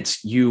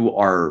tenets, you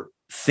are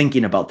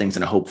thinking about things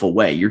in a hopeful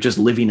way. You're just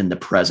living in the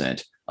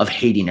present of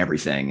hating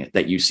everything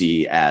that you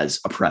see as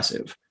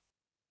oppressive.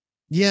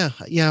 Yeah,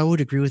 I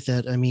would agree with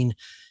that. I mean,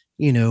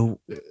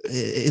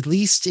 at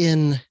least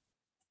in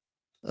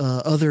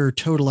other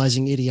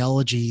totalizing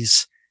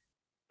ideologies,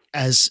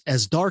 as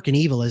dark and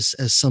evil as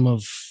some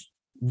of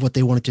what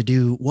they wanted to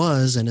do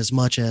was, and as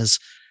much as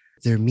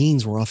their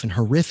means were often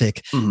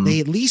horrific, they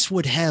at least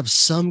would have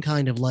some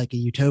kind of like a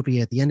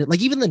utopia at the end.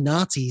 Like even the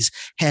Nazis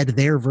had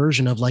their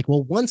version of like,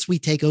 well, once we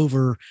take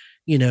over,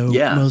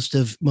 most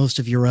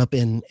of Europe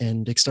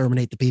and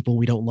exterminate the people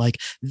we don't like,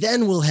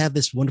 then we'll have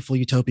this wonderful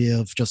utopia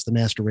of just the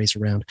master race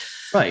around.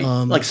 Right.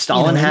 Like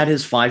Stalin had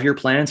his 5-year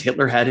plans.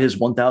 Hitler had his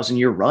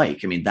 1,000-year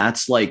Reich. I mean,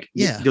 that's like,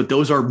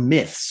 those are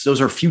myths.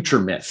 Those are future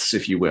myths,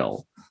 if you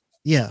will.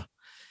 Yeah.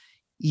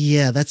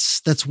 Yeah.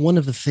 That's one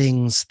of the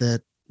things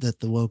that the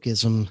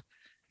wokeism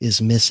is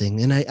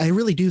missing. And I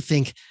really do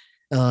think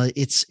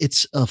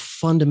it's a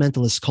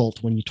fundamentalist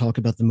cult when you talk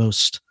about the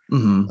most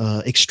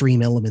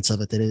extreme elements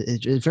of it, that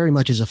it very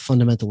much is a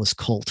fundamentalist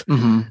cult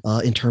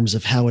in terms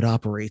of how it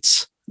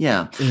operates.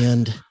 Yeah.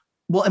 And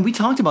we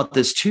talked about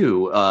this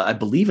too, I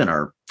believe in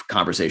our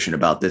conversation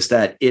about this,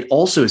 that it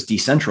also is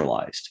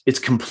decentralized. It's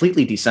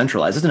completely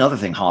decentralized. That's another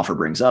thing Hoffer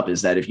brings up,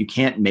 is that if you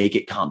can't make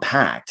it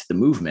compact, the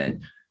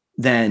movement,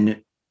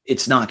 then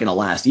it's not going to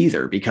last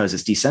either, because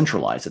it's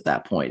decentralized at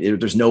that point.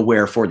 There's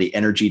nowhere for the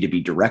energy to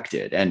be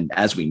directed. And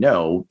as we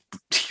know,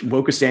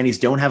 Wokistanis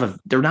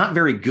they're not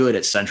very good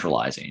at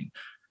centralizing.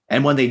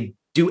 And when they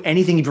do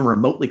anything even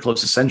remotely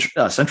close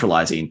to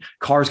centralizing,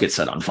 cars get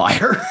set on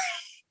fire.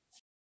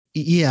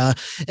 Yeah.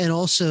 And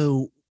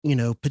also,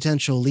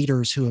 potential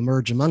leaders who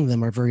emerge among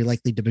them are very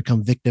likely to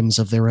become victims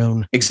of their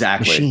own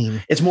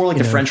machine. It's more like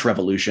the French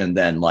Revolution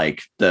than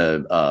like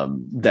the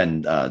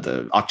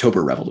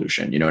October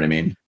Revolution. You know what I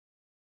mean?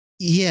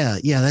 Yeah.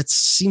 That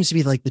seems to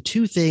be like the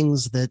two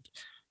things that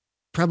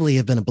probably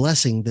have been a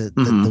blessing that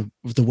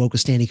the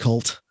Wokistani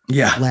cult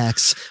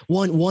lacks.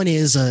 One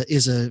is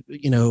a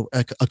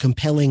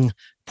compelling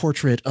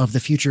portrait of the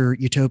future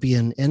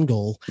utopian end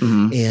goal,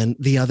 and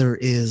the other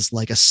is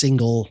like a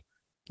single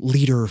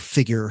leader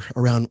figure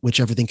around which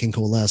everything can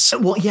coalesce.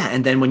 Well, yeah,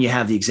 and then when you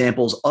have the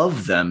examples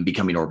of them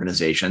becoming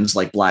organizations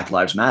like Black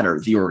Lives Matter,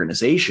 the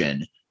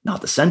organization,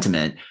 not the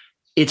sentiment,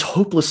 it's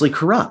hopelessly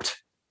corrupt.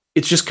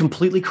 It's just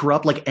completely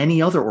corrupt, like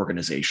any other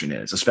organization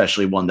is,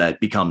 especially one that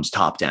becomes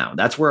top down.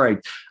 That's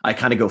where I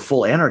kind of go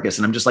full anarchist.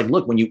 And I'm just like,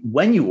 look,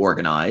 when you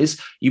organize,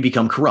 you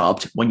become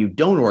corrupt. When you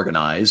don't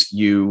organize,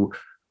 you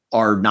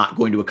are not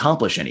going to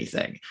accomplish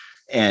anything.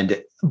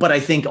 But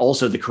I think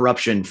also the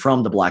corruption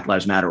from the Black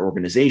Lives Matter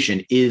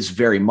organization is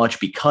very much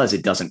because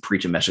it doesn't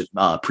preach a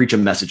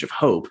message of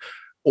hope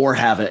or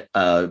have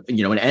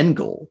an end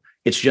goal.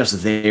 It's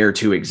just there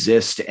to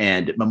exist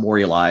and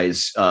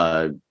memorialize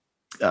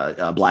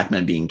Black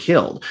men being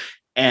killed.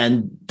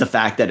 And the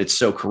fact that it's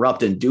so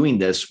corrupt and doing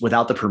this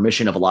without the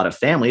permission of a lot of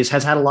families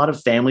has had a lot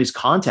of families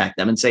contact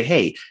them and say,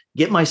 hey,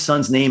 get my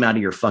son's name out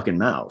of your fucking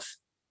mouth,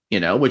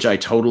 which I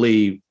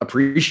totally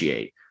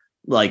appreciate.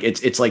 Like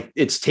it's like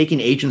it's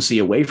taking agency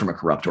away from a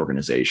corrupt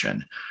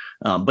organization.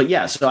 But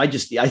yeah, so I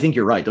think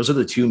you're right. Those are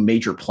the two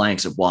major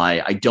planks of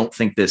why I don't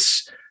think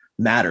this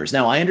matters.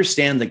 Now, I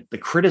understand the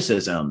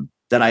criticism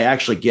that I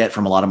actually get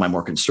from a lot of my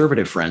more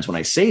conservative friends when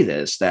I say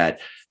this, that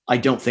I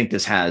don't think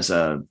this has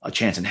a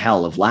chance in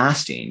hell of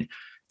lasting.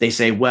 They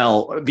say,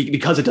 well,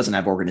 because it doesn't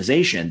have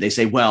organization, they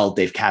say, well,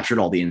 they've captured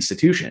all the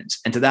institutions.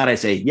 And to that, I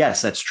say,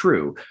 yes, that's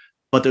true.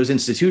 But those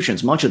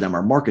institutions, much of them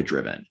are market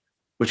driven,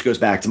 which goes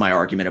back to my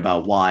argument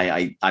about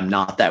why I'm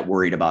not that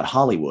worried about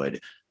Hollywood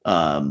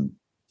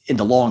in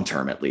the long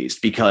term, at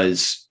least,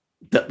 because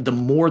the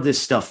more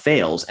this stuff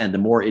fails and the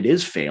more it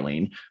is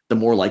failing, the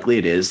more likely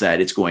it is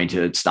that it's going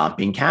to stop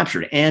being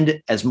captured.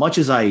 And as much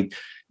as I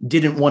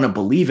didn't want to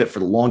believe it for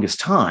the longest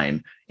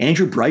time,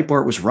 Andrew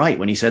Breitbart was right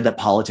when he said that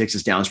politics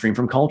is downstream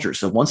from culture.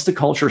 So once the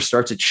culture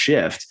starts its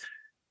shift,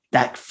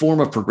 that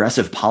form of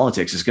progressive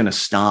politics is going to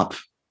stop,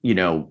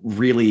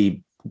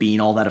 really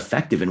being all that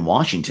effective in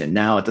Washington.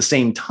 Now, at the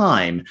same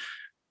time,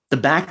 the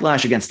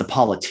backlash against the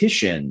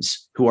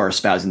politicians who are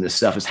espousing this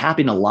stuff is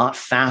happening a lot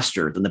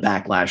faster than the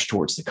backlash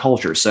towards the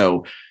culture.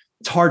 So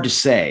it's hard to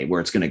say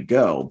where it's going to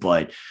go,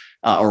 but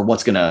or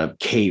what's going to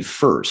cave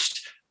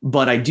first.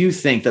 But I do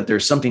think that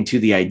there's something to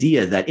the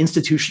idea that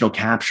institutional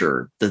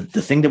capture, the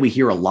thing that we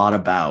hear a lot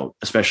about,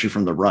 especially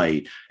from the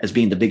right, as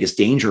being the biggest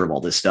danger of all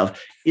this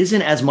stuff,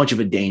 isn't as much of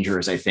a danger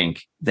as I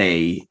think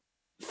they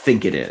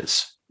think it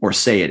is or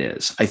say it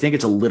is. I think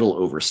it's a little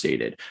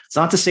overstated. It's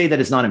not to say that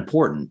it's not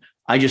important.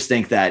 I just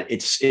think that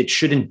it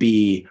shouldn't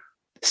be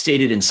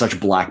stated in such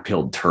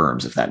black-pilled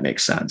terms, if that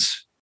makes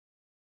sense.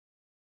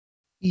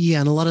 Yeah,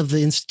 and a lot of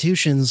the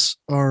institutions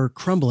are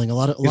crumbling. A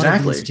lot of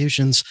the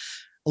institutions,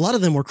 a lot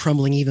of them were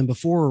crumbling even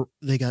before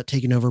they got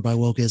taken over by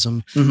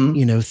wokeism. Mm-hmm.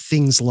 You know,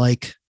 things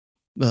like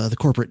the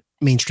corporate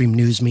mainstream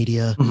news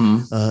media,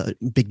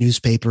 big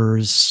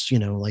newspapers. You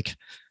know, like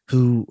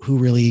who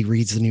really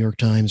reads the New York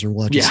Times or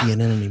watches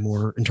CNN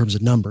anymore in terms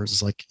of numbers?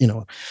 It's like, you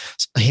know,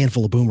 a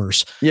handful of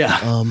boomers.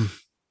 Yeah.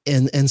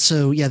 And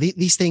so, yeah,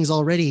 these things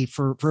already,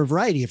 for a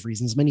variety of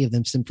reasons, many of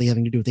them simply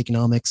having to do with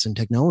economics and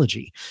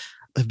technology,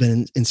 have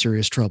been in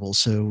serious trouble.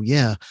 So,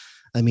 yeah,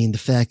 I mean, the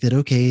fact that,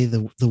 okay,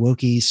 the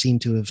wokies seem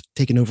to have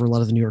taken over a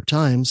lot of the New York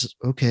Times.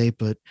 Okay.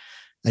 But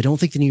I don't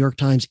think the New York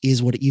Times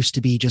is what it used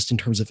to be just in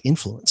terms of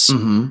influence.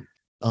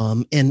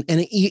 Mm-hmm.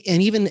 And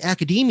even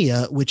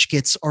academia, which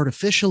gets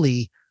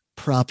artificially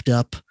propped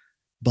up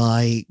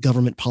by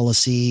government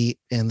policy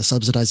and the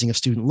subsidizing of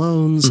student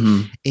loans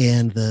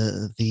and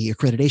the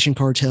accreditation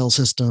cartel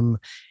system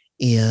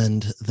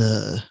and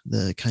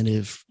the kind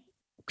of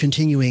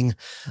continuing,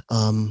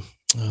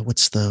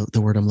 what's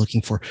the word I'm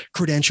looking for?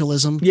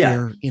 Credentialism. Yeah.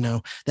 Where, you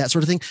know, that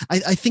sort of thing.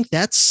 I think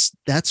that's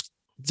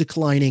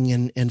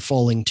declining and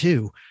falling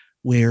too,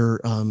 where,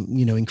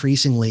 you know,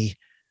 increasingly,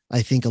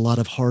 I think a lot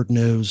of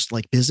hard-nosed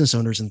like business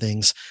owners and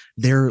things,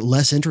 they're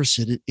less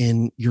interested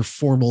in your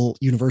formal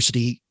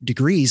university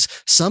degrees.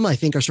 Some, I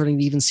think, are starting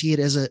to even see it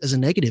as a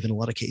negative in a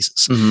lot of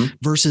cases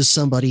versus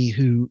somebody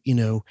who, you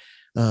know,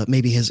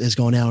 maybe has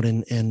gone out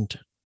and,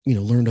 you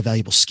know, learned a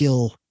valuable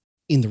skill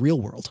in the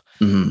real world.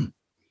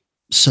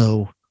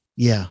 So,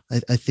 yeah,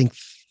 I think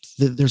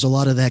there's a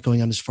lot of that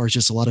going on as far as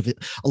just a lot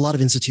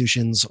of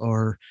institutions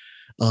are,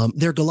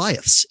 they're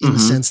Goliaths in the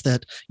sense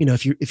that, you know,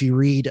 if you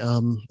read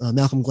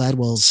Malcolm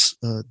Gladwell's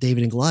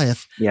David and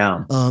Goliath,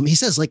 he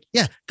says like,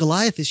 yeah,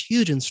 Goliath is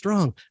huge and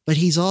strong, but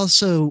he's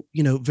also,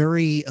 you know,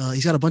 very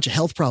he's got a bunch of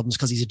health problems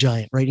because he's a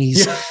giant, right? And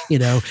he's, you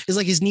know, it's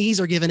like his knees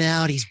are giving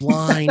out, he's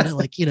blind,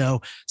 like, you know,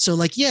 so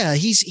like, yeah,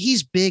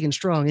 he's big and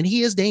strong and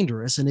he is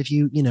dangerous. And if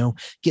you know,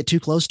 get too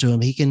close to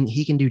him, he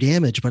can do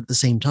damage, but at the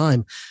same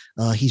time,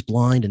 he's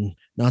blind and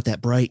not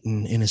that bright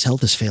and his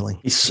health is failing.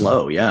 He's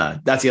slow. Yeah.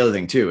 That's the other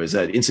thing too, is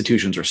that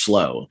institutions are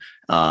slow.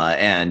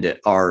 And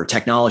our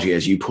technology,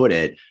 as you put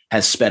it,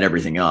 has sped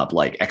everything up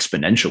like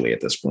exponentially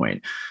at this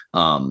point.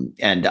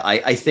 And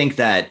I think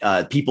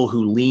that people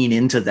who lean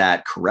into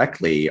that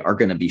correctly are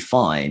going to be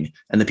fine.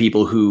 And the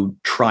people who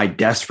try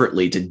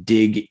desperately to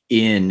dig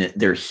in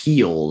their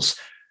heels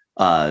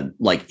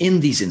like in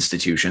these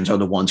institutions are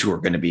the ones who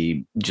are going to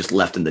be just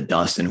left in the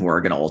dust and who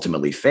are going to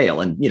ultimately fail.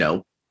 And, you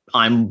know,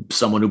 I'm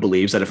someone who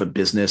believes that if a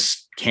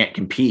business can't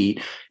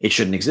compete, it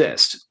shouldn't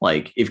exist.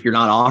 Like if you're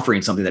not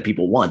offering something that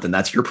people want, then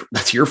that's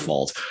your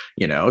fault,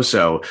 you know?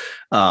 So,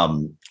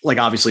 like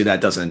obviously that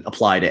doesn't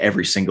apply to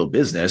every single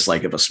business.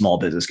 Like if a small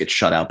business gets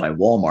shut out by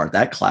Walmart,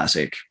 that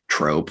classic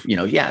trope, you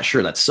know, yeah,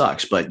 sure, that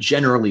sucks. But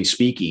generally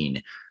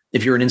speaking,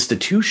 if you're an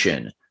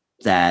institution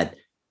that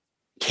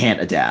can't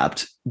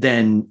adapt,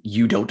 then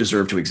you don't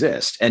deserve to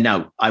exist. And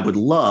now I would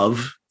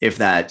love if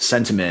that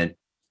sentiment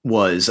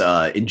was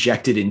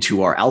injected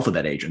into our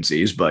alphabet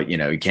agencies, but you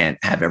know, you can't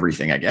have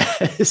everything, I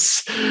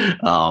guess.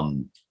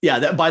 Yeah.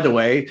 That, by the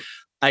way,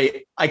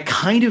 I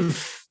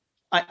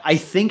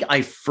think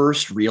I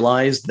first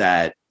realized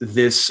that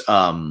this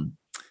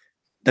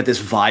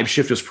vibe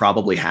shift was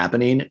probably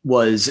happening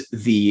was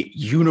the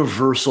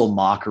universal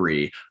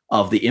mockery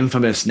of the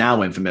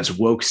now infamous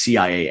woke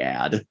CIA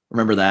ad.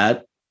 Remember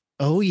that?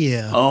 Oh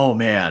yeah. Oh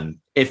man.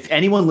 If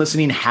anyone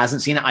listening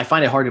hasn't seen it, I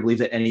find it hard to believe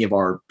that any of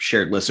our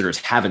shared listeners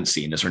haven't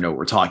seen this or know what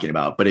we're talking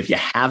about. But if you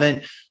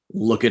haven't,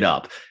 look it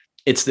up.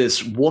 It's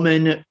this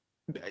woman.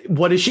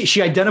 What is she?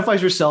 She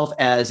identifies herself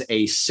as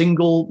a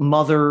single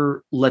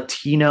mother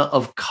Latina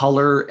of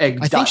color. I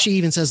think she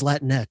even says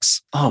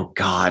Latinx. Oh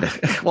God.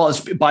 Well,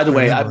 by the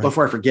way,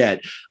 before I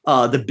forget,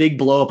 the big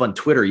blow up on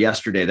Twitter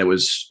yesterday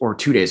or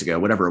 2 days ago,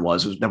 whatever it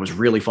was, that was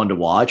really fun to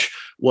watch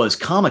was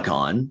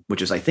Comic-Con,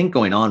 which is I think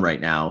going on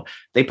right now.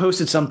 They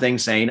posted something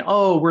saying,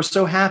 oh, we're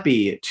so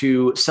happy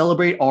to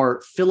celebrate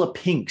our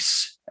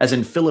Philippinks, as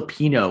in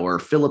Filipino or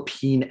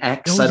Philippine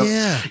X. Oh,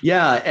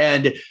 yeah.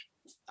 And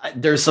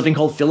there's something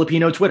called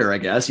Filipino Twitter, I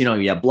guess. You know,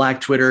 you have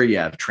Black Twitter, you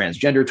have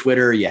transgender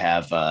Twitter, you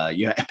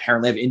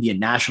apparently have Indian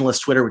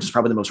nationalist Twitter, which is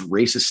probably the most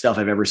racist stuff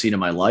I've ever seen in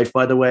my life,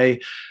 by the way.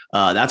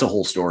 That's a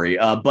whole story.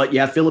 But you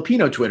have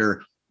Filipino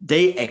Twitter.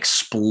 They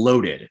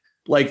exploded.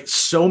 Like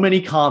so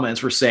many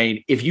comments were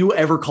saying, if you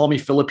ever call me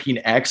Philippine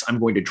X, I'm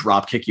going to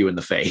drop kick you in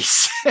the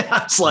face.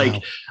 It's like,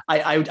 wow.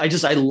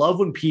 I love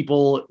when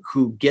people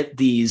who get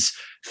these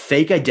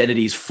fake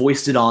identities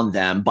foisted on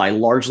them by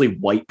largely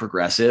white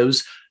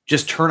progressives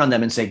just turn on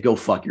them and say, go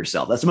fuck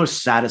yourself. That's the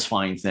most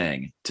satisfying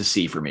thing to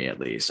see for me, at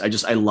least.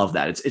 I love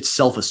that. It's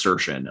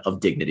self-assertion of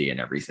dignity and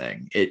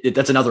everything.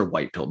 That's another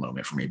white pill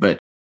moment for me. But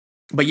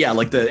yeah,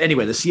 like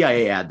the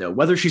CIA ad though,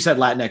 whether she said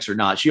Latinx or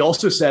not, she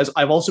also says,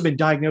 I've also been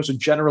diagnosed with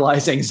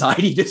generalized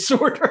anxiety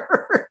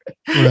disorder.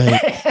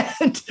 Right.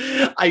 And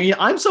I mean,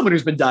 I'm someone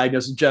who's been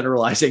diagnosed with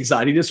generalized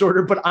anxiety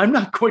disorder, but I'm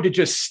not going to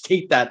just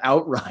state that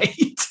outright,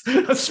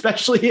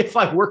 especially if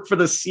I work for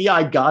the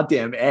CI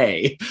goddamn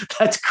A.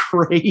 That's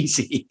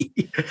crazy.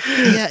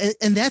 Yeah.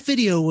 And that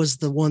video was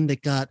the one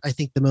that got, I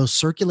think, the most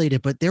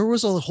circulated, but there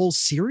was a whole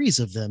series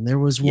of them. There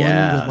was one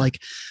with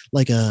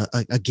like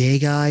a gay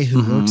guy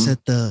who works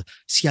at the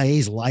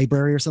CIA's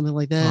library or something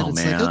like that.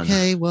 It's man. Like,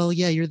 okay, well,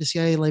 yeah, you're the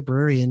CIA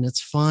librarian.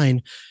 It's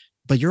fine.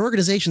 But your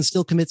organization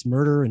still commits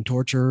murder and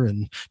torture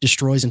and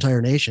destroys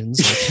entire nations.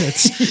 Like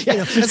it's,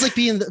 yeah. That's like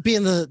being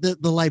the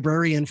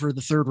librarian for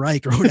the Third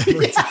Reich or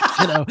whatever.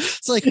 Yeah.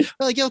 It's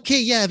like, okay,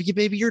 yeah,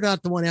 maybe you're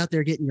not the one out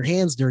there getting your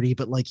hands dirty,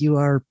 but like you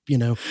are,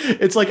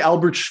 It's like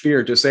Albert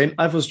Speer just saying,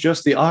 I was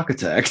just the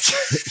architect.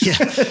 Yeah.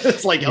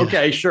 It's like,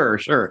 okay, sure.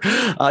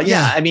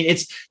 Yeah. I mean,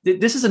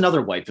 this is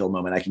another white pill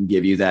moment I can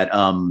give you that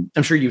I'm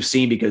sure you've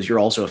seen because you're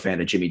also a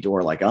fan of Jimmy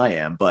Dore like I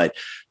am. But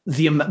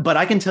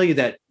I can tell you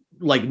that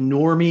like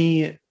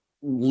normie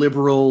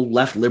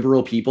left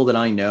liberal people that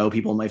I know,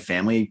 people in my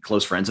family,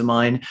 close friends of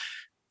mine,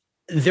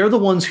 they're the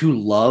ones who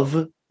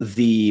love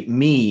the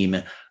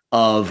meme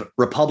of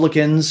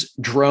Republicans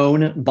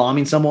drone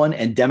bombing someone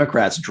and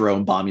Democrats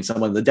drone bombing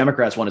someone. The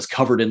Democrats one is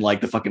covered in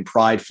like the fucking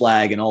pride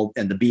flag and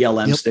the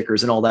BLM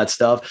stickers and all that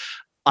stuff.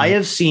 I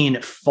have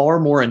seen far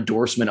more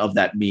endorsement of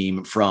that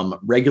meme from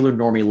regular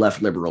normie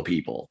left liberal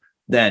people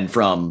than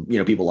from,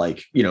 people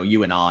like,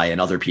 you and I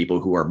and other people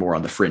who are more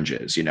on the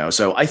fringes,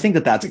 So I think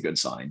that that's a good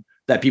sign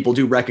that people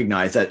do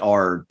recognize that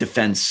our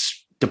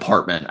defense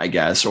department, I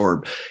guess,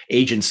 or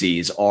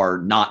agencies are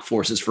not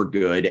forces for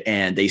good.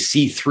 And they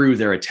see through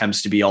their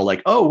attempts to be all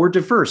like, oh, we're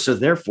diverse, so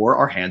therefore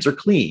our hands are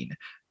clean,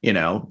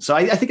 So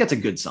I think that's a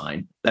good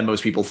sign that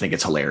most people think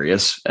it's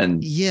hilarious.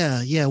 And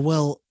yeah.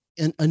 Well,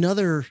 and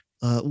another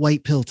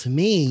white pill to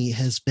me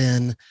has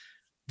been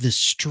the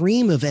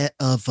stream of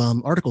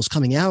articles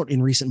coming out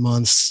in recent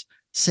months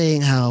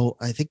saying how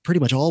I think pretty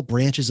much all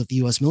branches of the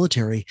U.S.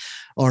 military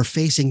are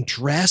facing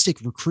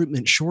drastic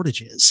recruitment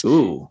shortages.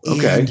 Ooh,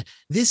 okay. And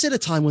this at a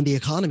time when the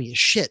economy is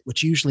shit,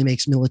 which usually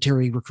makes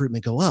military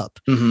recruitment go up.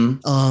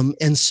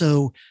 And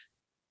so,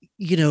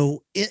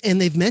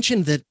 and they've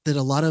mentioned that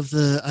a lot of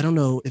I don't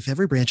know if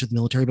every branch of the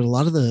military, but a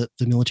lot of the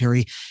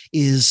military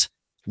is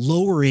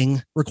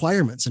lowering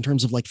requirements in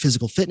terms of like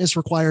physical fitness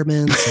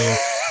requirements or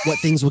what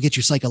things will get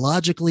you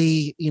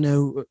psychologically,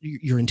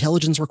 your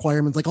intelligence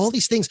requirements, like all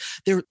these things.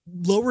 They're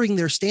lowering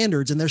their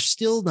standards and they're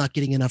still not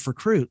getting enough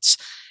recruits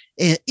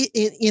in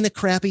a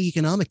crappy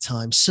economic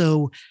time.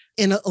 So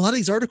in a lot of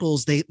these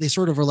articles, they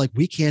sort of are like,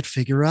 we can't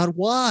figure out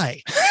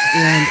why.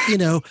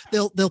 And,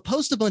 they'll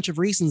post a bunch of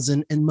reasons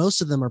and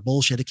most of them are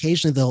bullshit.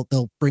 Occasionally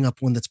they'll bring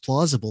up one that's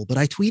plausible. But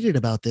I tweeted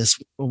about this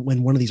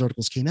when one of these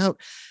articles came out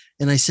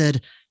and I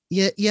said,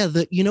 Yeah.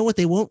 What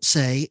they won't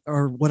say,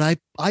 or what I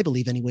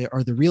believe anyway,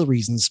 are the real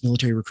reasons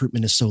military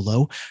recruitment is so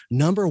low.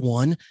 Number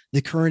one,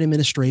 the current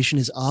administration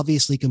is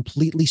obviously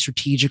completely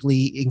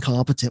strategically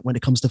incompetent when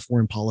it comes to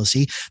foreign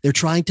policy. They're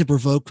trying to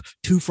provoke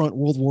two-front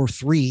World War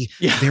III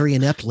very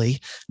ineptly.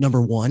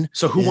 Number one.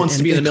 So who wants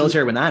to be in the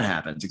military when that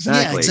happens?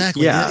 Exactly. Yeah,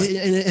 exactly.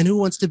 Yeah. And who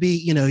wants to be,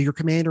 your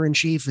commander in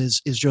chief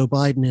is Joe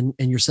Biden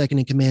and your second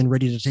in command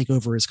ready to take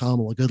over is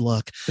Kamala. Good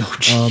luck.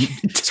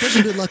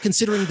 Especially good luck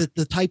considering that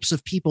the types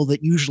of people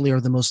that usually are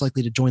the most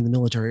likely to join the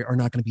military are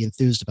not going to be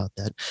enthused about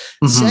that.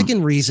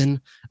 Second reason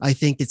I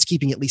think that's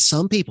keeping at least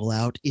some people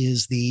out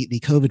is the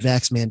COVID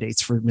vax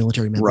mandates for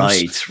military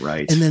members.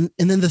 Right. And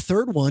then the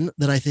third one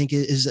that I think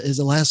is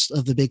the last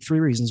of the big three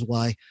reasons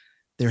why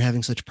they're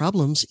having such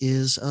problems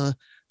is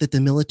that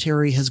the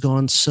military has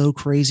gone so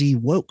crazy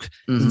woke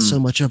in so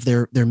much of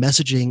their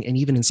messaging and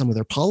even in some of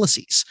their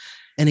policies.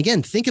 And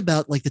again, think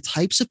about like the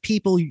types of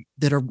people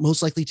that are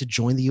most likely to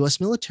join the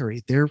U.S.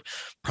 military. They're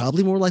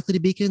probably more likely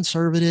to be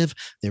conservative.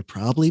 They're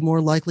probably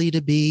more likely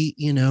to be,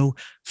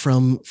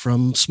 from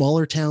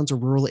smaller towns or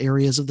rural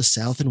areas of the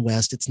South and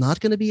West. It's not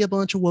going to be a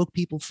bunch of woke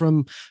people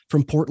from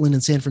Portland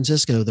and San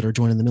Francisco that are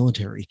joining the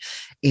military.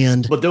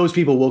 But those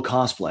people will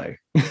cosplay.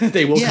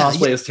 They will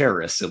cosplay as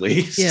terrorists, at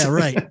least. Yeah,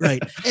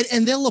 right.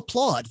 And they'll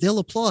applaud. They'll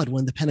applaud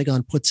when the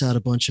Pentagon puts out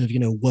a bunch of,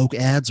 woke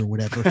ads or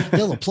whatever.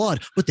 They'll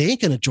applaud, but they ain't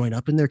going to join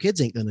up and their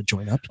kids ain't going to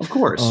join up. Of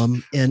course.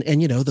 And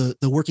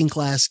the working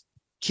class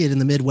kid in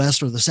the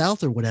Midwest or the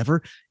South or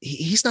whatever,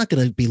 he's not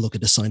going to be looking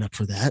to sign up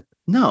for that.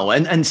 No.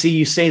 And see,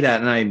 you say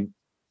that, and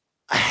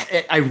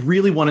I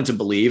really wanted to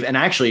believe, and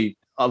actually,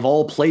 of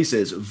all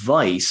places,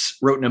 Vice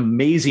wrote an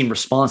amazing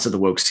response to the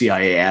woke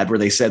CIA ad where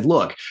they said,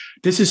 look,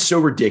 this is so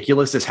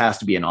ridiculous. This has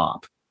to be an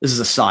op. This is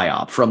a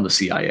psyop from the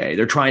CIA.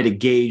 They're trying to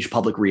gauge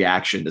public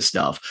reaction to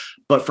stuff.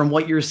 But from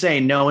what you're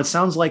saying, no, it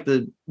sounds like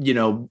the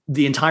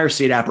entire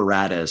state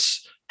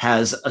apparatus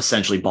has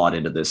essentially bought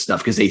into this stuff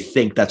because they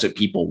think that's what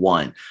people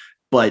want.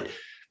 But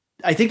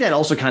I think that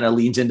also kind of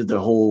leads into the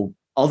whole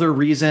other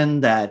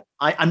reason that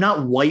I'm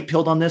not white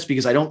pilled on this,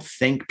 because I don't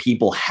think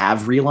people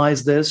have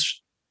realized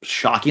this,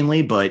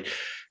 shockingly, but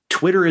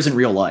Twitter isn't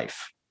real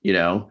life,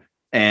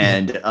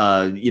 and,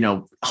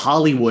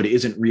 Hollywood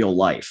isn't real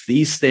life.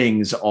 These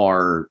things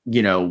are,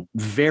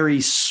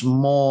 very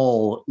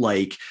small,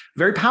 like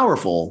very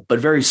powerful, but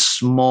very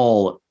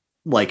small,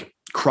 like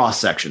cross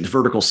sections,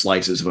 vertical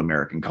slices of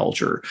American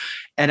culture.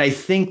 And I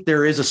think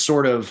there is a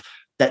sort of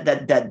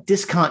that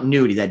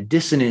discontinuity, that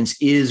dissonance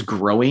is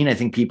growing. I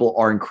think people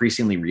are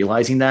increasingly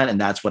realizing that. And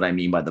that's what I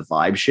mean by the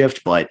vibe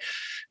shift. But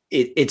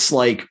it's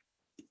like,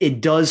 it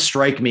does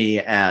strike me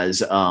as,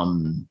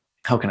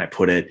 how can I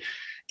put it?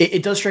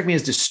 It does strike me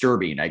as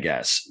disturbing, I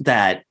guess,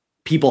 that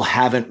people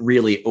haven't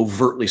really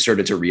overtly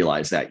started to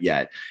realize that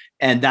yet.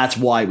 And that's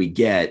why we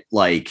get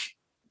like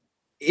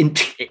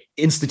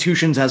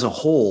institutions as a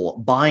whole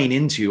buying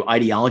into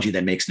ideology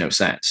that makes no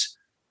sense.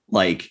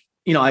 Like,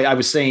 I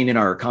was saying in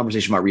our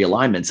conversation about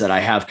realignments that I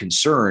have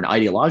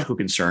ideological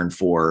concern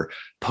for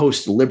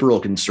post-liberal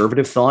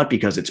conservative thought,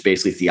 because it's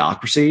basically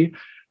theocracy,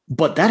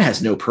 but that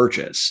has no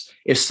purchase.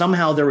 If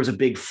somehow there was a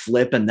big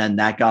flip and then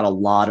that got a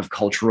lot of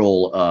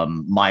cultural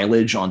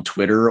mileage on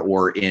Twitter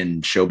or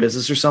in show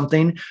business or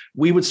something,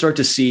 we would start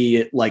to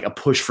see like a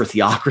push for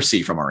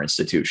theocracy from our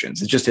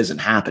institutions. It just isn't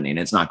happening.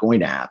 It's not going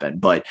to happen.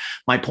 But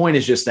my point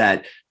is just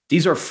that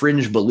these are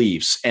fringe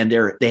beliefs, and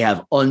they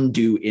have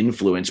undue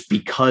influence,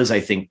 because I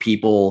think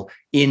people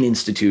in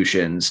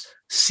institutions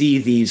see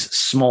these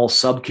small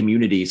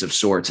sub-communities of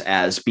sorts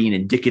as being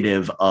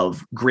indicative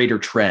of greater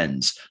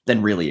trends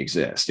than really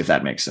exist, if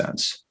that makes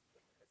sense.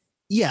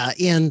 Yeah.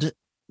 And,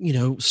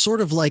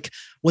 sort of like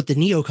what the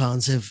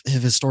neocons have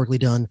historically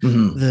done,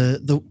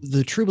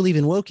 the true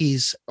believing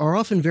wokies are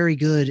often very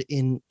good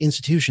in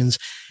institutions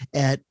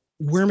at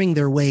worming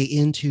their way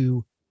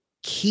into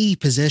key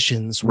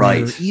positions,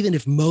 where even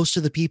if most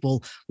of the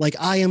people, like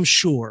I am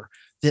sure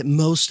that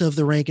most of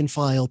the rank and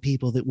file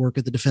people that work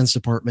at the Defense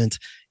Department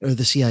or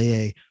the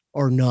CIA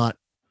are not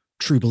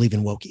true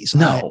believing wokies.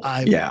 No,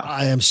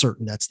 I am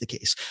certain that's the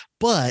case.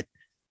 But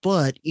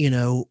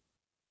the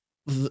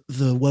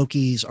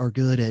wokies are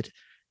good at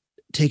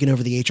taking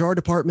over the HR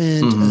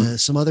department,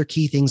 some other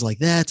key things like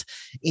that.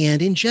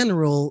 And in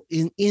general,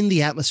 in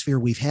the atmosphere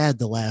we've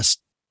had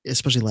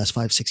especially the last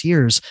 5-6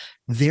 years,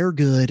 they're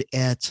good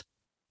at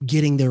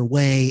getting their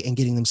way and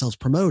getting themselves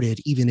promoted,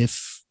 even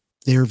if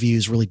their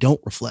views really don't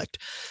reflect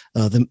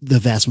the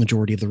vast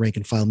majority of the rank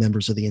and file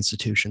members of the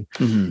institution.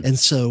 And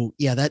so,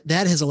 that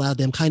has allowed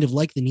them, kind of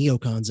like the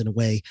neocons in a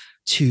way,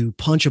 to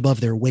punch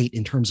above their weight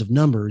in terms of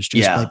numbers,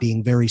 just by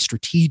being very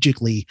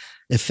strategically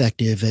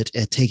effective at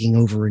taking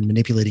over and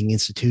manipulating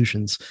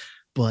institutions.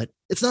 But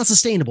it's not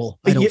sustainable,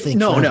 I don't think.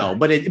 No.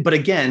 But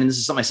again, and this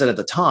is something I said at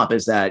the top,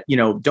 is that,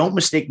 don't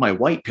mistake my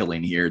white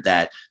pilling here,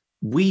 that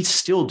we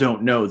still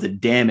don't know the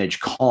damage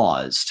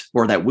caused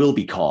or that will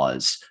be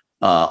caused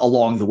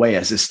along the way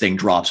as this thing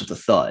drops with a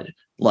thud.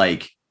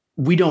 Like,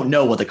 we don't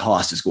know what the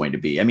cost is going to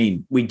be. I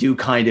mean, we do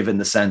kind of, in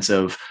the sense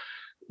of,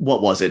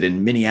 what was it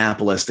in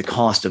Minneapolis, the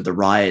cost of the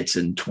riots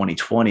in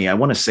 2020? I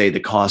want to say the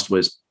cost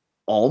was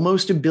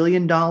almost $1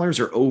 billion or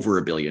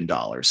over $1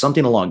 billion,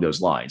 something along those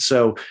lines.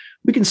 So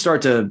we can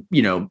start to,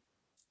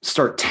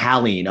 start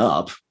tallying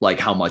up like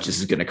how much this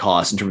is going to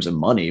cost in terms of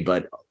money.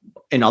 But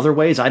in other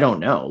ways, I don't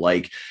know.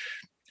 Like,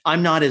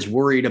 I'm not as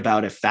worried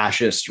about a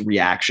fascist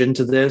reaction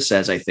to this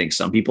as I think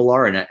some people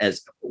are, and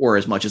as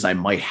much as I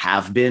might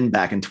have been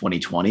back in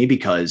 2020,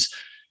 because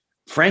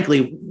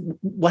frankly,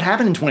 what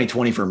happened in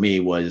 2020 for me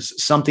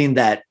was something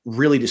that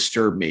really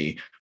disturbed me,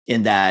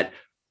 in that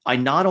I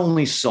not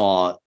only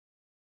saw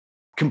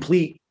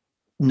complete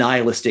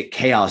nihilistic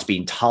chaos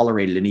being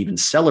tolerated and even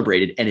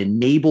celebrated and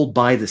enabled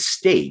by the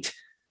state,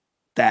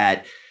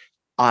 that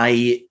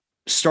I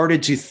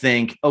started to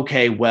think,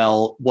 okay,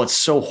 well, what's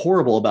so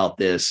horrible about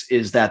this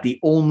is that the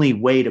only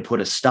way to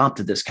put a stop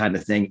to this kind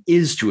of thing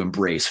is to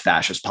embrace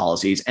fascist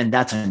policies. And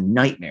that's a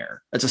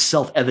nightmare. That's a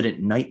self-evident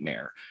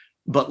nightmare.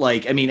 But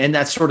like, I mean, and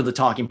that's sort of the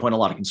talking point a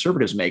lot of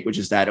conservatives make, which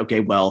is that,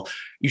 okay, well,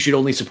 you should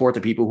only support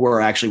the people who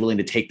are actually willing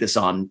to take this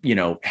on,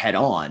 head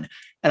on.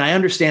 And I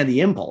understand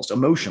the impulse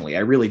emotionally. I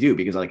really do.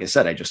 Because like I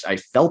said, I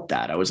felt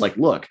that. I was like,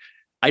 look,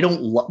 I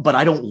don't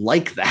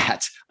like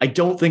that. I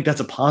don't think that's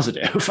a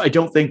positive. I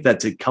don't think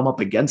that to come up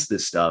against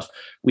this stuff,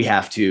 we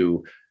have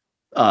to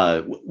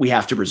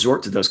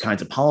resort to those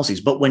kinds of policies.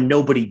 But when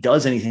nobody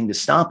does anything to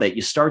stop it,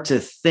 you start to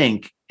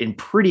think in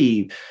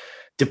pretty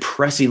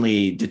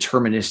depressingly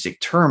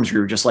deterministic terms, where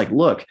you're just like,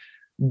 look,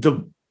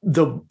 the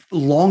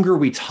longer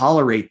we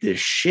tolerate this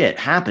shit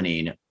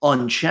happening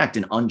unchecked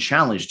and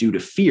unchallenged due to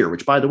fear,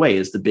 which, by the way,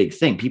 is the big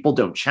thing. People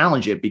don't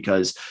challenge it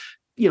because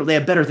they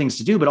have better things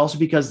to do, but also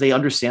because they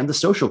understand the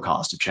social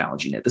cost of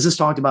challenging it. This is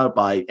talked about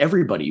by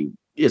everybody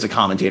is a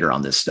commentator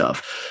on this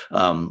stuff.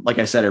 Like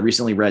I said, I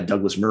recently read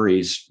Douglas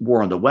Murray's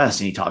War on the West,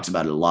 and he talks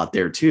about it a lot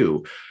there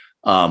too.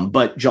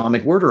 But John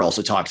McWhorter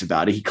also talks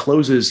about it. He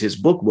closes his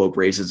book, Woke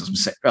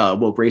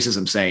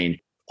Racism, saying,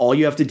 all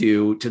you have to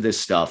do to this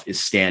stuff is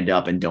stand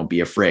up and don't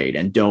be afraid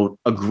and don't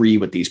agree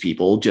with these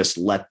people. Just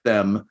let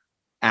them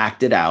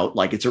act it out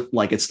like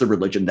it's the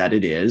religion that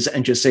it is,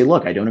 and just say,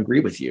 look, I don't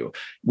agree with you.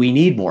 We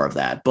need more of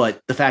that. But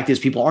the fact is,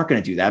 people aren't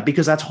going to do that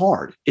because that's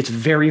hard. It's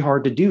very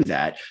hard to do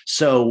that.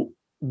 So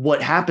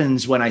what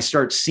happens when I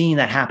start seeing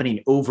that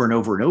happening over and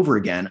over and over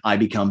again, I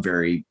become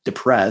very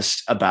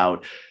depressed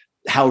about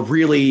how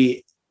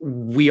really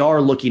we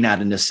are looking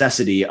at a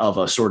necessity of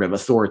a sort of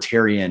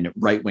authoritarian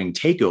right-wing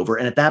takeover.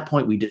 And at that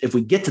point, if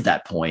we get to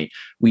that point,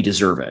 we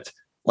deserve it.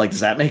 Like,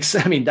 does that make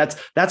sense? I mean,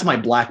 that's my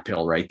black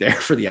pill right there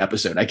for the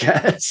episode, I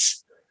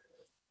guess.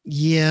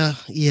 Yeah.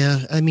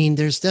 I mean,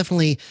 there's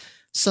definitely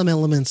some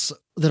elements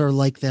that are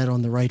like that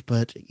on the right,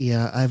 but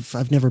yeah,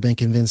 I've never been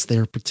convinced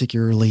they're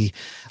particularly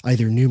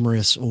either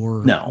numerous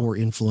or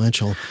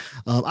influential.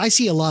 I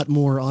see a lot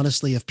more,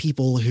 honestly, of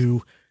people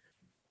who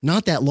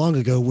not that long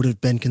ago would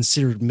have been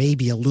considered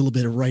maybe a little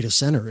bit of right of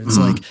center. It's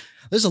like,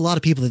 there's a lot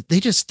of people that they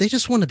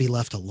just want to be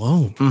left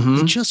alone.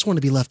 They just want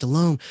to be left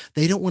alone.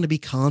 They don't want to be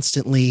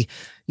constantly,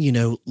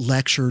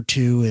 lectured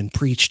to and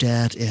preached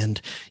at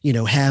and,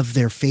 have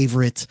their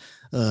favorite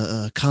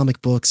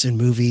comic books and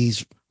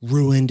movies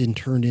ruined and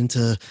turned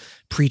into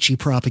preachy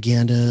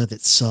propaganda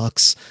that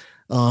sucks.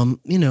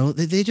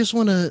 They just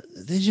want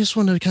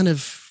to kind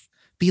of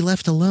be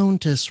left alone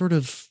to sort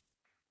of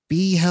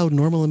be how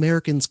normal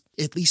Americans,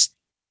 at least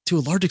to a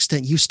large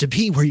extent, used to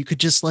be, where you could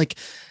just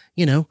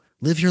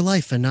live your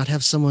life and not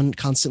have someone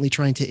constantly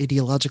trying to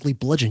ideologically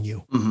bludgeon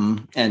you.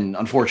 And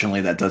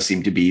unfortunately, that does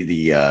seem to be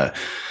the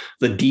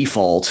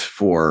default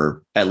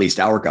for at least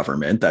our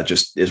government. That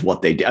just is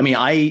what they do. I mean,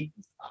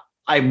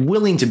 I'm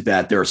willing to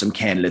bet there are some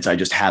candidates I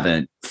just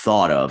haven't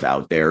thought of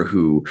out there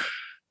who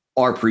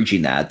are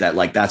preaching that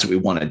like, that's what we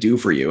want to do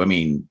for you. I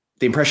mean,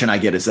 the impression I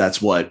get is that's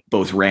what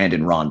both Rand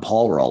and Ron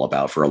Paul were all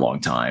about for a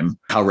long time.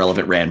 How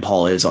relevant Rand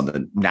Paul is on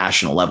the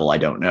national level, I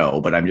don't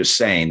know. But I'm just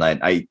saying that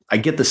I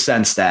get the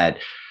sense that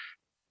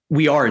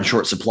we are in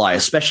short supply,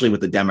 especially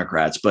with the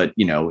Democrats, but,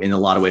 in a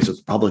lot of ways with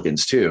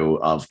Republicans too,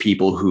 of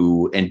people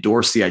who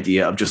endorse the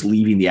idea of just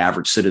leaving the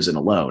average citizen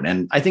alone.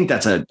 And I think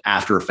that's an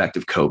after effect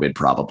of COVID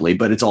probably,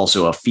 but it's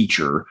also a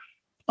feature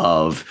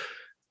of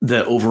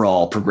the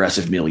overall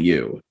progressive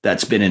milieu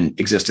that's been in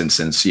existence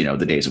since,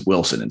 the days of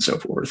Wilson and so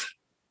forth.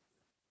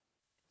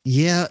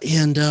 Yeah.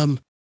 And,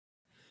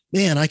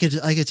 man, I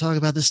could talk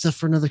about this stuff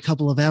for another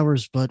couple of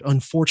hours, but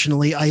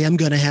unfortunately I am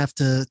going to have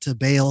to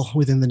bail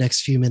within the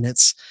next few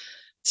minutes.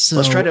 So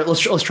let's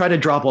try to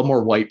drop one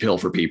more white pill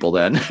for people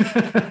then.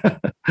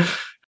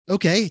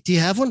 Okay. Do you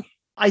have one?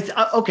 I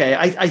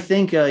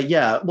think,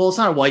 yeah, well, it's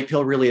not a white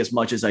pill really as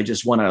much as I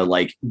just want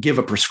to give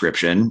a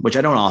prescription, which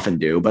I don't often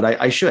do, but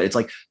I should. It's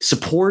like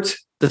support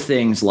the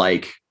things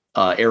like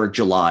Eric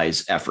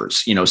July's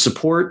efforts,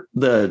 support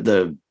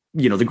the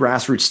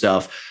grassroots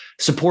stuff,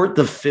 support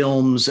the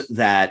films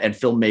and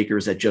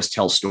filmmakers that just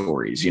tell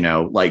stories,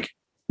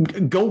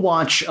 go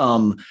watch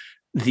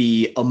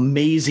the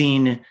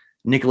amazing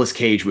Nicolas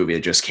Cage movie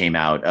that just came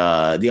out,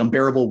 The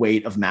Unbearable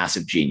Weight of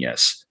Massive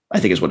Genius, I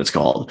think is what it's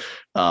called,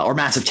 or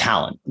Massive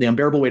Talent, The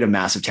Unbearable Weight of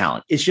Massive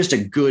Talent. It's just a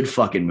good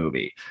fucking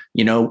movie.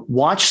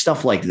 Watch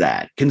stuff like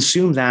that,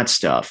 consume that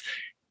stuff,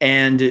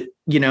 and,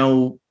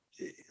 and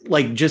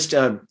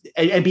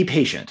be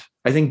patient.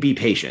 I think be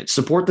patient,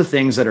 support the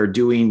things that are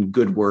doing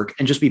good work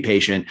and just be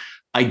patient.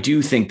 I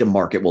do think the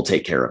market will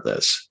take care of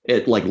this.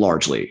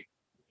 Largely.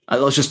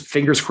 Let's just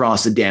fingers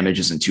crossed the damage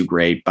isn't too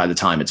great by the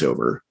time it's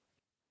over.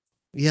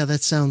 Yeah,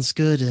 that sounds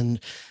good. And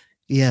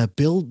yeah,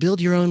 build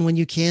your own when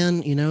you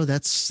can.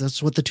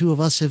 That's what the two of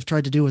us have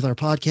tried to do with our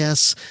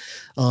podcasts.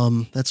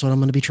 That's what I'm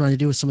going to be trying to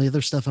do with some of the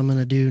other stuff I'm going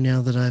to do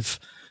now that I've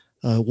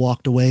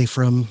walked away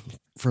from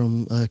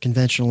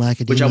conventional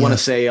academia. Which I want to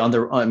say I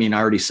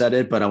already said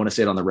it, but I want to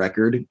say it on the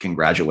record.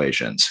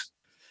 Congratulations.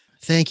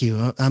 Thank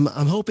you. I'm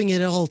hoping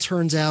it all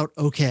turns out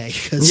okay,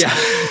 because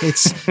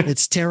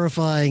it's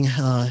terrifying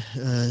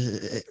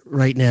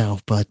right now.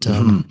 But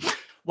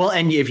well,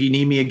 and if you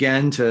need me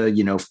again to,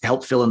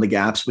 help fill in the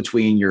gaps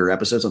between your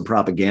episodes on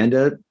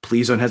propaganda,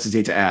 please don't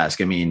hesitate to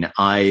ask. I mean,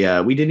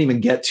 we didn't even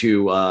get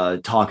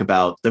to talk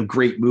about the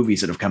great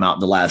movies that have come out in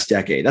the last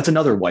decade. That's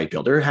another white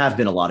pill. There have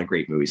been a lot of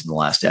great movies in the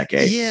last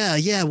decade.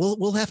 Yeah.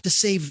 We'll have to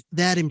save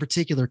that in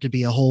particular to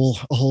be a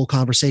whole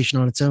conversation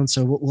on its own.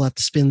 So we'll have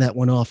to spin that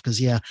one off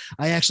because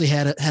I actually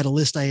had a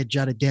list I had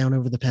jotted down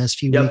over the past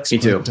few weeks. Me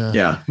too.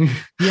 Yeah.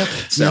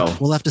 So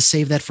we'll have to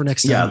save that for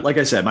next time. Yeah. Like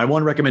I said, my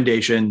one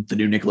recommendation, the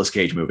new Nicolas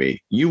Cage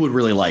movie. You would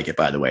really like it,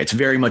 by the way. It's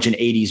very much an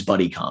 80s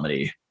buddy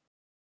comedy.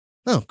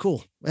 Oh,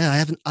 cool.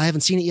 Yeah, I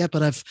haven't seen it yet,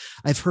 but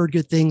I've heard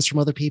good things from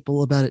other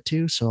people about it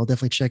too, so I'll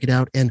definitely check it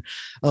out. And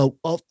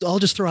I'll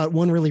just throw out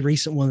one really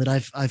recent one that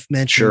I've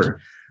mentioned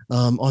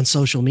on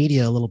social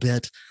media a little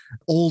bit.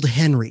 Old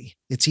Henry.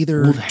 It's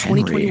either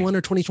 2021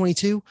 or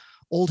 2022.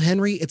 Old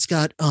Henry. It's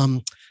got,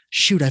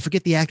 shoot, I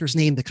forget the actor's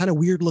name, the kind of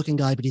weird looking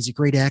guy, but he's a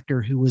great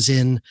actor who was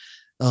in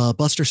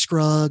Buster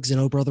Scruggs and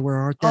Oh Brother, Where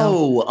Art Thou?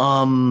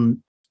 Oh,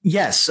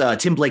 yes.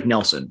 Tim Blake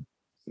Nelson.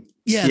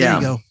 Yeah, there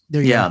you go.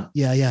 There you go.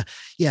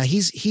 Yeah.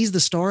 He's the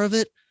star of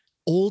it.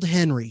 Old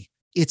Henry.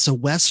 It's a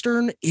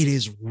Western. It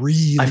is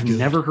really I've good.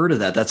 never heard of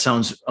that. That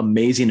sounds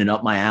amazing and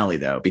up my alley,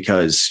 though,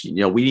 because,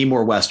 we need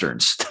more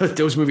Westerns.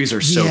 Those movies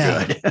are so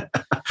good.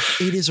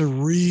 It is a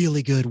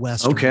really good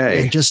Western.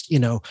 Okay. And just,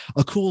 a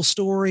cool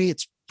story.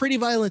 It's pretty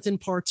violent in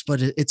parts,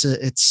 but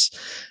it's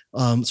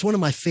one of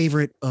my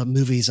favorite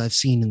movies I've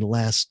seen in the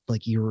last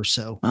year or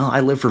so. Well, I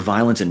live for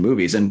violence in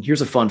movies. And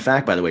here's a fun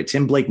fact, by the way.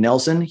 Tim Blake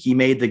Nelson, he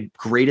made the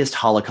greatest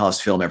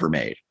Holocaust film ever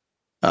made,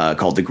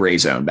 called The Gray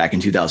Zone, back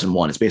in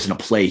 2001. It's based on a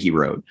play he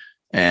wrote.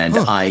 And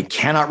I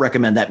cannot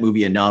recommend that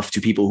movie enough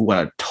to people who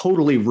want to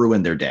totally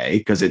ruin their day,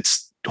 because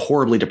it's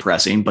horribly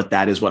depressing, but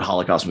that is what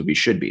Holocaust movies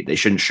should be. They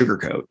shouldn't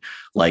sugarcoat,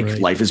 like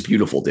Life is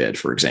Beautiful did,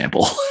 for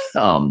example.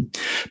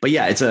 But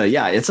yeah,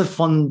 it's a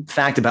fun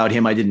fact about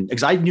him.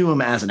 Because I knew him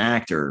as an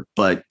actor,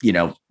 but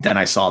then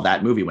I saw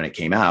that movie when it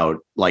came out,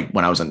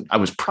 when I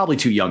was probably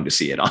too young to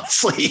see it,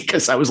 honestly,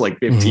 because I was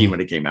 15 when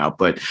it came out,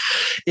 but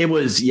it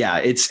was,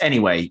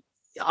 anyway.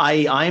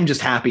 I am just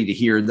happy to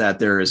hear that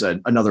there is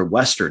another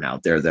Western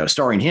out there, though,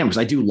 starring him, because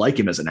I do like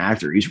him as an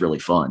actor. He's really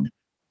fun.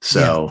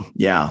 So,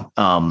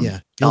 I'll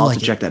have to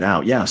check that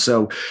out. Yeah.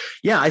 So,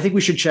 I think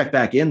we should check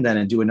back in then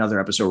and do another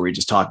episode where we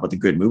just talk about the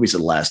good movies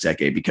of the last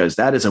decade, because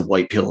that is a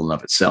white pill in and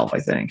of itself, I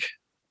think.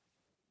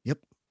 Yep.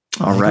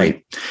 All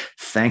right.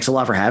 Thanks a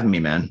lot for having me,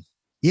 man.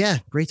 Yeah.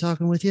 Great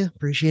talking with you.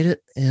 Appreciate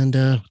it.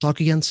 And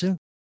talk again soon.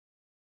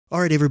 All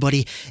right,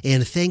 everybody,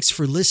 and thanks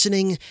for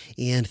listening,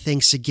 and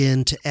thanks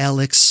again to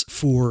Alex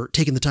for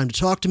taking the time to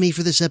talk to me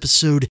for this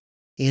episode.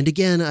 And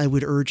again, I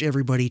would urge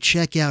everybody,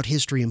 check out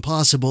History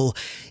Impossible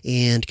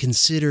and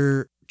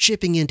consider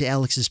chipping into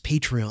Alex's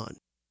Patreon,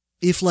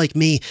 if, like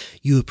me,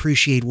 you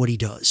appreciate what he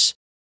does.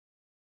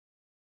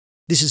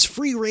 This is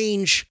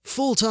free-range,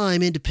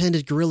 full-time,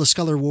 independent guerrilla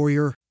scholar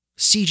warrior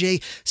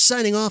CJ,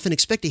 signing off, and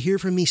expect to hear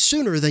from me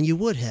sooner than you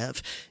would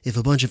have if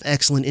a bunch of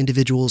excellent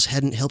individuals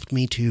hadn't helped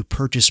me to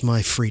purchase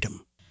my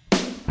freedom.